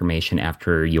that information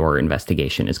after your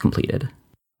investigation is completed?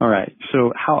 All right.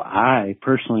 So how I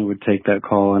personally would take that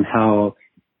call and how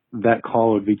that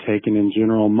call would be taken in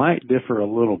general might differ a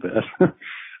little bit.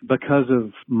 Because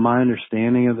of my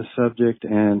understanding of the subject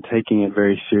and taking it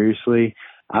very seriously,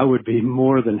 I would be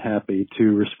more than happy to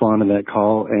respond to that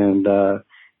call and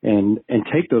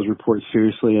take those reports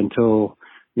seriously until,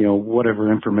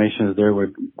 whatever information is there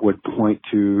would point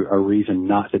to a reason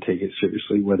not to take it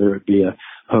seriously, whether it be a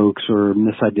hoax or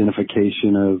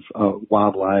misidentification of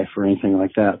wildlife or anything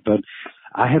like that. But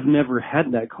I have never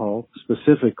had that call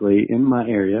specifically in my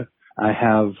area. I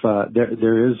have,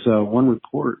 there is one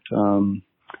report,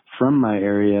 from my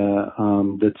area,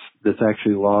 that's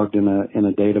actually logged in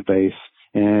a database.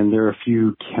 And there are a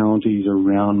few counties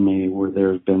around me where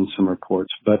there have been some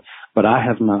reports, but I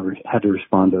have not had to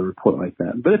respond to a report like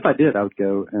that. But if I did, I would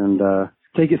go and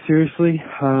take it seriously.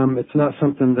 It's not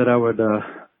something that I would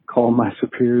call my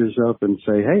superiors up and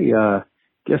say, hey,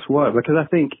 guess what? Because I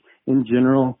think in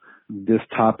general, this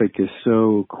topic is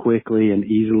so quickly and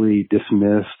easily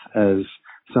dismissed as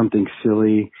something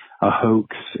silly, a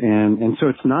hoax, and so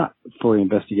it's not fully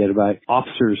investigated by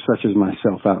officers such as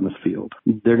myself out in the field.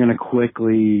 They're going to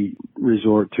quickly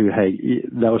resort to, hey,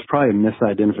 that was probably a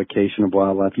misidentification of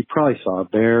wildlife. You probably saw a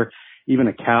bear, even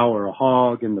a cow or a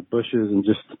hog in the bushes, and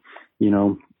just,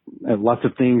 lots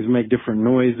of things make different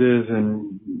noises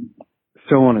and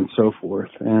so on and so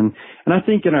forth. And I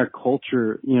think in our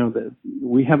culture, that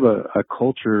we have a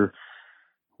culture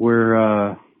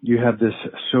where you have this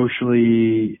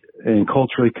socially and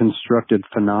culturally constructed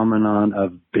phenomenon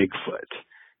of Bigfoot.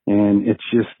 And it's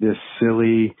just this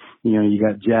silly, you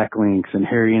got Jack Links and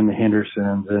Harry and the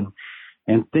Hendersons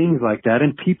and things like that.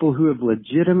 And people who have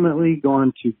legitimately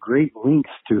gone to great lengths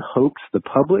to hoax the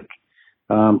public,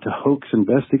 to hoax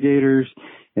investigators.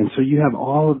 And so you have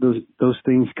all of those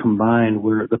things combined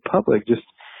where the public just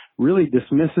really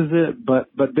dismisses it.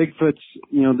 But Bigfoot's,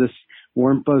 this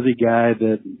warm, fuzzy guy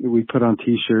that we put on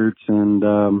T-shirts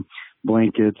and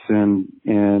blankets, and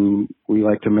we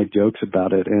like to make jokes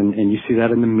about it. And you see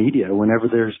that in the media. Whenever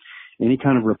there's any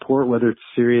kind of report, whether it's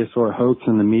serious or a hoax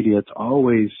in the media, it's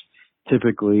always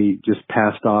typically just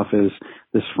passed off as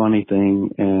this funny thing.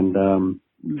 And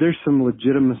there's some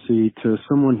legitimacy to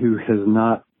someone who has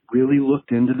not really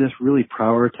looked into this, really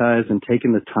prioritized and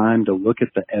taken the time to look at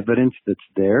the evidence that's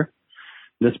there,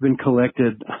 that's been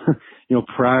collected,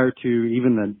 prior to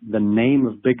even the name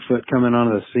of Bigfoot coming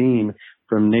onto the scene,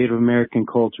 from Native American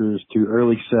cultures to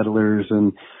early settlers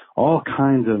and all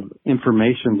kinds of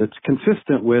information that's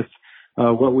consistent with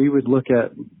what we would look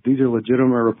at. These are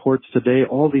legitimate reports today.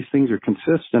 All these things are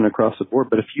consistent across the board.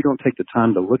 But if you don't take the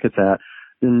time to look at that,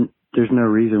 then there's no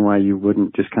reason why you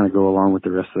wouldn't just kind of go along with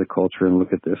the rest of the culture and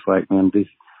look at this like, man, this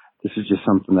is just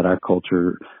something that our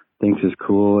culture thinks is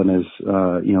cool and is,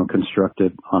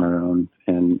 constructed on our own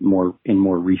and in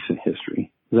more recent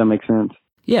history. Does that make sense?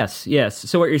 Yes.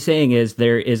 So what you're saying is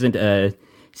there isn't a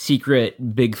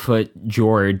secret Bigfoot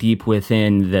drawer deep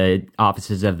within the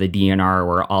offices of the DNR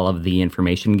where all of the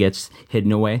information gets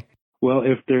hidden away? Well,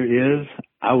 if there is,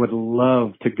 I would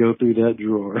love to go through that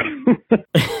drawer.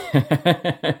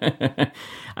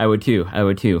 I would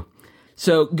too.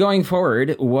 So going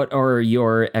forward, what are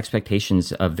your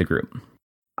expectations of the group?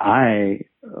 I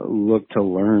look to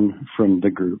learn from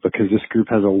the group because this group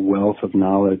has a wealth of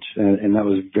knowledge, and that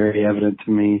was very evident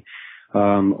to me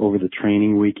over the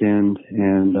training weekend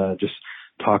and just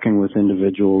talking with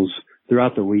individuals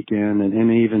throughout the weekend and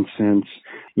even since.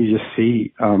 You just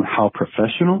see how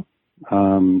professional,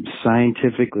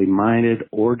 scientifically minded,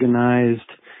 organized,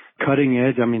 cutting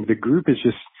edge. I mean, the group is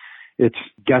it's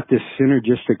got this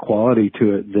synergistic quality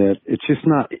to it that it's just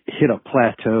not hit a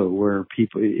plateau where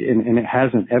people, and it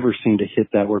hasn't ever seemed to hit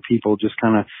that, where people just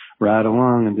kind of ride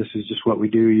along and this is just what we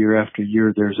do year after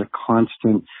year. There's a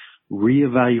constant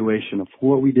reevaluation of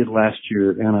what we did last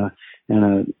year and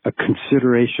a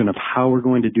consideration of how we're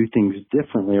going to do things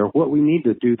differently, or what we need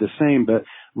to do the same, but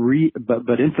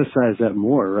emphasize that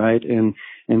more, right? And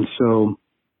so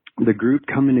the group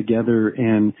coming together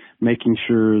and making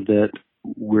sure that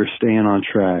we're staying on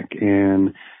track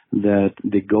and that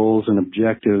the goals and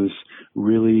objectives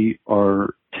really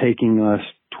are taking us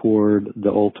toward the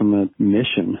ultimate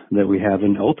mission that we have.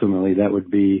 And ultimately that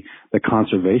would be the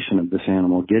conservation of this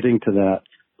animal. Getting to that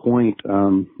point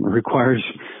requires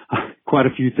quite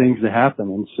a few things to happen.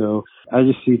 And so I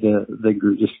just see the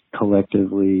group just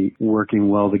collectively working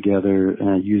well together,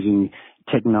 using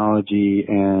technology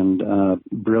and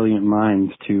brilliant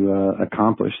minds to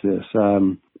accomplish this.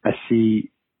 I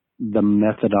see the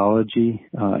methodology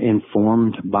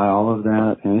informed by all of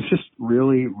that, and it's just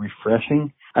really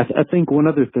refreshing. I think one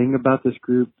other thing about this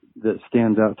group that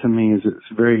stands out to me is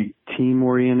it's very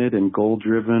team-oriented and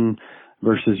goal-driven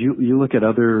versus you look at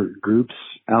other groups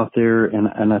out there,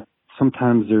 and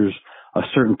sometimes there's a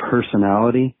certain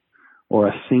personality or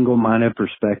a single-minded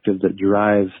perspective that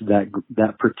drives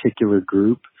that particular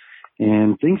group,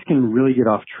 and things can really get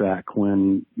off track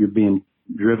when you're being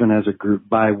driven as a group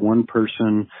by one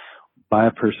person, by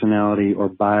a personality, or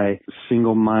by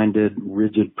single-minded,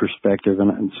 rigid perspective.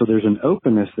 And so there's an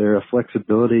openness there, a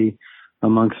flexibility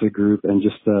amongst the group, and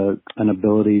just an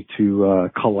ability to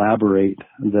collaborate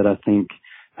that I think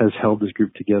has held this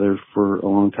group together for a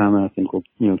long time, and I think will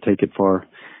take it far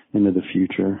into the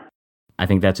future. I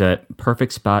think that's a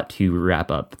perfect spot to wrap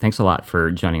up. Thanks a lot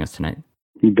for joining us tonight.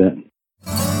 You bet.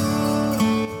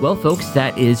 Well, folks,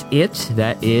 that is it.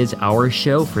 That is our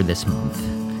show for this month.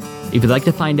 If you'd like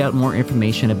to find out more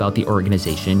information about the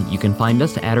organization, you can find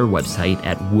us at our website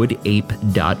at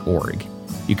woodape.org.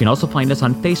 You can also find us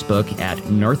on Facebook at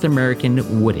North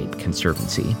American Wood Ape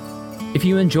Conservancy. If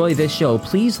you enjoy this show,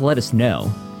 please let us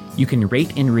know. You can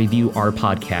rate and review our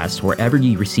podcasts wherever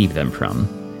you receive them from.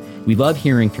 We love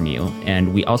hearing from you,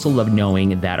 and we also love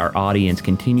knowing that our audience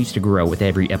continues to grow with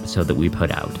every episode that we put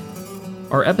out.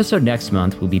 Our episode next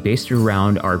month will be based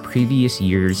around our previous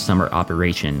year's summer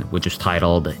operation, which is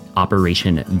titled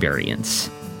Operation Variance.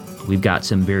 We've got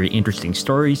some very interesting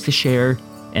stories to share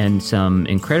and some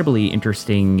incredibly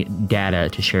interesting data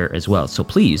to share as well. So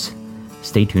please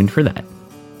stay tuned for that.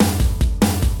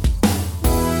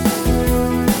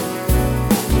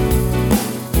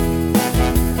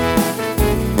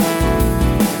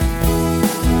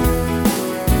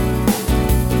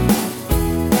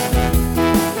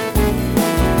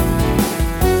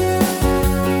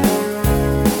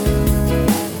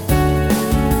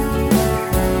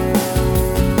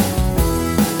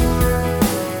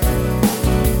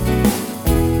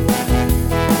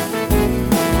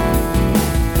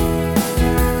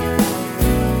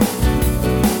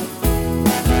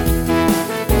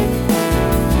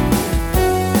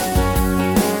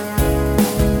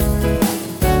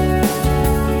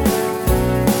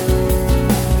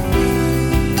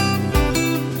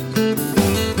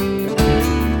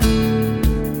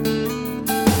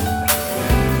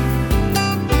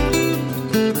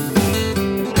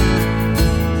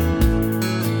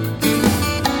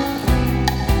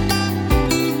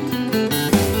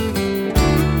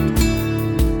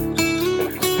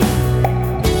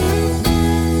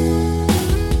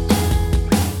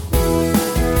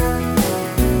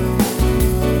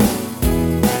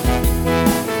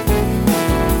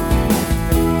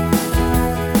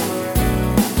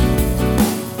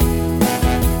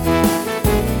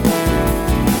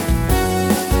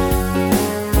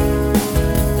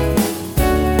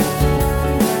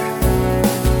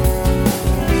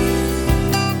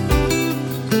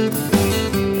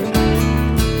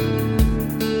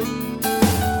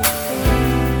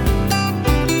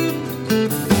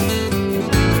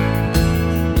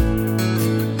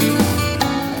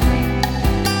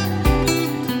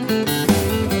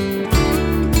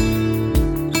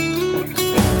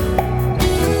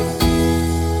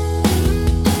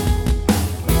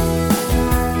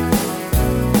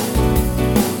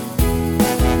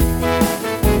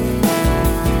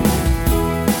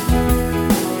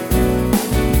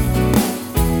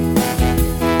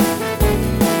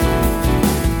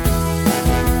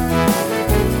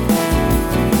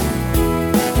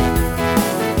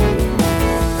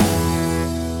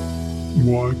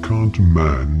 Why can't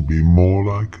man be more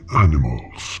like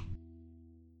animals?